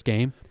for your first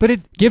game. But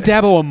give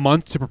Dabo a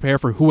month to prepare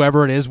for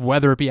whoever it is,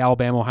 whether it be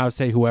Alabama, Ohio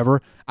State,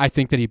 whoever. I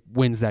think that he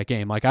wins that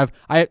game. Like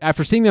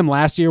after seeing them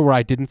last year, where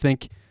I didn't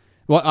think,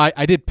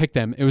 I did pick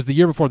them. It was the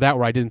year before that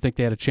where I didn't think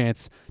they had a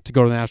chance to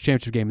go to the national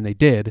championship game, and they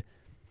did.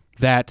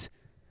 That.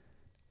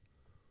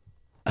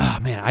 Oh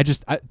man,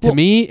 to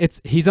me,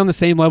 he's on the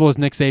same level as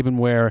Nick Saban,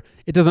 where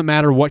it doesn't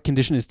matter what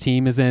condition his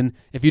team is in.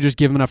 If you just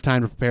give them enough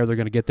time to prepare, they're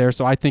going to get there.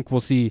 So I think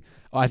we'll see.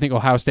 I think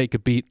Ohio State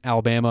could beat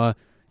Alabama,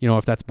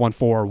 if that's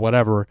 1-4 or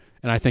whatever,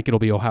 and I think it'll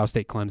be Ohio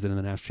State Clemson in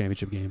the national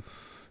championship game.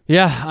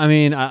 Yeah, I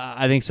mean,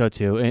 I think so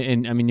too.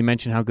 And I mean, you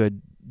mentioned how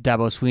good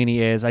Dabo Swinney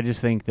is. I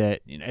just think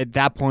that at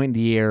that point in the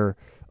year,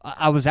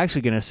 I was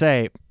actually going to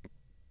say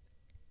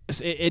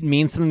it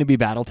means something to be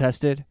battle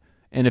tested.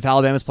 And if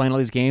Alabama's playing all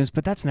these games,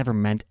 but that's never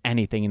meant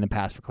anything in the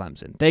past for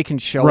Clemson. They can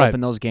show up in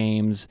those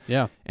games,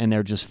 and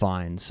they're just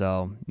fine.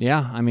 So,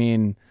 yeah, I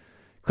mean,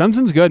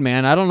 Clemson's good,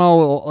 man. I don't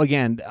know,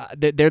 again,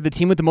 they're the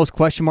team with the most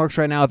question marks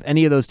right now of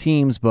any of those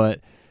teams,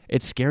 but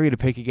it's scary to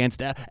pick against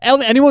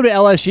anyone but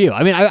LSU.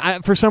 I mean, I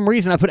for some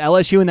reason, I put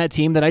LSU in that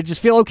team that I just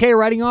feel okay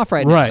writing off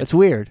right now. It's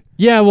weird.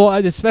 Yeah, well,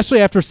 especially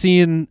after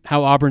seeing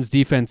how Auburn's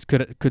defense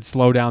could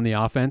slow down the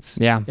offense.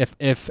 Yeah.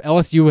 If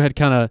LSU had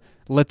kind of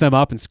lit them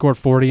up and scored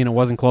 40 and it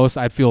wasn't close,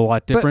 I'd feel a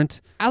lot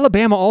different. But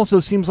Alabama also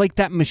seems like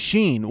that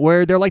machine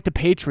where they're like the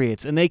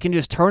Patriots and they can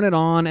just turn it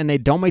on and they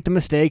don't make the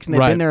mistakes and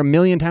they've been there a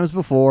million times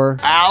before.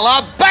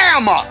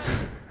 Alabama!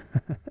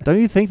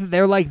 Don't you think that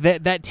they're like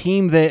that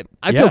team that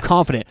I feel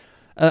confident?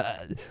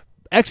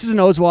 X's and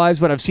O's wise,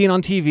 what I've seen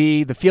on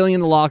TV, the feeling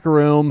in the locker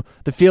room,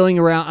 the feeling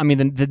around, I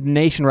mean, the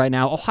nation right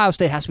now, Ohio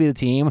State has to be the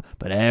team,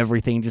 but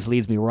everything just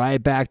leads me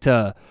right back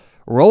to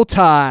Roll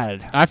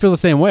Tide. I feel the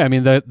same way. I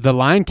mean, the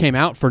line came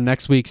out for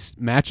next week's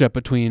matchup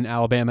between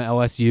Alabama and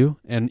LSU,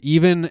 and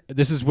even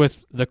this is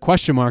with the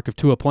question mark of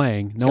Tua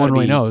playing. No one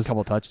really knows. A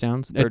couple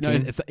touchdowns,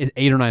 13? It's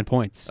 8 or 9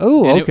 points.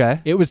 Oh, and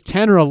okay. It was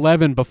 10 or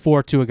 11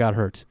 before Tua got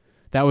hurt.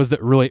 That was the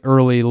really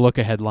early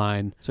look-ahead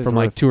line from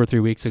like 2 or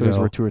 3 weeks ago. So it was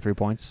worth 2 or 3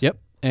 points? Yep.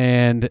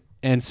 And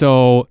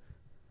so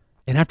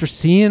after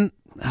seeing,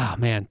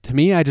 to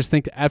me, I just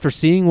think after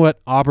seeing what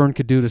Auburn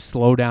could do to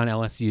slow down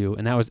LSU,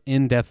 and that was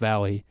in Death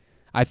Valley,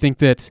 I think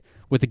that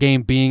with the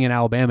game being in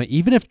Alabama,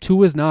 even if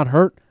Tua's not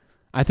hurt,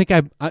 I think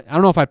I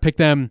don't know if I'd pick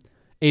them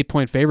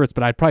 8-point favorites,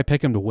 but I'd probably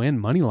pick them to win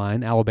money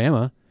line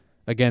Alabama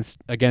against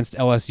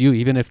LSU,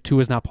 even if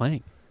Tua's not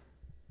playing.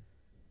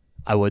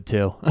 I would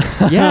too.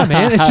 Yeah,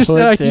 man. It's just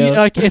like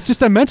it's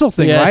just a mental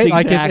thing, yes, right?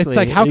 Exactly. Like it's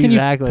like how can you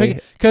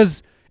pick?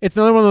 Because it's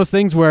another one of those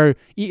things where,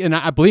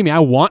 and believe me, I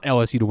want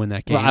LSU to win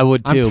that game. Well, I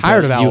would too. I'm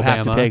tired of Alabama. You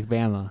have to pick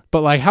Bama.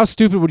 But like, how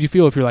stupid would you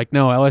feel if you're like,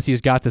 no,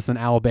 LSU's got this, and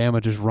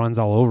Alabama just runs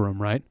all over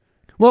them, right?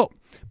 Well,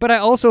 but I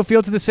also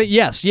feel to the same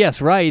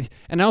yes, right,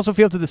 and I also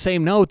feel to the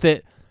same note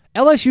that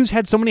LSU's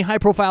had so many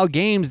high-profile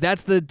games.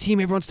 That's the team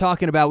everyone's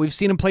talking about. We've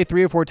seen them play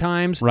 3 or 4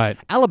 times. Right.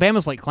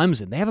 Alabama's like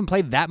Clemson. They haven't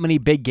played that many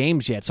big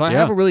games yet, so I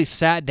haven't really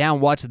sat down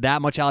and watched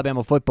that much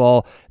Alabama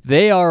football.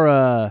 They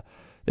are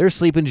they're a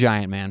sleeping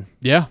giant, man.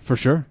 Yeah, for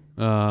sure.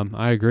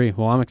 I agree.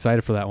 Well, I'm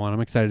excited for that one.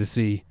 I'm excited to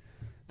see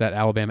that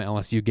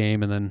Alabama-LSU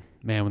game, and then,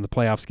 man, when the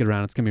playoffs get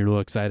around, it's going to be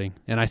really exciting.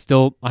 And I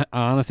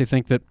honestly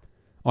think that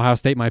Ohio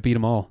State might beat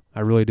them all.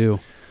 I really do.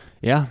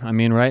 Yeah, I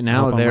mean, right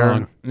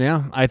now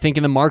I think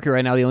in the market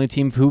right now, the only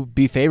team who would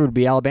be favored would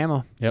be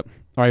Alabama. Yep.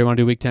 All right, you want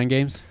to do Week 10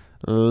 games?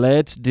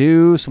 Let's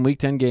do some Week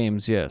 10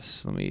 games,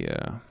 yes. Let me.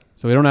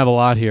 So we don't have a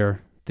lot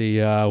here.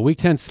 The Week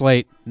 10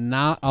 slate,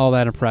 not all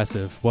that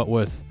impressive. What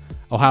with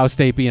Ohio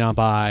State being on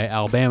bye,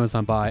 Alabama's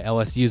on bye,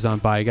 LSU's on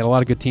bye. You got a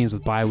lot of good teams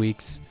with bye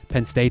weeks.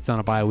 Penn State's on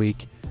a bye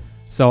week.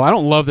 So I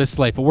don't love this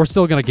slate, but we're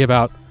still going to give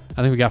out,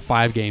 I think we got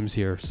 5 games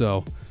here.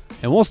 So,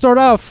 and we'll start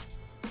off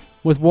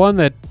with one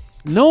that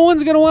no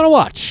one's going to want to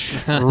watch.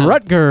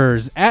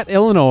 Rutgers at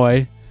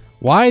Illinois.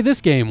 Why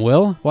this game,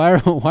 Will? Why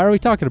are we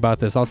talking about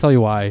this? I'll tell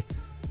you why.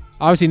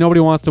 Obviously,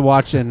 nobody wants to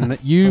watch, and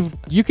you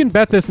can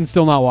bet this and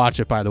still not watch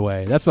it, by the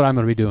way. That's what I'm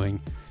going to be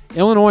doing.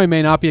 Illinois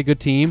may not be a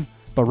good team,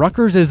 but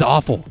Rutgers is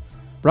awful.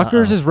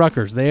 Rutgers is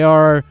Rutgers. They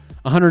are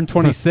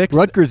 126th.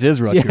 Rutgers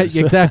is Rutgers.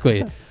 Yeah,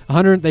 exactly.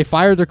 They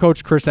fired their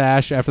coach, Chris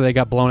Ash, after they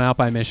got blown out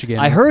by Michigan.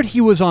 I heard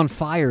he was on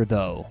fire,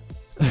 though.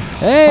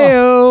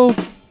 Hey-o!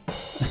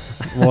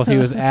 Well, if he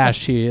was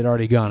Ash, he had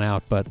already gone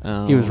out, but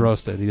he was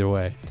roasted either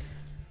way.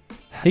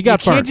 He got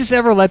burnt. You can't just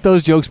ever let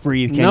those jokes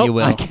breathe, can you,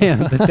 Will? I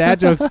can't. The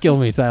dad jokes kill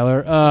me,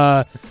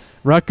 Tyler.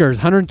 Rutgers,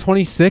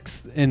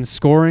 126th in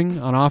scoring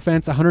on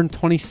offense,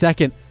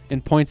 122nd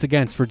in points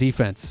against for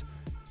defense.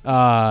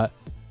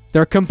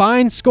 Their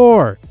combined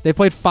score, they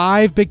played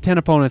 5 Big Ten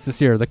opponents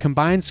this year. The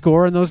combined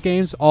score in those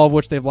games, all of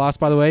which they've lost,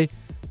 by the way,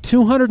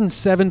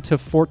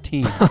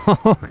 207-14.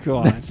 Oh,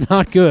 God. That's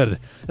not good.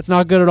 That's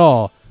not good at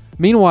all.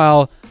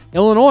 Meanwhile,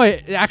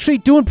 Illinois actually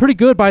doing pretty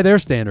good by their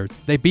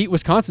standards. They beat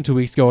Wisconsin 2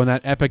 weeks ago in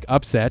that epic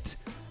upset.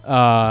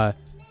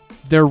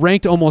 They're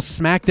ranked almost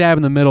smack dab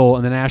in the middle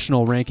in the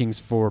national rankings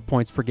for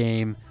points per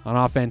game on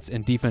offense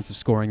and defensive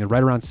scoring. They're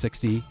right around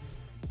 60.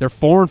 They're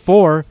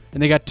 4-4,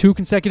 and they got 2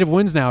 consecutive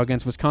wins now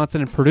against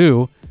Wisconsin and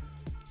Purdue.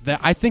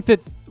 I think that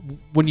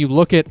when you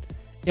look at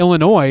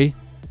Illinois,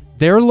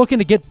 they're looking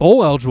to get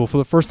bowl eligible for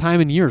the first time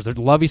in years.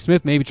 Lovie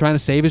Smith maybe trying to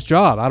save his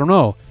job. I don't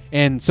know.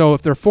 And so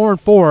if they're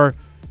 4-4,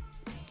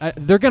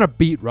 they're going to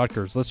beat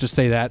Rutgers. Let's just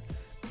say that.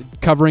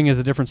 Covering is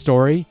a different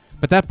story.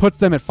 But that puts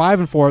them at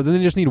 5-4. Then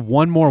they just need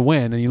one more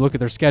win. And you look at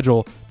their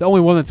schedule. The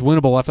only one that's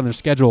winnable left on their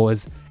schedule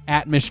is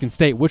at Michigan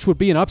State, which would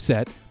be an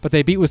upset. But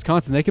they beat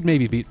Wisconsin. They could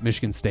maybe beat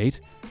Michigan State.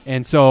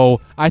 And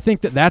so I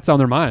think that that's on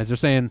their minds. They're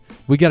saying,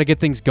 we got to get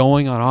things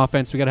going on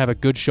offense. We got to have a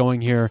good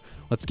showing here.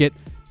 Let's get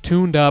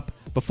tuned up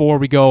before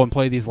we go and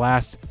play these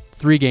last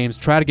 3 games.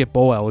 Try to get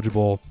bowl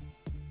eligible.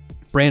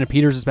 Brandon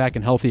Peters is back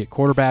and healthy at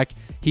quarterback.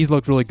 He's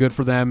looked really good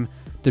for them.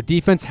 Their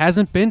defense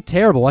hasn't been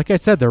terrible. Like I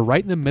said, they're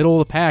right in the middle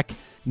of the pack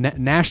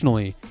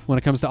nationally when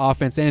it comes to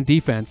offense and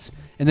defense.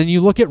 And then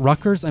you look at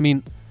Rutgers. I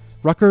mean,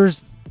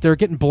 Rutgers, they're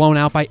getting blown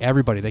out by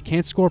everybody. They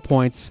can't score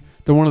points.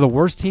 They're one of the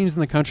worst teams in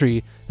the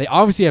country. They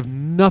obviously have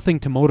nothing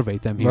to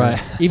motivate them here.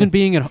 Right. Even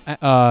being at,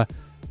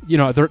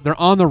 they're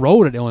on the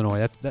road at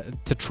Illinois.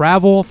 To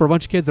travel for a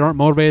bunch of kids that aren't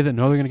motivated, that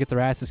know they're going to get their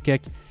asses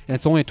kicked, and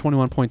it's only a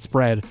 21-point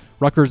spread.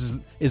 Rutgers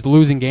is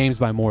losing games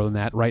by more than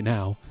that right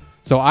now.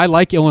 So I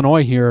like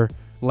Illinois here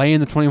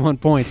laying the 21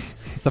 points.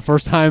 It's the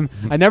first time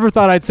I never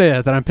thought I'd say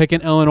that I'm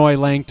picking Illinois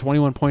laying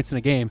 21 points in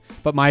a game.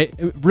 But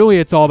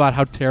it's all about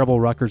how terrible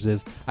Rutgers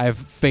is. I have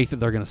faith that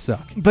they're going to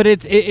suck. But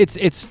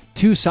it's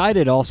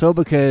two-sided also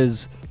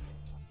because,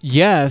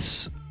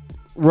 yes,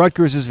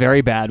 Rutgers is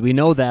very bad. We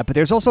know that. But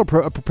there's also a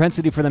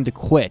propensity for them to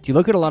quit. You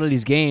look at a lot of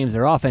these games,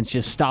 their offense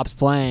just stops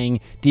playing.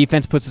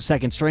 Defense puts the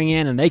second string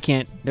in, and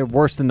they're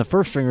worse than the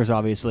first stringers,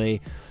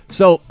 obviously.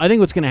 So I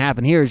think what's going to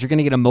happen here is you're going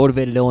to get a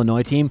motivated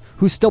Illinois team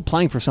who's still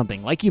playing for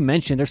something. Like you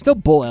mentioned, they're still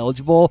bowl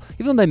eligible.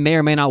 Even though they may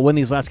or may not win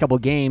these last couple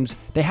of games,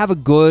 they have a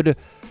good,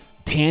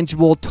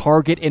 tangible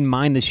target in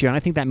mind this year, and I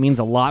think that means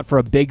a lot for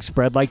a big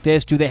spread like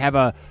this. Do they have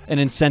an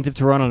incentive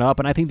to run it up?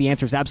 And I think the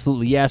answer is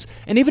absolutely yes.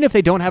 And even if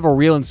they don't have a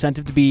real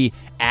incentive to be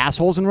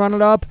assholes and run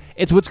it up,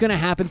 it's what's going to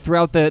happen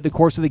throughout the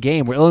course of the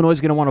game, where Illinois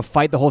is going to want to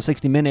fight the whole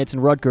 60 minutes,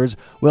 and Rutgers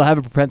will have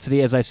a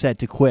propensity, as I said,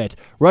 to quit.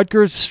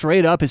 Rutgers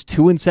straight up is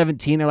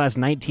 2-17 their last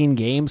 19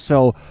 games,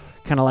 so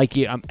kind of like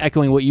I'm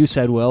echoing what you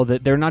said, Will,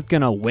 that they're not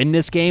going to win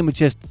this game. It's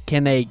just,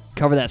 can they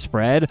cover that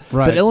spread?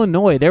 Right. But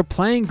Illinois, they're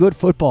playing good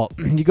football.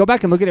 You go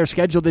back and look at their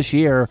schedule this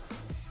year,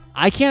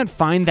 I can't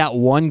find that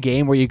one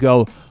game where you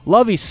go,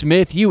 Lovie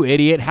Smith, you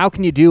idiot, how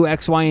can you do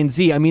X, Y, and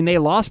Z? I mean, they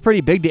lost pretty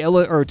big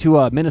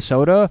to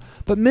Minnesota,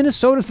 but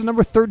Minnesota's the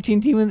number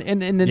 13 team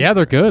in the... Yeah,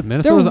 they're good.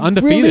 Minnesota's they're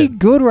undefeated. Really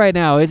good right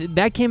now.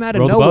 That came out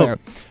of Row the nowhere.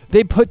 boat.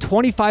 They put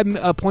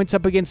 25 points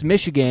up against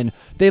Michigan.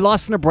 They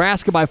lost to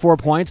Nebraska by 4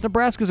 points.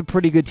 Nebraska's a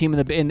pretty good team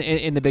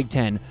in the Big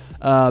Ten.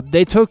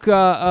 They took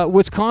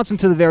Wisconsin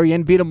to the very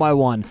end, beat them by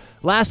 1.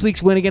 Last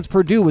week's win against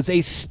Purdue was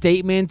a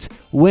statement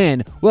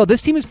win. Well,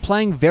 this team is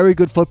playing very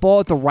good football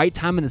at the right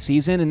time in the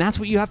season, and that's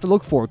what you have to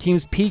look for.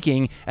 Teams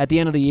peaking at the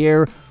end of the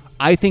year.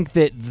 I think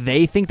that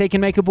they think they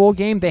can make a bowl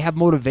game. They have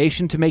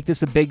motivation to make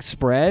this a big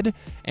spread,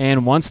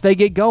 and once they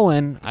get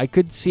going, I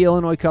could see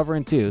Illinois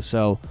covering too.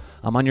 So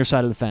I'm on your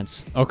side of the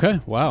fence.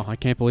 Okay. Wow. I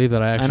can't believe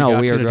that I actually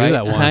got weird, you to right? do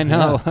that one. I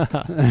know.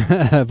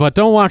 Yeah. But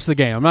don't watch the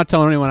game. I'm not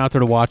telling anyone out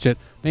there to watch it.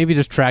 Maybe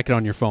just track it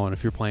on your phone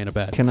if you're playing a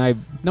bet. Can I?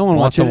 No one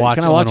wants to watch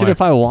it. Can I watch it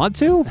if I want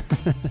to?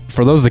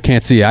 For those that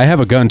can't see, I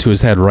have a gun to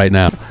his head right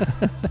now.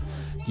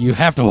 You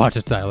have to watch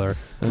it, Tyler.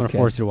 I'm going to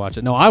force you to watch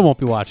it. No, I won't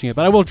be watching it,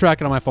 but I will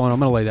track it on my phone. I'm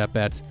going to lay that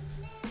bet.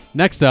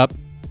 Next up,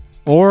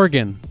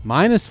 Oregon,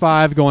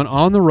 -5 going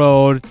on the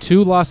road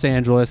to Los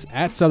Angeles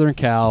at Southern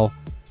Cal.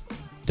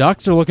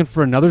 Ducks are looking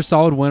for another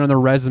solid win on their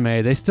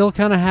resume. They still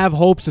kind of have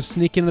hopes of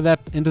sneaking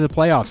into the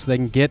playoffs so they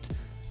can get,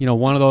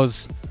 one of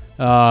those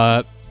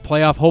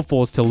playoff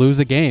hopefuls to lose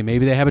a game.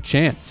 Maybe they have a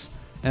chance.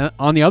 And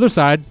on the other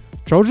side,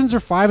 Trojans are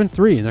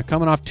 5-3, and they're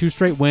coming off 2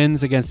 straight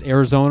wins against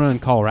Arizona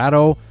and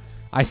Colorado.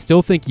 I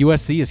still think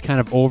USC is kind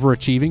of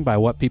overachieving by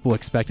what people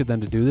expected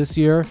them to do this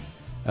year.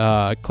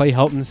 Clay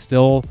Helton's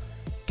still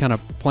kind of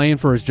playing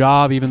for his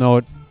job, even though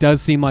it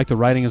does seem like the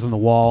writing is on the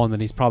wall and that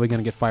he's probably going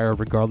to get fired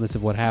regardless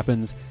of what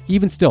happens.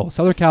 Even still,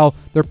 Southern Cal,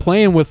 they're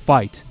playing with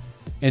fight.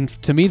 And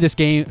to me, this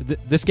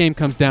game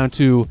comes down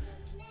to,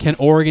 can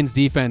Oregon's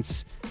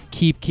defense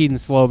keep Keaton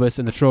Slovis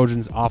and the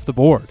Trojans off the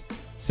board?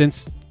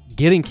 Since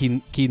getting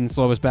Keaton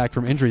Slovis back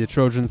from injury, the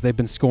Trojans, they've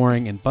been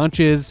scoring in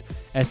bunches.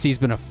 SC's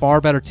been a far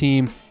better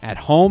team at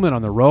home and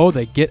on the road.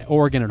 They get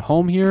Oregon at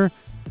home here.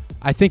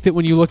 I think that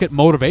when you look at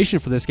motivation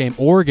for this game,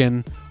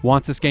 Oregon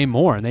wants this game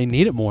more, and they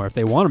need it more if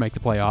they want to make the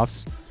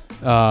playoffs.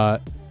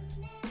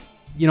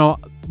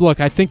 Look,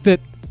 I think that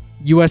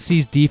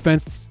USC's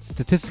defense,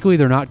 statistically,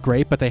 they're not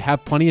great, but they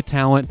have plenty of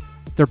talent.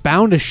 They're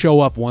bound to show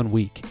up one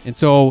week. And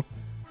so,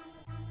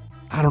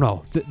 I don't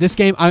know. This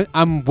game,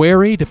 I'm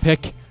wary to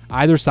pick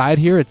either side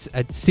here.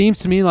 It seems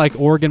to me like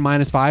Oregon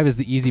 -5 is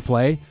the easy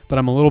play, but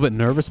I'm a little bit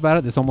nervous about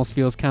it. This almost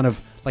feels kind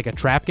of like a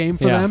trap game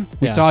for them.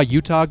 We saw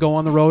Utah go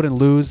on the road and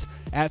lose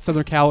at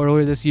Southern Cal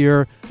earlier this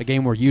year, a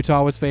game where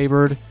Utah was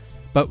favored.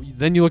 But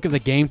then you look at the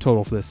game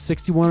total for this,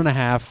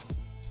 61.5.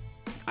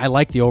 I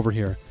like the over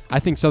here. I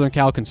think Southern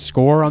Cal can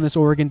score on this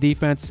Oregon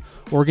defense.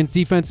 Oregon's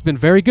defense has been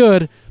very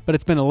good, but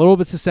it's been a little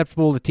bit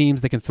susceptible to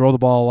teams that can throw the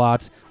ball a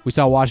lot. We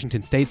saw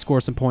Washington State score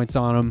some points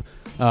on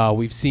them.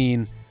 We've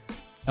seen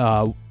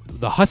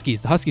the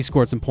Huskies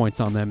scored some points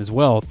on them as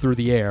well through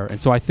the air. And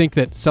so I think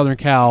that Southern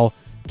Cal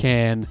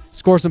can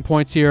score some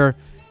points here.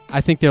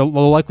 I think they'll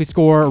likely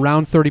score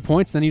around 30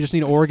 points. Then you just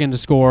need Oregon to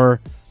score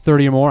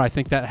 30 or more. I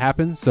think that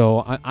happens.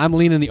 So I'm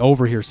leaning the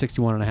over here,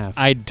 61.5.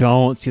 I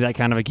don't see that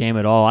kind of a game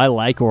at all. I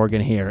like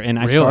Oregon here. And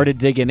I started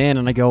digging in,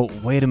 and I go,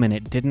 wait a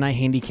minute, didn't I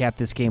handicap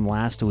this game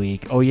last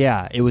week? Oh,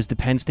 yeah, it was the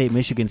Penn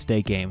State-Michigan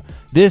State game.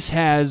 This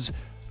has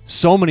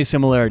so many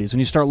similarities when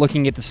you start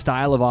looking at the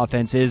style of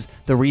offenses,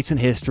 the recent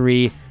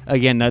history,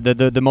 again,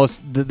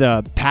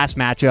 the past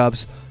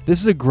matchups. This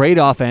is a great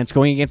offense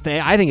going against,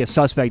 I think, a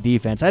suspect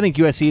defense. I think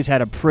USC has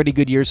had a pretty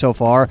good year so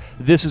far.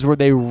 This is where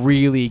they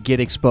really get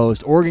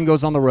exposed. Oregon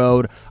goes on the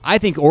road. I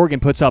think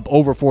Oregon puts up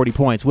over 40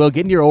 points. Will,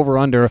 getting your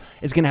over-under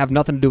is going to have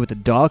nothing to do with the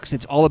Ducks.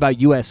 It's all about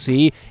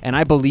USC, and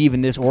I believe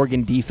in this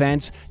Oregon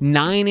defense.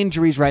 9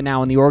 injuries right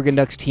now on the Oregon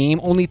Ducks team.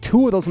 Only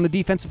 2 of those on the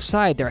defensive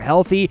side. They're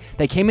healthy.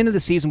 They came into the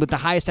season with the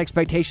highest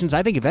expectations,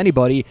 I think, of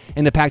anybody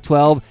in the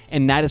Pac-12,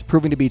 and that is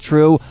proving to be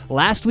true.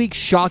 Last week's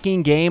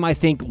shocking game, I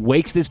think,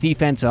 wakes this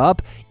defense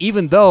up,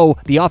 even though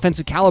the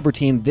offensive caliber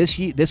team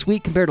this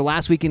week compared to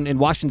last week in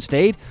Washington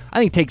State, I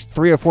think takes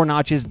 3 or 4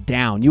 notches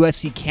down.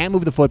 USC can't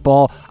move the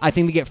football. I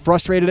think they get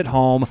frustrated at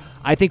home.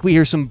 I think we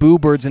hear some boo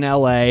birds in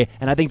L.A.,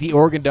 and I think the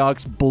Oregon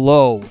Ducks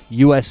blow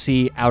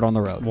USC out on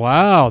the road.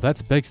 Wow,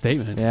 that's a big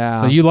statement.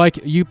 Yeah. So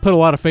you put a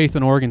lot of faith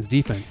in Oregon's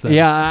defense then.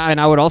 Yeah,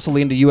 and I would also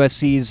lean to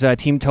USC's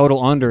team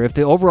total under. If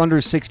the over-under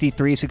is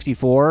 63,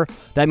 64,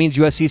 that means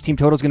USC's team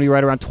total is going to be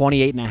right around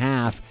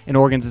 28.5, and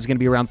Oregon's is going to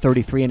be around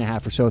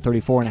 33.5 or so,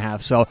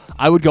 34.5. So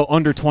I would go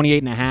under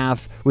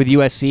 28.5 with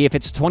USC. If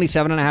it's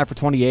 27.5 or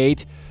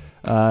 28,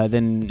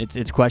 then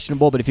it's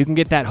questionable. But if you can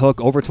get that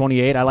hook over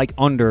 28, I like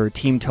under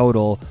team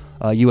total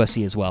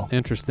USC as well.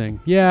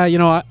 Interesting. Yeah,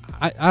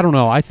 I don't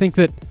know. I think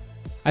that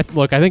I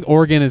think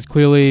Oregon is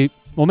clearly,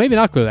 well, maybe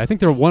not good. I think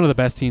they're one of the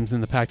best teams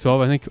in the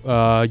Pac-12. I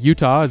think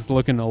Utah is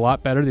looking a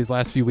lot better these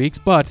last few weeks.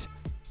 But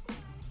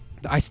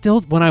I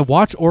still, when I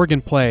watch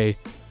Oregon play,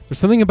 there's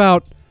something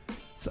about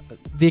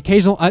the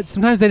occasional.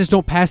 Sometimes they just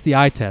don't pass the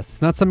eye test.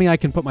 It's not something I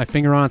can put my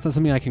finger on. It's not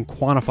something I can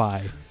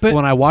quantify. But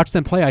when I watch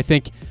them play,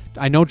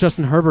 I know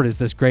Justin Herbert is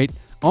this great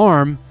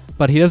arm,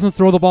 but he doesn't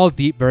throw the ball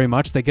deep very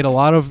much. They get a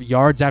lot of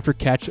yards after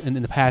catch in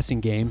the passing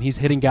game. He's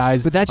hitting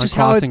guys. But that's on just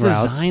how it's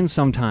crossing designed routes.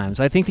 sometimes.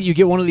 I think that you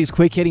get one of these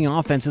quick-hitting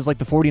offenses like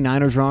the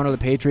 49ers run or the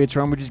Patriots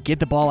run, where just get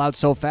the ball out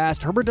so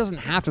fast. Herbert doesn't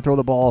have to throw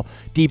the ball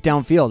deep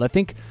downfield. I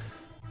think,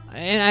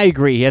 and I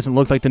agree, he hasn't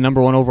looked like the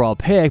number 1 overall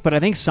pick, but I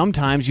think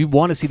sometimes you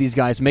want to see these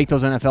guys make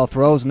those NFL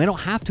throws, and they don't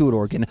have to at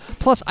Oregon.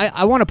 Plus,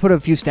 I want to put a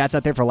few stats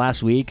out there for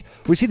last week.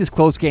 We see this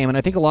close game, and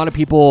I think a lot of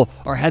people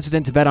are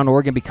hesitant to bet on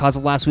Oregon because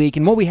of last week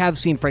and what we have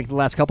seen, frankly, the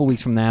last couple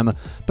weeks from them.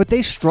 But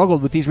they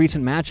struggled with these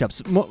recent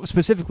matchups.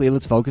 Specifically,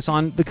 let's focus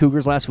on the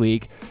Cougars last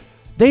week.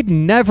 They'd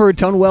never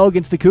done well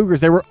against the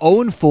Cougars. They were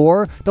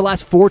 0-4 the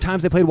last 4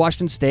 times they played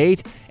Washington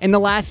State. And the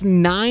last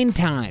 9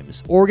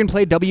 times Oregon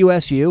played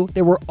WSU,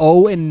 they were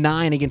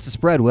 0-9 against the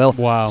spread, Will.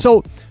 Wow.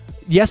 So,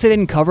 yes, they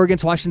didn't cover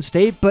against Washington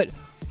State, but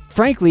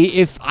frankly,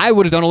 if I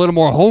would have done a little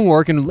more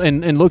homework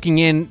and looking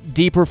in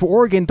deeper for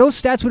Oregon, those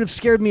stats would have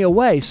scared me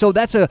away. So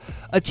that's a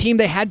team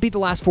they had beat the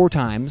last 4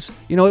 times.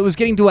 It was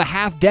getting to a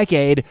half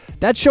decade.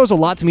 That shows a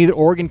lot to me that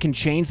Oregon can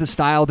change the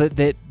style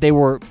that they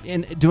were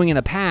doing in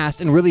the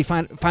past and really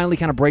finally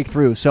kind of break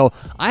through. So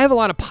I have a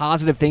lot of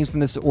positive things from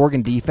this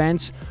Oregon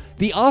defense.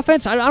 The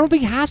offense, I don't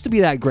think it has to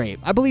be that great.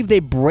 I believe they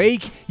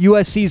break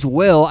USC's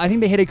will. I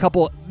think they hit a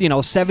couple,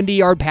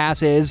 70-yard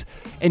passes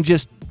and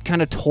just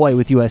kind of toy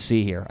with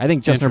USC here. I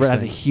think Justin Herbert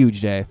has a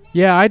huge day.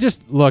 Yeah,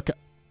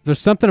 there's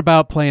something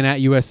about playing at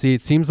USC.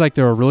 It seems like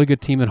they're a really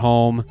good team at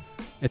home.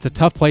 It's a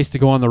tough place to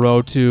go on the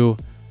road to.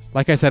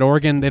 Like I said,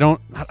 Oregon, I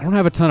don't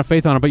have a ton of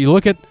faith on it, but you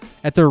look at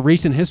their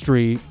recent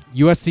history.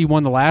 USC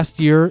won the last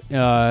year.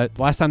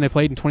 Last time they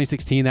played in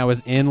 2016, that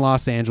was in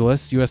Los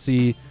Angeles.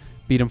 USC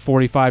beat them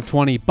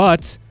 45-20,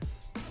 but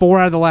 4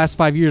 out of the last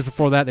 5 years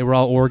before that, they were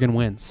all Oregon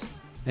wins.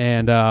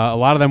 And a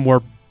lot of them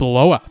were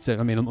blowouts.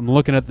 I mean, I'm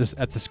looking at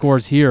the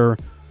scores here.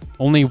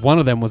 Only one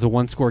of them was a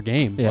 1-score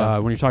game. Yeah.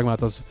 When you're talking about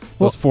those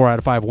 4 out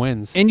of 5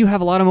 wins. And you have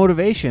a lot of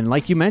motivation.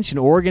 Like you mentioned,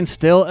 Oregon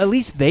still, at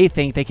least they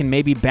think they can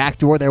maybe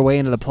backdoor their way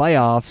into the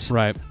playoffs.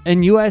 Right.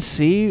 And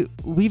USC,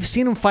 we've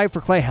seen them fight for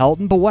Clay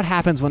Helton, but what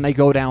happens when they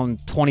go down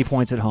 20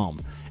 points at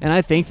home? And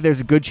I think there's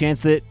a good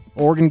chance that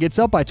Oregon gets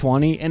up by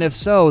 20, and if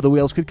so, the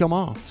wheels could come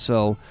off.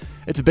 So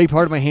it's a big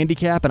part of my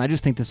handicap, and I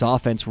just think this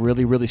offense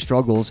really, really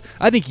struggles.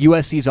 I think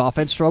USC's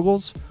offense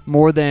struggles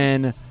more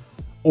than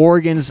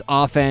Oregon's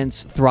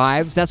offense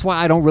thrives. That's why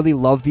I don't really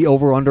love the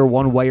over-under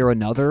one way or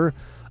another,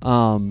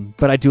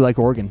 but I do like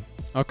Oregon.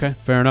 Okay,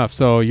 fair enough.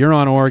 So you're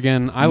on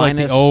Oregon. I like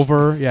the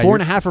over. Yeah,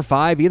 4.5 or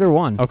 5, either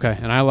one. Okay,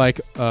 and I like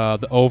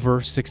the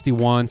over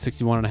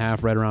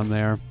 61.5, right around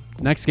there.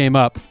 Next game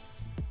up,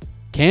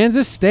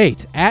 Kansas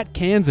State at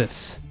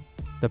Kansas.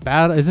 The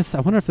battle is this. I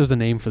wonder if there's a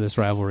name for this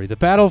rivalry. The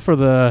battle for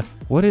the.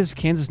 What is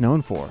Kansas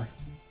known for?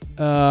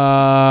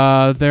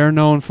 They're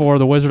known for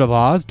the Wizard of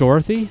Oz,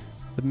 Dorothy.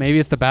 Maybe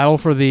it's the battle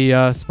for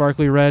the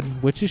sparkly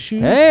red witch's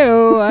shoes. Hey,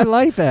 I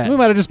like that. We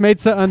might have just made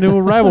a new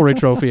rivalry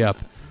trophy up.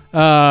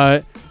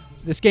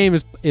 This game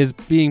is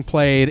being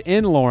played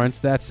in Lawrence.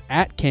 That's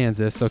at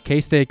Kansas. So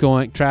K-State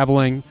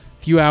traveling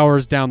a few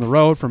hours down the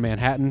road from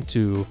Manhattan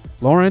to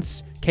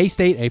Lawrence.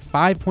 K-State a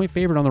 5-point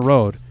favorite on the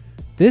road.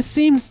 This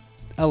seems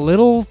a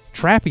little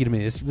trappy to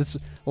me. This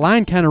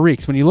line kind of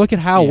reeks when you look at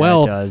how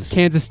well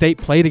Kansas State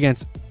played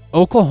against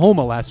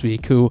Oklahoma last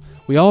week, who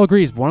we all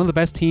agree is one of the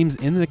best teams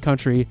in the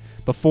country.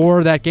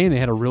 Before that game, they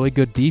had a really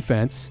good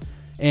defense.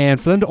 And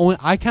for them to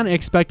I kind of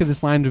expected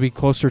this line to be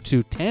closer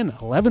to 10,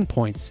 11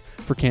 points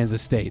for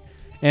Kansas State.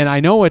 And I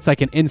know it's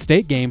like an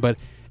in-state game, but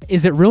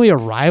is it really a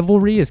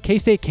rivalry? Is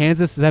K-State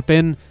Kansas, has that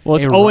been Well,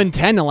 it's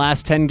 0-10 the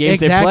last 10 games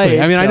they played.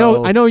 I mean,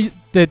 so. I know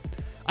that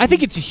I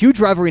think it's a huge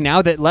rivalry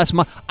now that Les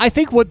Miles. I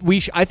think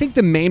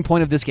the main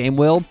point of this game,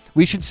 Will,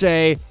 we should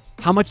say,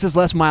 how much does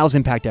Les Miles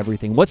impact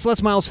everything? What's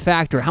Les Miles'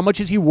 factor? How much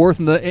is he worth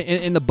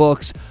in the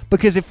books?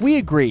 Because if we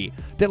agree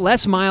that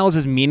Les Miles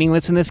is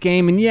meaningless in this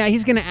game, and yeah,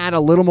 he's going to add a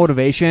little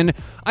motivation,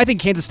 I think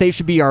Kansas State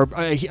should be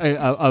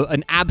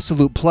an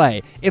absolute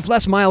play. If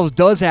Les Miles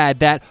does add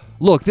that,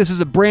 look, this is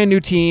a brand new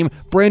team,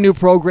 brand new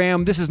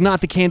program. This is not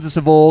the Kansas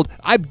of old.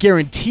 I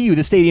guarantee you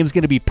the stadium's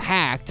going to be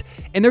packed,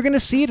 and they're going to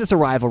see it as a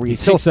rivalry. You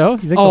think so? You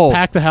think they'll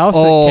pack the house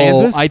at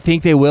Kansas? I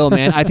think they will,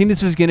 man. I think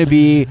this is going to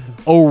be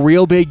a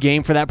real big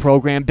game for that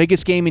program.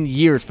 Biggest game in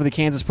years for the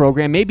Kansas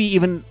program. Maybe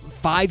even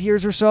 5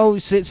 years or so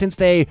since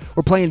they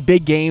were playing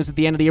big games at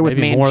the end of the year with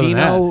Maybe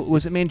Mangino.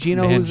 Was it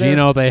Mangino?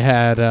 Mangino, they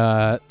had,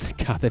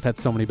 God, they've had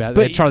so many bad.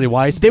 They had Charlie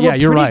Weiss. They were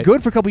you're pretty right.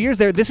 good for a couple years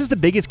there. This is the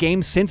biggest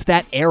game since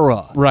that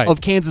era Right.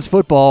 of Kansas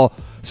football.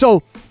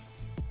 So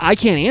I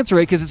can't answer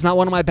it because it's not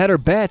one of my better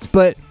bets.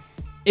 But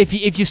if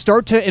you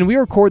start to, and we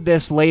record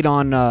this late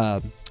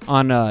on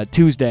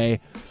Tuesday,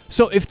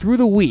 so if through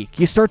the week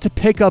you start to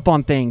pick up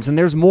on things and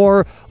there's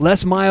more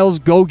Les Miles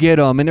go get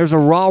them and there's a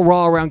raw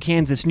around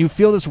Kansas and you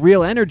feel this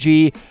real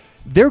energy,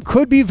 there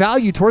could be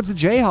value towards the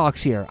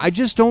Jayhawks here. I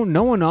just don't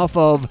know enough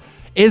of,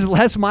 is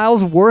Les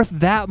Miles worth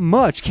that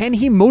much? Can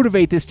he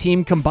motivate this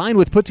team combined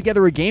with put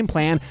together a game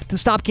plan to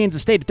stop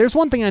Kansas State? If there's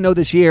one thing I know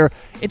this year,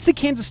 it's that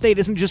Kansas State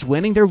isn't just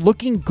winning, they're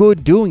looking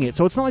good doing it.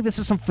 So it's not like this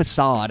is some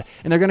facade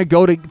and they're going to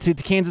go to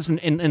Kansas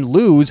and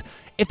lose.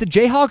 If the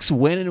Jayhawks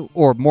win,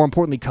 or more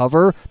importantly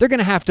cover, they're going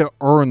to have to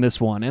earn this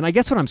one. And I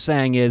guess what I'm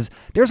saying is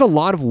there's a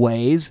lot of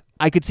ways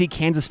I could see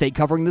Kansas State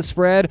covering this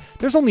spread.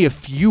 There's only a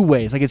few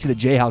ways I could see the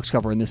Jayhawks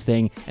covering this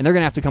thing, and they're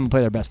going to have to come and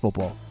play their best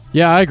football.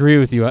 Yeah, I agree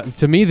with you.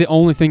 To me, the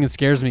only thing that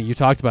scares me, you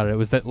talked about it,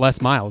 was that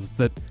Les Miles,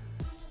 that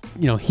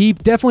he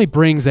definitely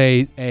brings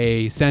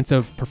a sense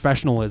of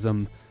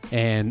professionalism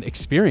and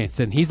experience.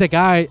 And he's a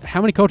guy,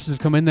 how many coaches have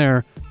come in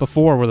there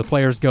before where the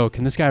players go,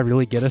 can this guy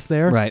really get us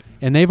there? Right.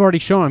 And they've already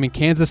shown. I mean,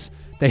 Kansas,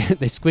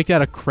 they squeaked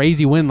out a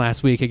crazy win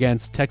last week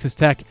against Texas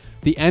Tech.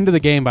 The end of the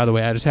game, by the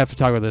way, I just have to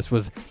talk about this,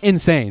 was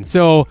insane.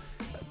 So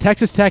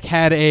Texas Tech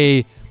had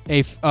a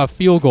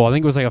field goal. I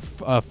think it was like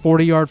a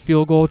 40-yard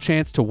field goal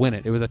chance to win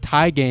it. It was a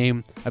tie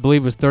game. I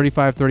believe it was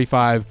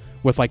 35-35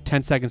 with like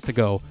 10 seconds to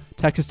go.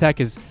 Texas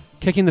Tech is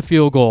kicking the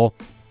field goal.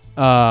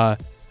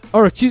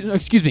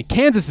 Excuse me,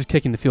 Kansas is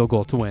kicking the field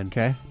goal to win.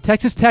 Okay.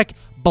 Texas Tech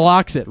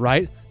blocks it,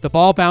 right? The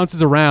ball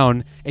bounces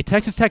around. A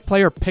Texas Tech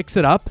player picks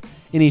it up,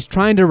 and he's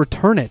trying to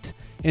return it.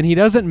 And he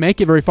doesn't make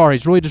it very far.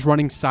 He's really just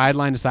running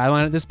sideline to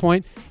sideline at this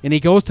point, and he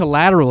goes to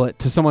lateral it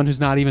to someone who's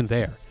not even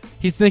there.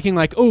 He's thinking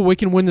like, oh, we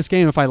can win this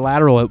game if I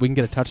lateral it. We can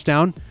get a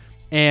touchdown.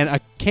 And a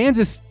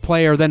Kansas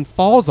player then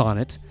falls on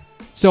it.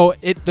 So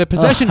the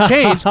possession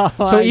changed.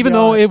 So even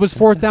though it was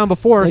fourth down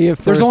before,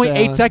 there's only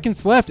 8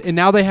 seconds left, and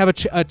now they have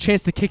a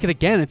chance to kick it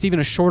again. It's even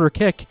a shorter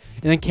kick,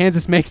 and then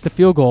Kansas makes the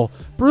field goal.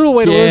 Brutal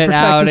way to lose for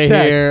Texas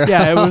Tech. Here.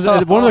 Yeah, it was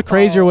one of the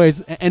crazier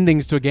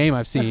endings to a game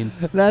I've seen.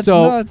 That's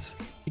nuts.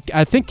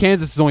 I think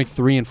Kansas is only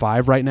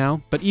 3-5 right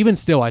now, but even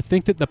still, I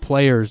think that the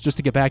players, just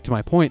to get back to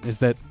my point, is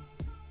that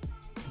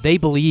they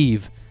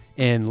believe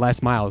in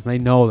Les Miles, and they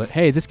know that,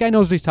 hey, this guy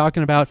knows what he's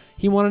talking about.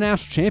 He won a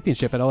national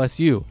championship at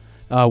LSU.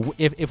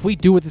 If we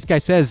do what this guy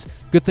says,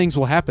 good things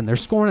will happen. They're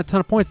scoring a ton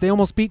of points. They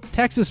almost beat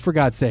Texas, for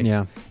God's sakes.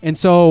 Yeah. And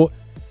so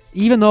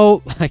even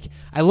though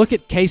I look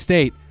at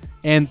K-State,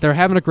 and they're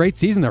having a great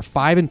season. They're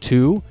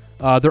 5-2.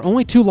 Their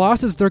only 2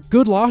 losses, they're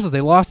good losses.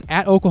 They lost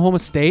at Oklahoma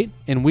State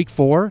in Week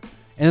 4,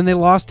 and then they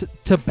lost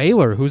to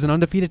Baylor, who's an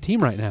undefeated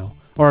team right now.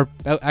 Or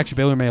actually,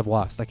 Baylor may have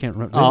lost. I can't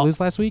remember. Did they lose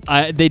last week?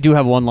 They do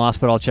have one loss,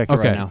 but I'll check it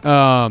right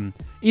now.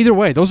 Either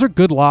way, those are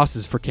good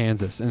losses for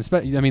Kansas, and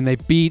for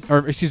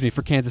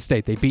Kansas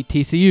State, they beat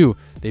TCU,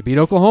 they beat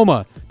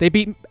Oklahoma, they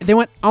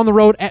went on the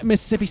road at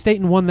Mississippi State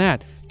and won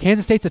that.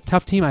 Kansas State's a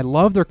tough team. I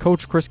love their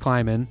coach Chris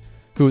Kleiman,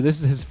 who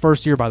this is his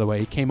first year, by the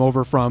way. He came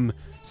over from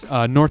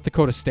South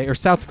Dakota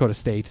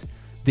State,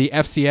 the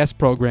FCS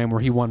program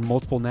where he won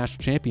multiple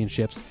national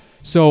championships.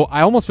 So I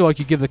almost feel like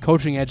you give the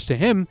coaching edge to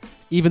him,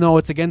 even though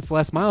it's against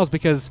Les Miles,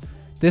 because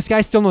this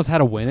guy still knows how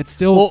to win. It's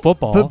still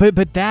football.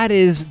 But that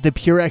is the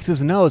pure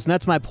X's and O's, and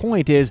that's my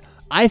point is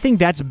I think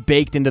that's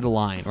baked into the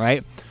line,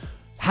 right?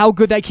 How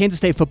good that Kansas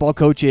State football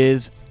coach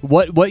is,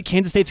 what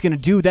Kansas State's going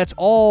to do, that's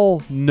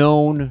all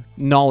known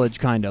knowledge,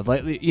 kind of.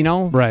 Right. You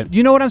know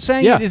what I'm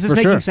saying? Yeah, is this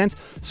making sense?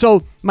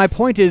 So my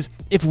point is,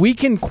 if we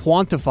can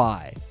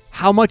quantify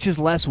how much is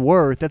Les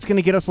worth, that's going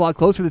to get us a lot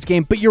closer to this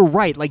game. But you're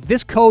right. Like,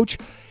 this coach,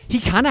 he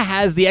kind of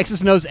has the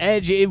X's and O's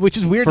edge, which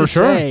is weird to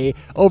say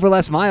over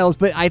Les Miles,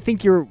 but I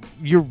think you're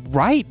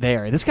right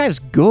there. This guy is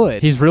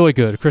good. He's really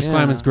good. Chris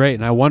Kleiman's great,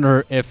 and I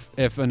wonder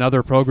if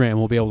another program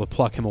will be able to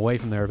pluck him away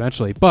from there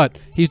eventually. But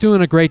he's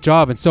doing a great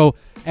job, and so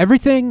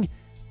everything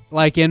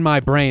like in my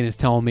brain is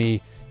telling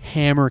me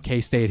hammer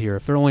K-State here.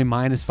 If they're only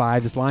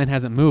 -5, this line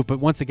hasn't moved. But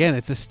once again,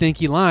 it's a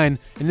stinky line,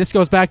 and this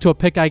goes back to a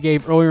pick I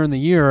gave earlier in the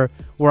year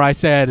where I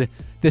said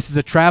this is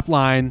a trap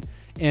line,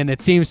 and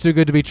it seems too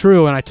good to be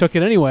true, and I took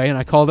it anyway, and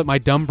I called it my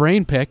dumb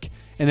brain pick,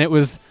 and it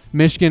was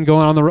Michigan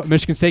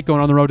State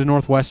going on the road to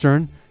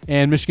Northwestern,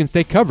 and Michigan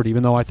State covered,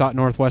 even though I thought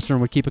Northwestern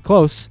would keep it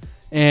close.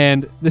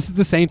 And this is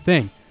the same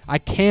thing. I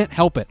can't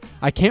help it.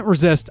 I can't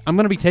resist. I'm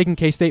going to be taking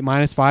K-State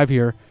 -5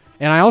 here.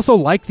 And I also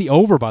like the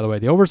over, by the way.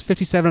 The over is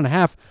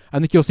 57.5. I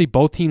think you'll see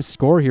both teams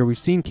score here. We've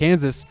seen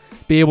Kansas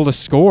be able to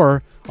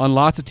score on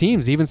lots of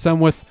teams, even some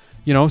with,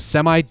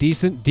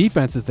 semi-decent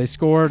defenses. They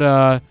scored,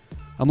 I'm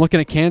looking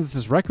at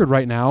Kansas's record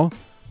right now.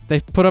 They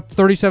put up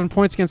 37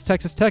 points against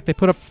Texas Tech. They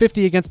put up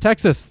 50 against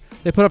Texas.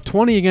 They put up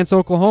 20 against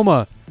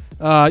Oklahoma.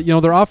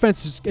 Their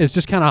offense is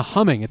just kind of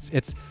humming.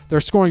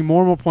 They're scoring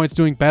more and more points,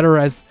 doing better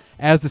as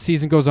the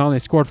season goes on. They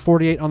scored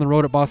 48 on the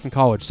road at Boston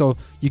College. So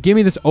you give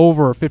me this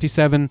over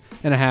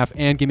 57.5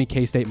 and give me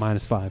K-State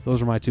 -5.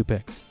 Those are my two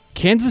picks.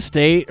 Kansas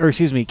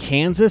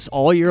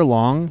all year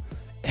long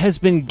has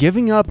been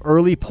giving up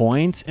early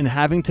points and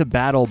having to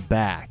battle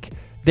back.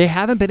 They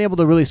haven't been able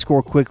to really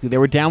score quickly. They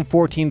were down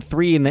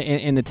 14-3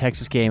 in the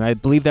Texas game. I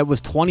believe that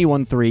was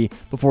 21-3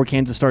 before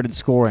Kansas started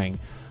scoring.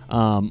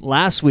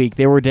 Last week,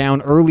 they were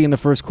down early in the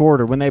first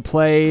quarter when they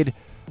played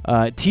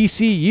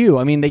TCU.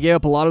 I mean, they gave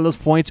up a lot of those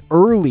points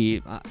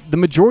early. The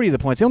majority of the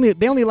points.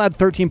 They only allowed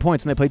 13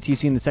 points when they played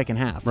TCU in the second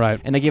half. Right.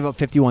 And they gave up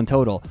 51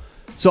 total.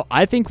 So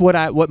I think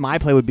what my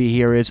play would be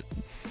here is,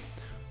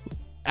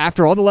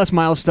 after all the Les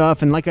Miles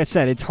stuff, and like I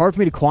said, it's hard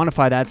for me to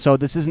quantify that, so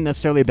this isn't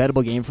necessarily a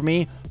bettable game for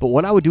me, but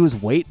what I would do is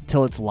wait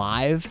till it's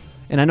live.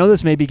 And I know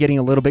this may be getting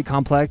a little bit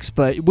complex,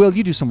 but Will,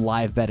 you do some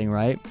live betting,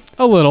 right?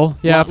 A little.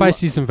 Yeah, if I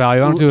see some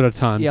value. I don't do it a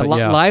ton. Yeah, but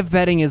live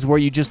betting is where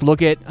you just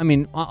look at,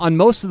 on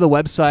most of the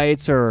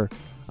websites or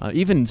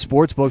even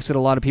sports books that a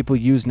lot of people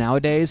use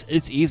nowadays,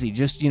 it's easy.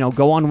 Just,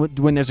 go on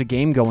when there's a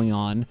game going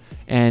on,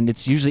 and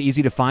it's usually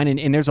easy to find,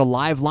 and there's a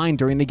live line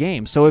during the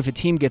game. So if a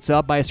team gets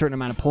up by a certain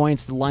amount of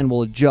points, the line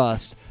will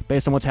adjust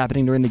based on what's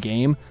happening during the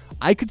game.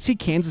 I could see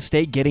Kansas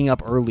State getting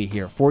up early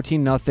here,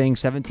 14-0,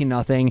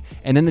 17-0,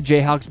 and then the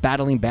Jayhawks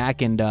battling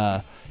back and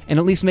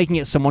at least making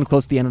it someone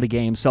close to the end of the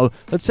game. So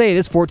let's say it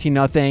is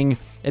 14-0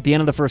 at the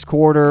end of the first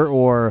quarter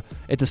or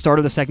at the start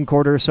of the second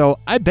quarter. So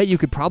I bet you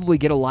could probably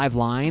get a live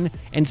line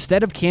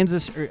instead of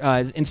Kansas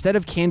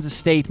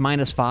State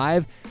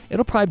 -5.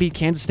 It'll probably be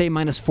Kansas State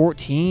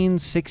 -14,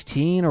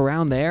 16,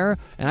 around there.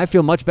 And I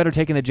feel much better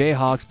taking the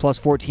Jayhawks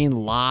 +14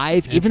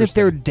 live, even if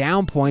they're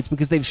down points,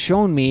 because they've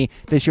shown me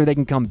this year they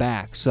can come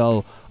back.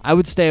 So I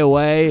would stay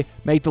away,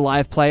 make the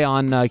live play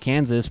on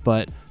Kansas,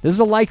 but this is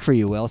a like for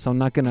you, Will, so I'm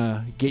not going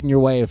to get in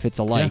your way if it's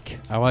a like.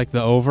 Yeah, I like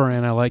the over,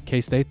 and I like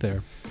K-State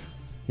there.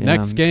 Yeah.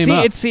 Next game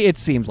up. It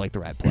seems like the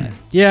right play.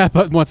 Yeah,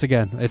 but once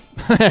again,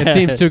 it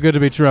seems too good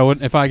to be true.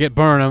 If I get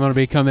burned, I'm going to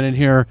be coming in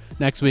here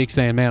next week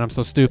saying, man, I'm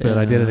so stupid.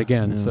 I did it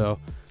again. Yeah. So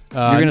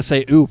you're going to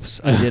say,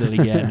 oops, I did it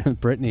again.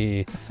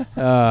 Brittany,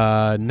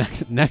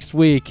 next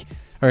week,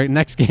 or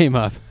next game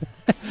up.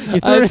 You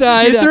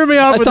threw me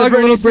off with the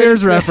Britney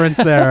Spears reference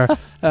there.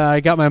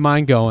 I got my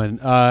mind going.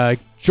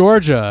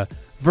 Georgia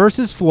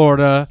versus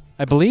Florida.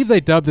 I believe they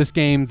dubbed this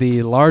game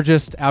the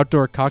largest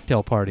outdoor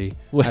cocktail party,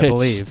 I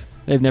believe.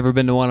 They've never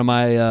been to one of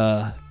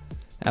my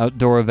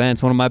outdoor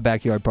events, one of my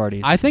backyard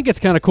parties. I think it's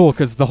kind of cool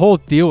because the whole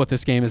deal with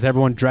this game is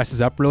everyone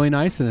dresses up really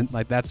nice, and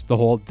that's the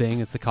whole thing.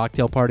 It's the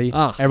cocktail party.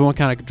 Everyone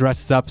kind of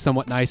dresses up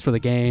somewhat nice for the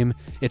game.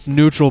 It's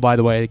neutral, by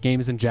the way. The game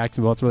is in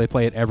Jacksonville. It's where they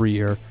play it every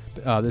year.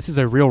 This is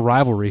a real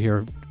rivalry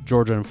here,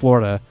 Georgia and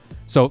Florida.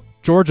 So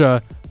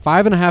Georgia,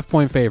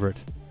 5.5-point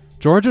favorite.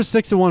 Georgia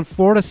 6-1,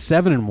 Florida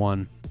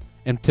 7-1.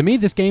 And to me,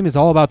 this game is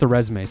all about the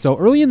resume. So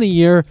early in the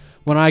year,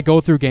 when I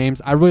go through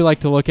games, I really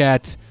like to look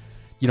at,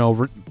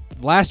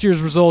 last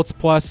year's results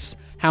plus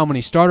how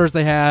many starters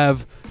they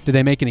have. Did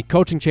they make any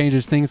coaching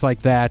changes? Things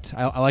like that.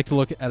 I like to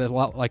look at it a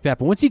lot like that.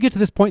 But once you get to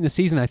this point in the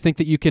season, I think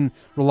that you can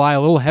rely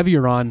a little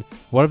heavier on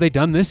what have they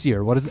done this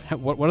year? What does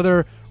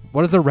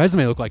their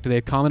resume look like? Do they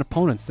have common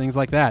opponents? Things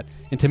like that.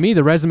 And to me,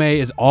 the resume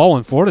is all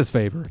in Florida's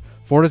favor.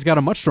 Florida's got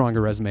a much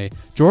stronger resume.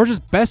 Georgia's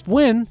best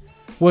win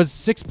was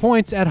 6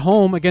 points at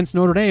home against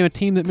Notre Dame, a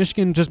team that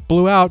Michigan just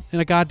blew out in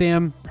a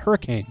goddamn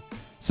hurricane.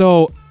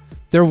 So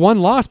their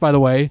one loss, by the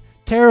way,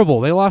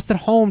 terrible. They lost at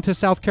home to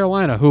South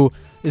Carolina, who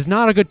is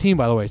not a good team,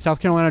 by the way. South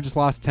Carolina just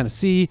lost to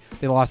Tennessee.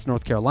 They lost to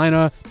North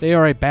Carolina. They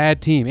are a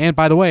bad team. And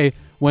by the way,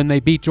 when they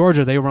beat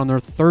Georgia, they were on their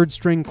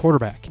third-string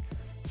quarterback.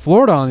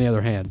 Florida, on the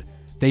other hand,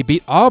 they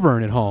beat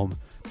Auburn at home.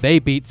 They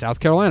beat South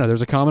Carolina.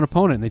 There's a common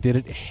opponent, and they did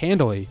it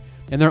handily.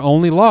 And their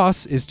only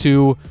loss is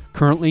to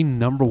currently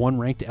number 1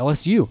 ranked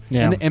LSU.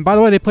 Yeah. And by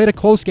the way, they played a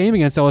close game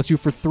against LSU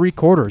for 3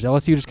 quarters.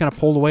 LSU just kind of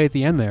pulled away at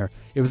the end there.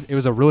 It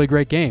was a really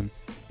great game.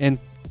 And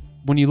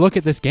when you look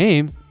at this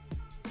game,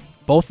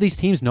 both of these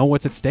teams know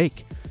what's at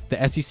stake.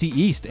 The SEC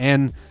East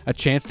and a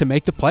chance to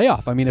make the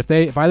playoff. I mean, if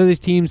either of these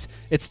teams,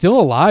 it's still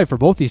alive for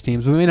both these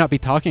teams. We may not be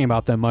talking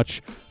about them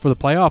much for the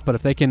playoff, but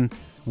if they can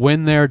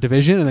win their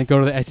division and then go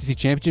to the SEC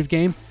championship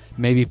game,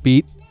 maybe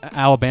beat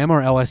Alabama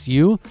or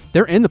LSU,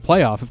 they're in the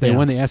playoff if they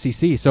win the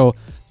SEC. So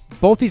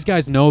both these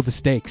guys know the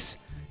stakes.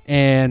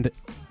 And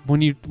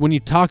when you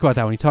talk about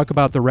that, when you talk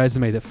about the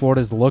resume that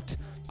Florida's looked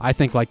I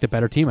think, like the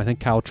better team. I think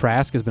Kyle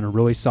Trask has been a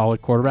really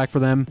solid quarterback for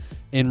them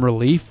in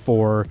relief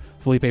for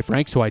Felipe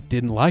Franks, who I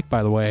didn't like,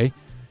 by the way.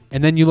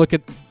 And then you look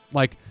at,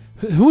 like,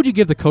 who would you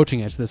give the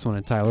coaching edge to this one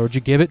in, Tyler? Would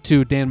you give it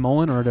to Dan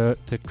Mullen or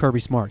to Kirby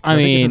Smart? I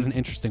think this is an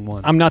interesting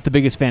one. I'm not the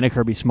biggest fan of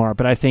Kirby Smart,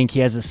 but I think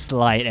he has a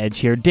slight edge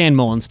here. Dan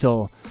Mullen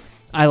still...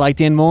 I like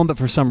Dan Mullen, but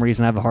for some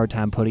reason I have a hard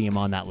time putting him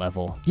on that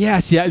level.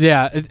 Yes,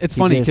 yeah. It's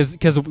funny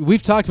because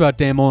we've talked about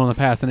Dan Mullen in the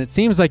past, and it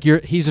seems like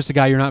he's just a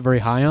guy you're not very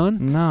high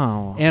on.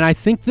 No. And I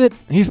think that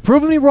he's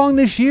proven me wrong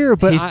this year,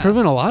 but he's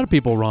proven a lot of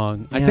people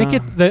wrong. Yeah. I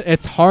think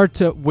it's hard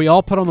to. We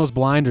all put on those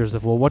blinders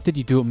of, well, what did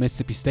you do at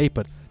Mississippi State?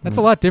 But that's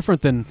a lot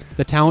different than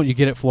the talent you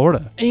get at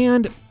Florida.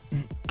 And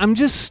I'm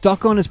just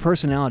stuck on his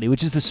personality,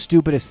 which is the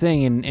stupidest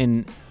thing.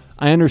 And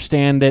I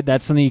understand that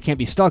that's something you can't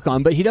be stuck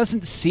on, but he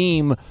doesn't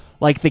seem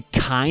like the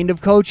kind of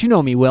coach, you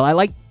know me, Will. I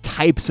like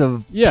types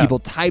of people,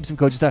 types of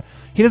coaches.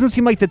 He doesn't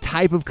seem like the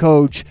type of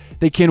coach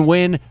that can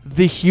win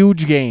the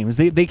huge games.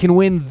 They can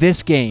win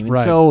this game.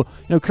 And so,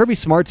 Kirby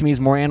Smart to me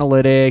is more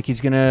analytic. He's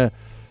going to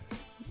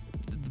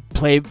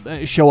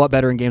show up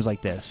better in games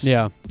like this.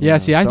 Yeah. Yeah,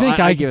 see, I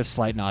think I give a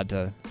slight nod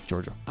to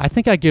Georgia. I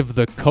think I give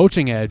the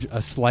coaching edge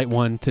a slight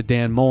one to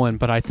Dan Mullen,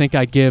 but I think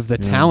I give the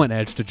talent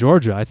edge to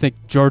Georgia. I think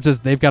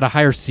they've got a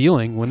higher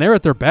ceiling. When they're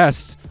at their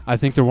best, I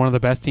think they're one of the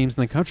best teams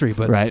in the country,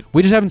 but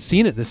we just haven't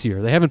seen it this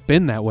year. They haven't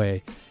been that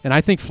way. And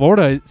I think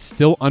Florida is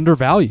still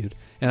undervalued.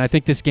 And I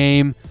think this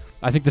game,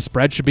 I think the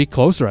spread should be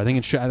closer. I think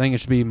it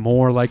should be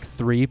more like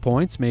 3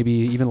 points, maybe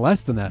even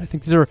less than that. I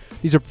think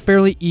these are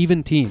fairly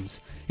even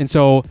teams. And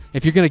so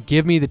if you're going to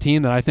give me the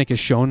team that I think has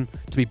shown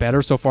to be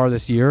better so far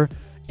this year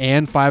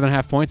and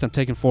 5.5 points, I'm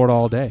taking Florida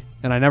all day.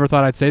 And I never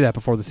thought I'd say that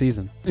before the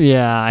season.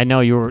 Yeah, I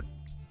know you were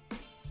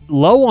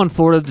low on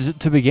Florida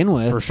to begin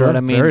with. For sure. But,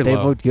 I mean,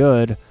 they've looked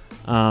good.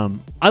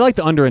 I like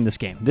the under in this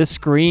game. This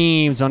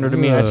screams under to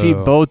me. I see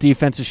both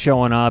defenses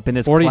showing up in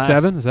this.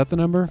 47 is that the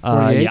number?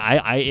 48?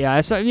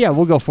 I saw. Yeah,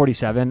 we'll go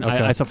 47. Okay.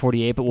 I saw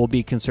 48, but we'll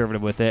be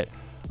conservative with it.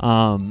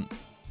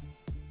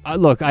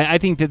 Look, I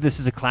think that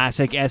this is a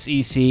classic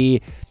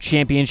SEC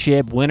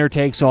championship, winner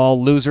takes all,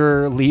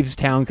 loser leaves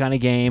town kind of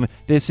game.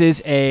 This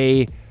is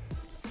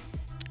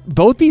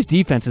both these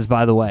defenses,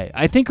 by the way,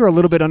 I think are a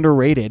little bit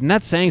underrated, and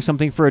that's saying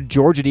something for a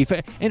Georgia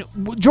defense. And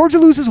Georgia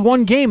loses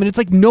one game, and it's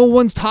like no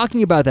one's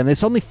talking about them. They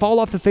suddenly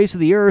fall off the face of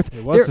the earth.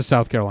 It was to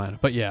South Carolina,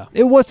 but yeah.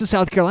 It was to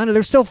South Carolina.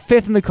 They're still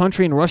 5th in the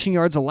country in rushing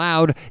yards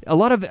allowed. A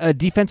lot of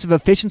defensive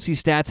efficiency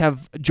stats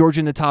have Georgia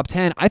in the top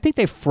 10. I think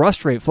they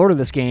frustrate Florida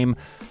this game,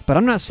 but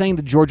I'm not saying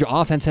the Georgia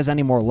offense has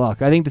any more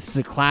luck. I think this is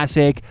a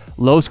classic,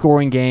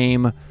 low-scoring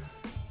game.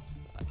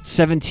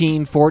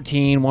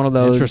 17-14, one of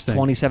those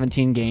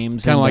 2017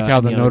 games. Kind of like how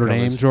the Notre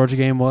Dame-Georgia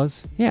game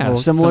was? Yeah,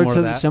 similar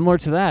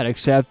to that,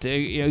 except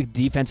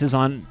defense is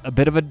on a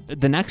bit of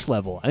the next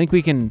level. I think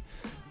we can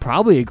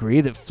probably agree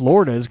that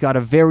Florida's got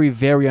a very,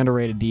 very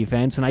underrated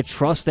defense, and I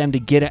trust them to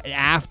get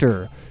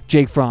after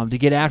Jake Fromm, to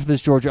get after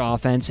this Georgia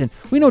offense. And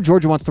we know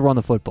Georgia wants to run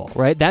the football,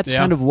 right? That's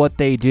kind of what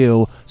they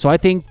do. So I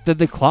think that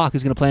the clock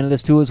is going to play into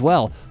this too as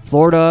well.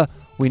 Florida...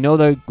 We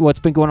know what's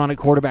been going on at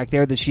quarterback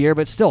there this year,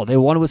 but still, they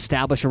want to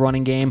establish a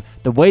running game.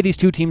 The way these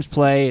two teams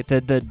play,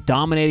 the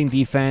dominating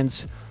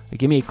defense,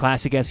 give me a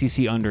classic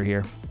SEC under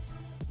here.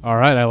 All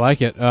right, I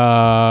like it.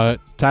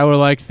 Tyler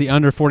likes the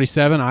under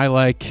 47. I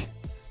like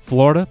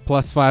Florida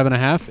plus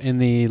 5.5 in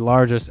the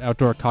largest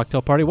outdoor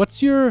cocktail party.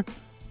 What's your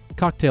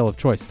cocktail of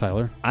choice,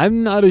 Tyler?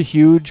 I'm not a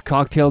huge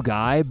cocktail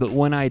guy, but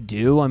when I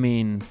do, I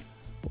mean...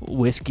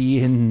 whiskey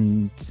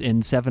and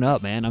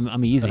 7-Up, man.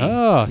 I'm easy.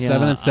 Oh,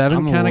 7 and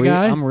 7 kind of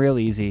guy? I'm real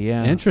easy,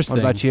 yeah. Interesting.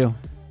 What about you?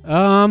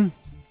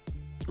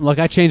 Look,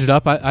 I changed it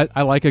up.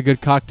 I like a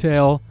good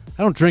cocktail.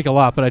 I don't drink a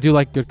lot, but I do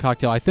like a good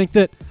cocktail. I think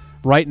that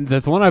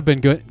the one I've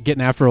been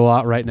getting after a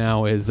lot right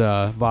now is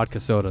vodka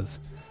sodas.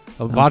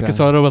 Vodka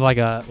soda with like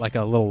a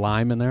little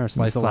lime in there, a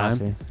slice of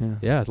lime.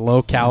 Yeah,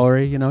 low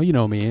calorie. You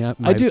know me.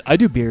 I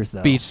do beers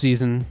though. Beach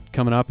season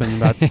coming up in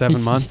about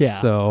 7 months,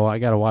 so I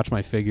got to watch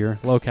my figure.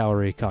 Low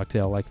calorie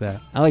cocktail like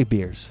that. I like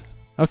beers.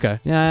 Okay.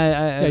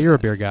 Yeah, you're a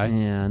beer guy.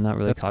 Yeah, not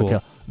really That's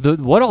cocktail. Cool.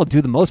 What I'll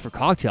do the most for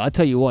cocktail, I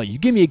tell you what, you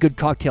give me a good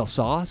cocktail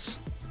sauce.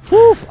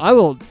 Whew, I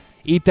will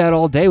eat that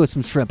all day with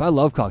some shrimp. I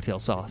love cocktail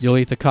sauce. You'll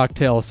eat the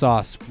cocktail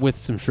sauce with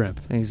some shrimp.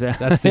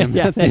 Exactly. That's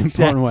the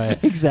important way.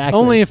 Exactly.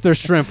 Only if there's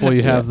shrimp will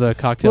you have the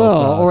cocktail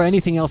sauce. Or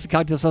anything else the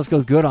cocktail sauce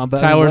goes good on.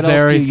 But Tyler's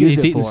there. He's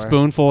eating for?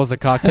 spoonfuls of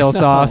cocktail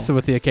sauce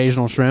with the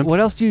occasional shrimp. What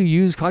else do you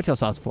use cocktail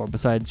sauce for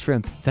besides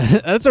shrimp?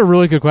 That's a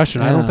really good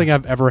question. I don't think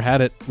I've ever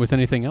had it with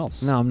anything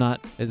else. No, I'm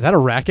not. Is that a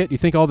racket? You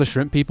think all the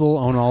shrimp people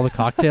own all the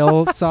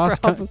cocktail sauce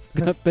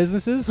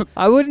businesses?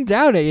 I wouldn't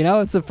doubt it.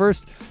 It's the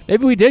first.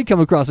 Maybe we did come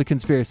across a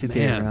conspiracy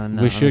theory.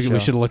 We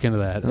should look into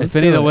that. If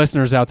any of the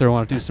listeners out there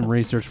want to do some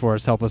research for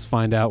us, help us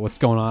find out what's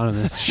going on in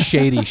this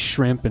shady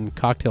shrimp and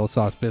cocktail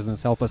sauce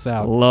business. Help us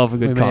out. Love a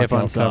good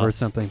cocktail sauce. We may have uncovered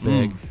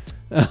something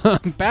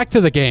big. Back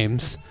to the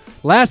games.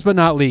 Last but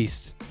not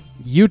least,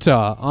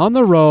 Utah on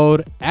the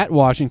road at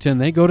Washington.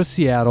 They go to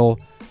Seattle.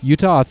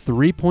 Utah a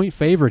 3-point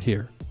favorite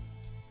here.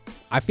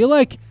 I feel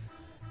like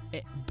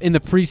in the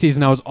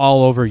preseason I was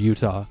all over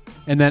Utah.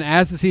 And then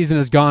as the season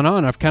has gone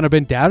on, I've kind of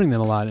been doubting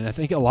them a lot. And I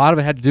think a lot of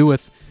it had to do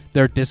with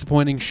their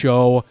disappointing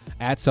show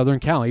at Southern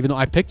Cal. Even though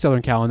I picked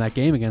Southern Cal in that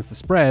game against the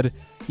spread,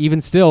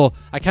 even still,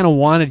 I kind of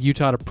wanted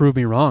Utah to prove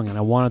me wrong, and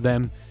I wanted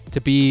them to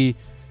be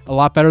a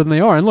lot better than they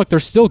are. And look, they're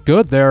still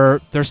good. They're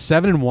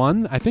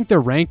 7-1. I think they're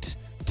ranked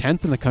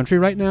 10th in the country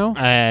right now.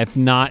 If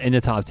not in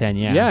the top 10,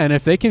 yeah. Yeah, and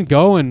if they can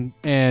go and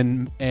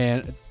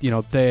they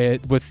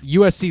with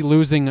USC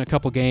losing a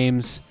couple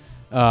games,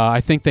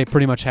 I think they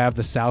pretty much have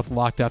the South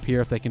locked up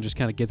here if they can just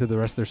kind of get through the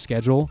rest of their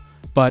schedule.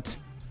 But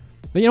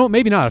you know,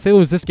 maybe not. If they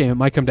lose this game, it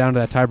might come down to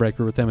that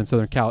tiebreaker with them in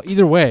Southern Cal.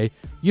 Either way,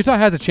 Utah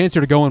has a chance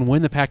here to go and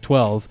win the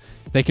Pac-12.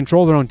 They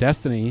control their own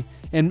destiny.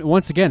 And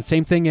once again,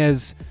 same thing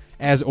as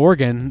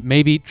Oregon,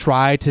 maybe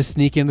try to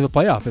sneak into the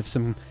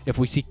playoff if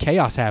we see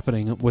chaos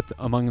happening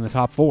among the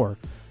top 4.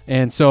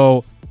 And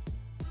so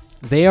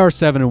they are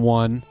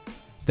 7-1.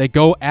 They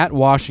go at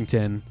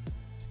Washington,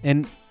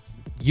 and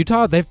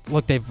Utah,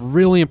 they've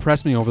really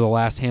impressed me over the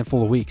last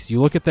handful of weeks.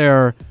 You look at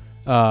their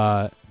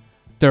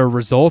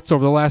results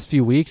over the last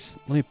few weeks.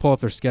 Let me pull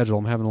up their schedule.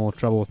 I'm having a little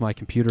trouble with my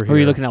computer here. Are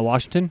you looking at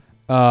Washington?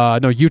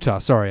 No, Utah.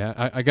 Sorry,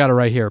 I got it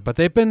right here. But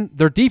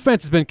their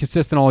defense has been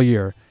consistent all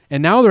year,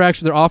 and now their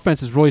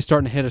offense is really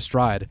starting to hit a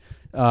stride.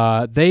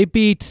 They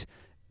beat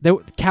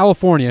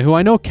California, who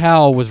I know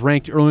Cal was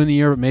ranked early in the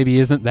year, but maybe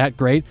isn't that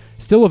great.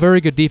 Still a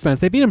very good defense.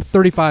 They beat them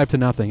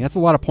 35-0. That's a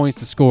lot of points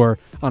to score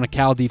on a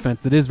Cal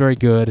defense that is very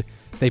good.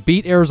 They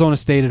beat Arizona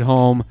State at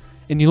home,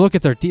 and you look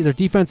at their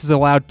defense has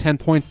allowed 10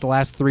 points the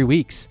last 3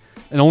 weeks,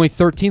 and only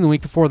 13 the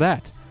week before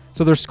that.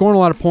 So they're scoring a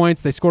lot of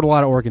points. They scored a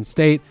lot of Oregon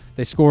State.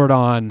 They scored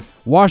on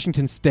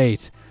Washington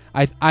State.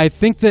 I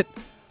think that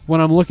when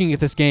I'm looking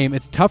at this game,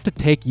 it's tough to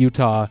take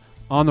Utah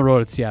on the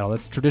road at Seattle.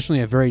 That's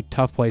traditionally a very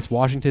tough place.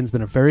 Washington's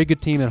been a very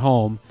good team at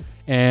home,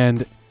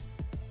 and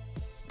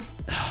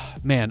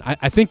man,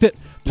 I think that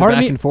part of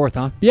me, back and forth,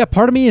 huh? Yeah,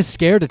 part of me is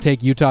scared to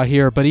take Utah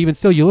here, but even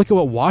still, you look at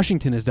what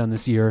Washington has done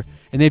this year,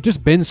 and they've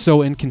just been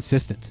so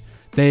inconsistent.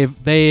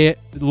 They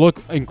look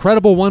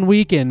incredible one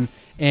week, and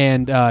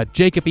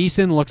Jacob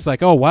Eason looks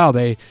like, oh wow,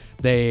 they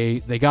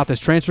got this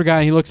transfer guy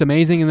and he looks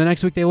amazing, and the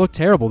next week they look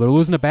terrible. They're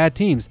losing to bad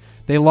teams.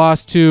 They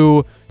lost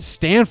to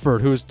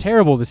Stanford, who is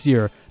terrible this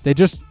year. They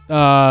just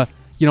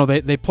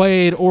they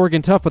played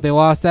Oregon tough, but they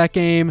lost that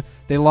game.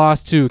 They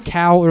lost to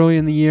Cal early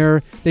in the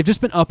year. They've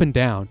just been up and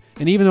down.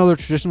 And even though they're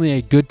traditionally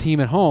a good team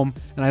at home,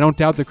 and I don't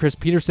doubt that Chris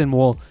Peterson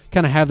will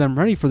kind of have them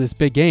ready for this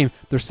big game,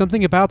 there's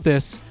something about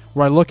this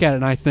where I look at it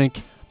and I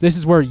think this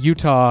is where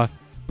Utah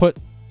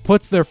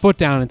puts their foot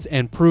down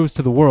and proves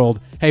to the world,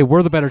 hey,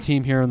 we're the better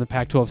team here in the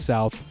Pac-12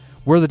 South.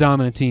 We're the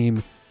dominant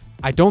team.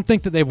 I don't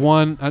think that they've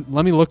won.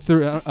 Let me look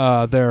through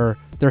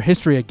their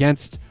history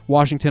against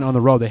Washington on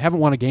the road. They haven't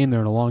won a game there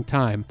in a long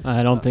time.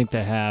 I don't think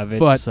they have.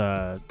 It's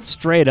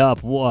straight up.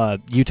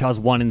 Utah's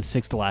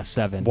 1-6 the last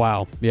 7.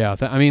 Wow. Yeah.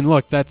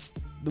 Look, that's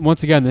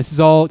once again, this is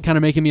all kind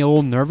of making me a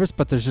little nervous,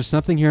 but there's just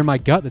something here in my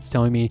gut that's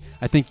telling me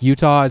I think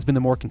Utah has been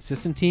the more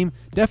consistent team,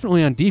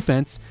 definitely on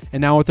defense,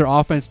 and now with their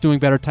offense doing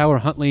better, Tyler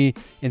Huntley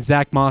and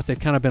Zach Moss, they've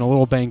kind of been a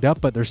little banged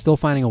up, but they're still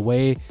finding a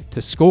way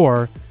to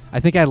score. I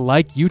think I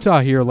like Utah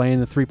here laying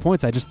the 3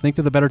 points. I just think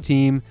they're the better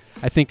team.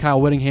 I think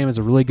Kyle Whittingham is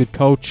a really good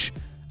coach.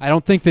 I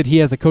don't think that he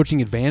has a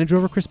coaching advantage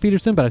over Chris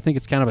Peterson, but I think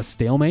it's kind of a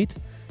stalemate.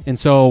 And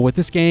so with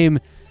this game,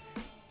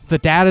 the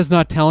data's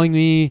not telling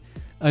me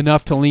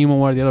enough to lean one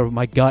way or the other, but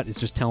my gut is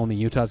just telling me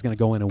Utah's going to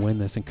go in and win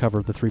this and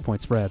cover the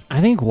 3-point spread.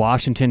 I think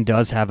Washington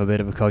does have a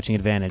bit of a coaching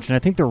advantage, and I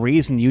think the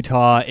reason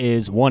Utah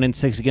is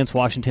 1-6 against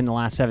Washington in the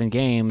last 7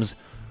 games,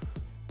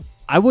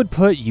 I would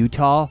put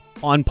Utah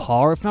on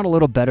par, if not a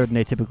little better than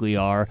they typically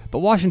are, but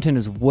Washington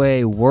is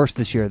way worse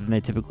this year than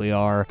they typically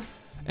are.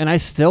 And I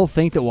still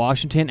think that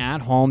Washington at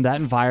home, that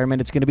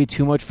environment, it's going to be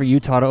too much for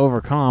Utah to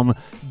overcome.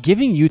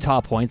 Giving Utah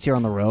points here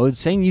on the road,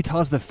 saying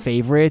Utah's the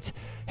favorite,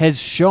 has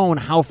shown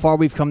how far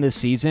we've come this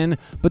season.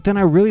 But then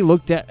I really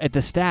looked at the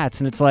stats,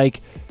 and it's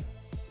like,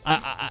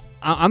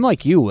 I'm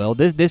like you, Will.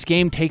 This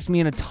game takes me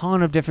in a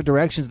ton of different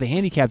directions. The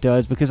handicap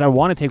does, because I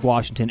want to take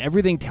Washington.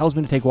 Everything tells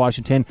me to take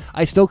Washington.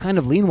 I still kind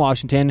of lean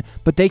Washington,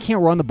 but they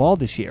can't run the ball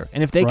this year.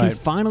 And if they can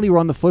finally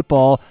run the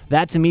football,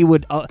 that to me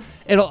would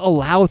it'll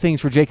allow things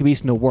for Jacob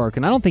Eason to work.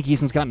 And I don't think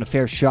Eason's gotten a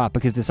fair shot,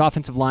 because this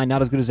offensive line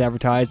not as good as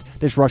advertised.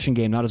 This rushing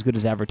game not as good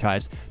as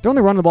advertised. They're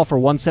only running the ball for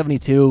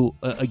 172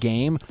 a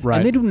game,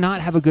 and they do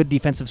not have a good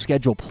defensive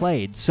schedule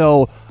played.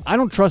 So I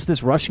don't trust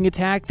this rushing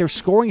attack. They're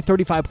scoring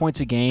 35 points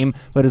a game,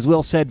 but as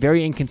Will said,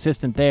 very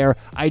inconsistent there.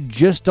 I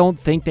just don't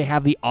think they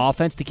have the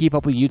offense to keep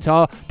up with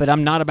Utah, but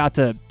I'm not about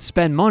to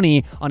spend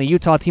money on a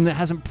Utah team that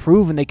hasn't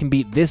proven they can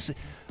beat this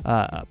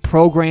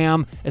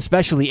program,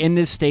 especially in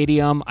this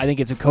stadium. I think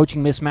it's a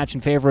coaching mismatch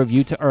in favor of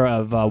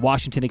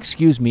Washington.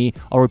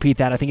 I'll repeat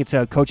that. I think it's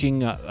a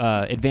coaching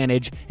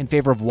advantage in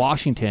favor of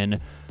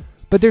Washington.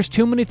 But there's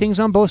too many things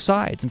on both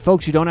sides. And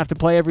folks, you don't have to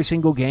play every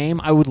single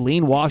game. I would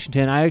lean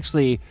Washington.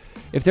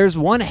 If there's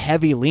one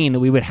heavy lean that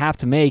we would have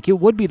to make, it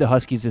would be the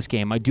Huskies this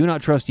game. I do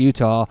not trust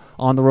Utah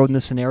on the road in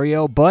this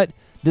scenario, but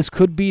this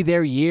could be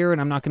their year,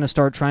 and I'm not going to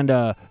start trying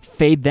to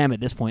fade them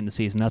at this point in the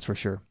season, that's for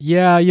sure.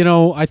 Yeah,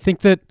 I think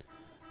that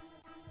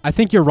I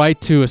think you're right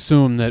to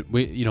assume that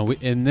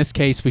in this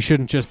case, we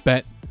shouldn't just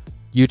bet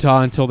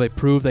Utah until they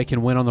prove they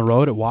can win on the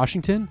road at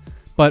Washington.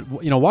 But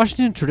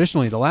Washington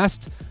traditionally, the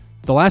last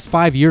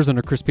 5 years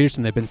under Chris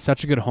Peterson, they've been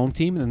such a good home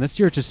team, and this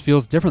year it just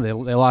feels different.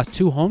 They lost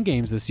 2 home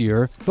games this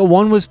year, but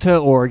one was to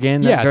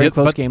Oregon, very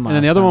close game, and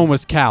then the other one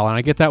was Cal, and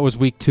I get that was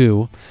week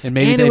 2, and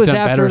maybe they've it was done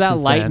after better that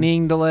since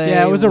lightning then. delay.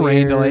 Yeah, it was a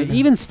rain delay.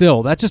 Even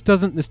still, that just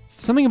doesn't.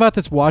 Something about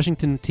this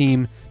Washington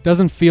team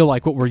doesn't feel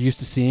like what we're used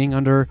to seeing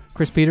under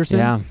Chris Peterson.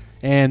 Yeah,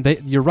 and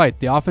you're right.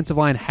 The offensive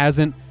line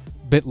hasn't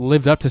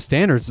lived up to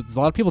standards. A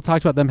lot of people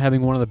talked about them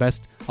having one of the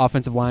best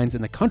offensive lines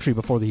in the country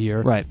before the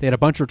year. Right. They had a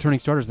bunch of returning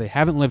starters. They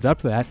haven't lived up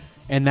to that.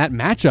 And that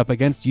matchup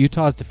against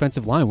Utah's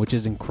defensive line, which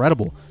is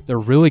incredible. They're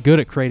really good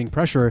at creating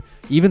pressure.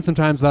 Even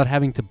sometimes without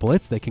having to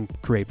blitz, they can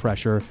create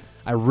pressure.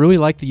 I really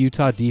like the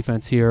Utah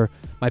defense here.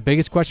 My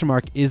biggest question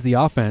mark is the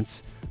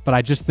offense, but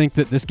I just think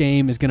that this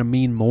game is going to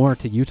mean more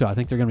to Utah. I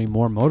think they're going to be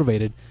more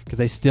motivated because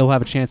they still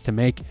have a chance to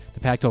make the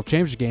Pac-12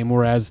 championship game,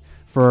 whereas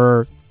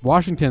for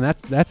Washington,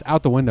 that's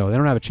out the window. They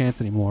don't have a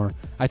chance anymore.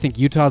 I think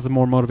Utah's the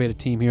more motivated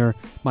team here.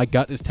 My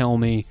gut is telling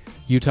me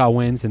Utah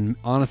wins, and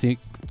honestly,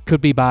 could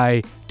be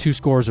by 2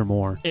 scores or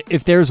more.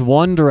 If there's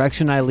one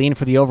direction I lean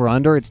for the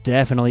over-under, it's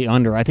definitely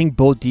under. I think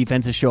both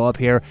defenses show up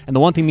here, and the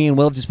one thing me and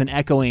Will have just been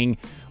echoing,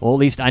 well, at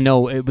least I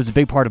know it was a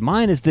big part of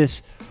mine, is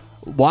this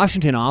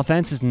Washington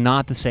offense is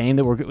not the same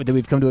that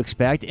we've come to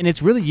expect, and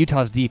it's really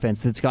Utah's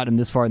defense that's gotten them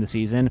this far in the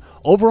season.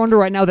 Over-under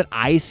right now that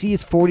I see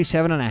is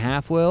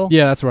 47.5, Will.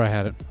 Yeah, that's where I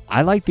had it.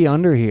 I like the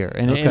under here,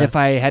 and Okay. if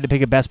I had to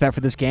pick a best bet for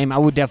this game, I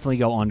would definitely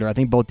go under. I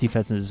think both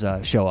defenses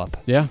show up.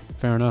 Yeah,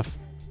 fair enough.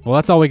 Well,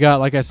 that's all we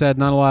got. Like I said,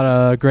 not a lot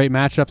of great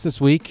matchups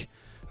this week,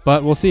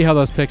 but we'll see how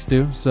those picks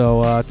do.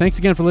 So thanks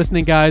again for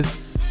listening, guys.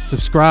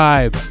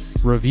 Subscribe,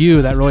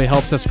 review. That really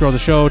helps us grow the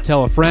show.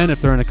 Tell a friend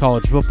if they're into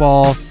college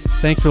football.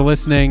 Thanks for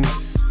listening.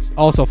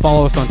 Also,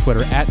 follow us on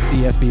Twitter at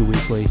CFB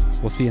Weekly.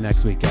 We'll see you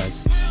next week,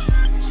 guys.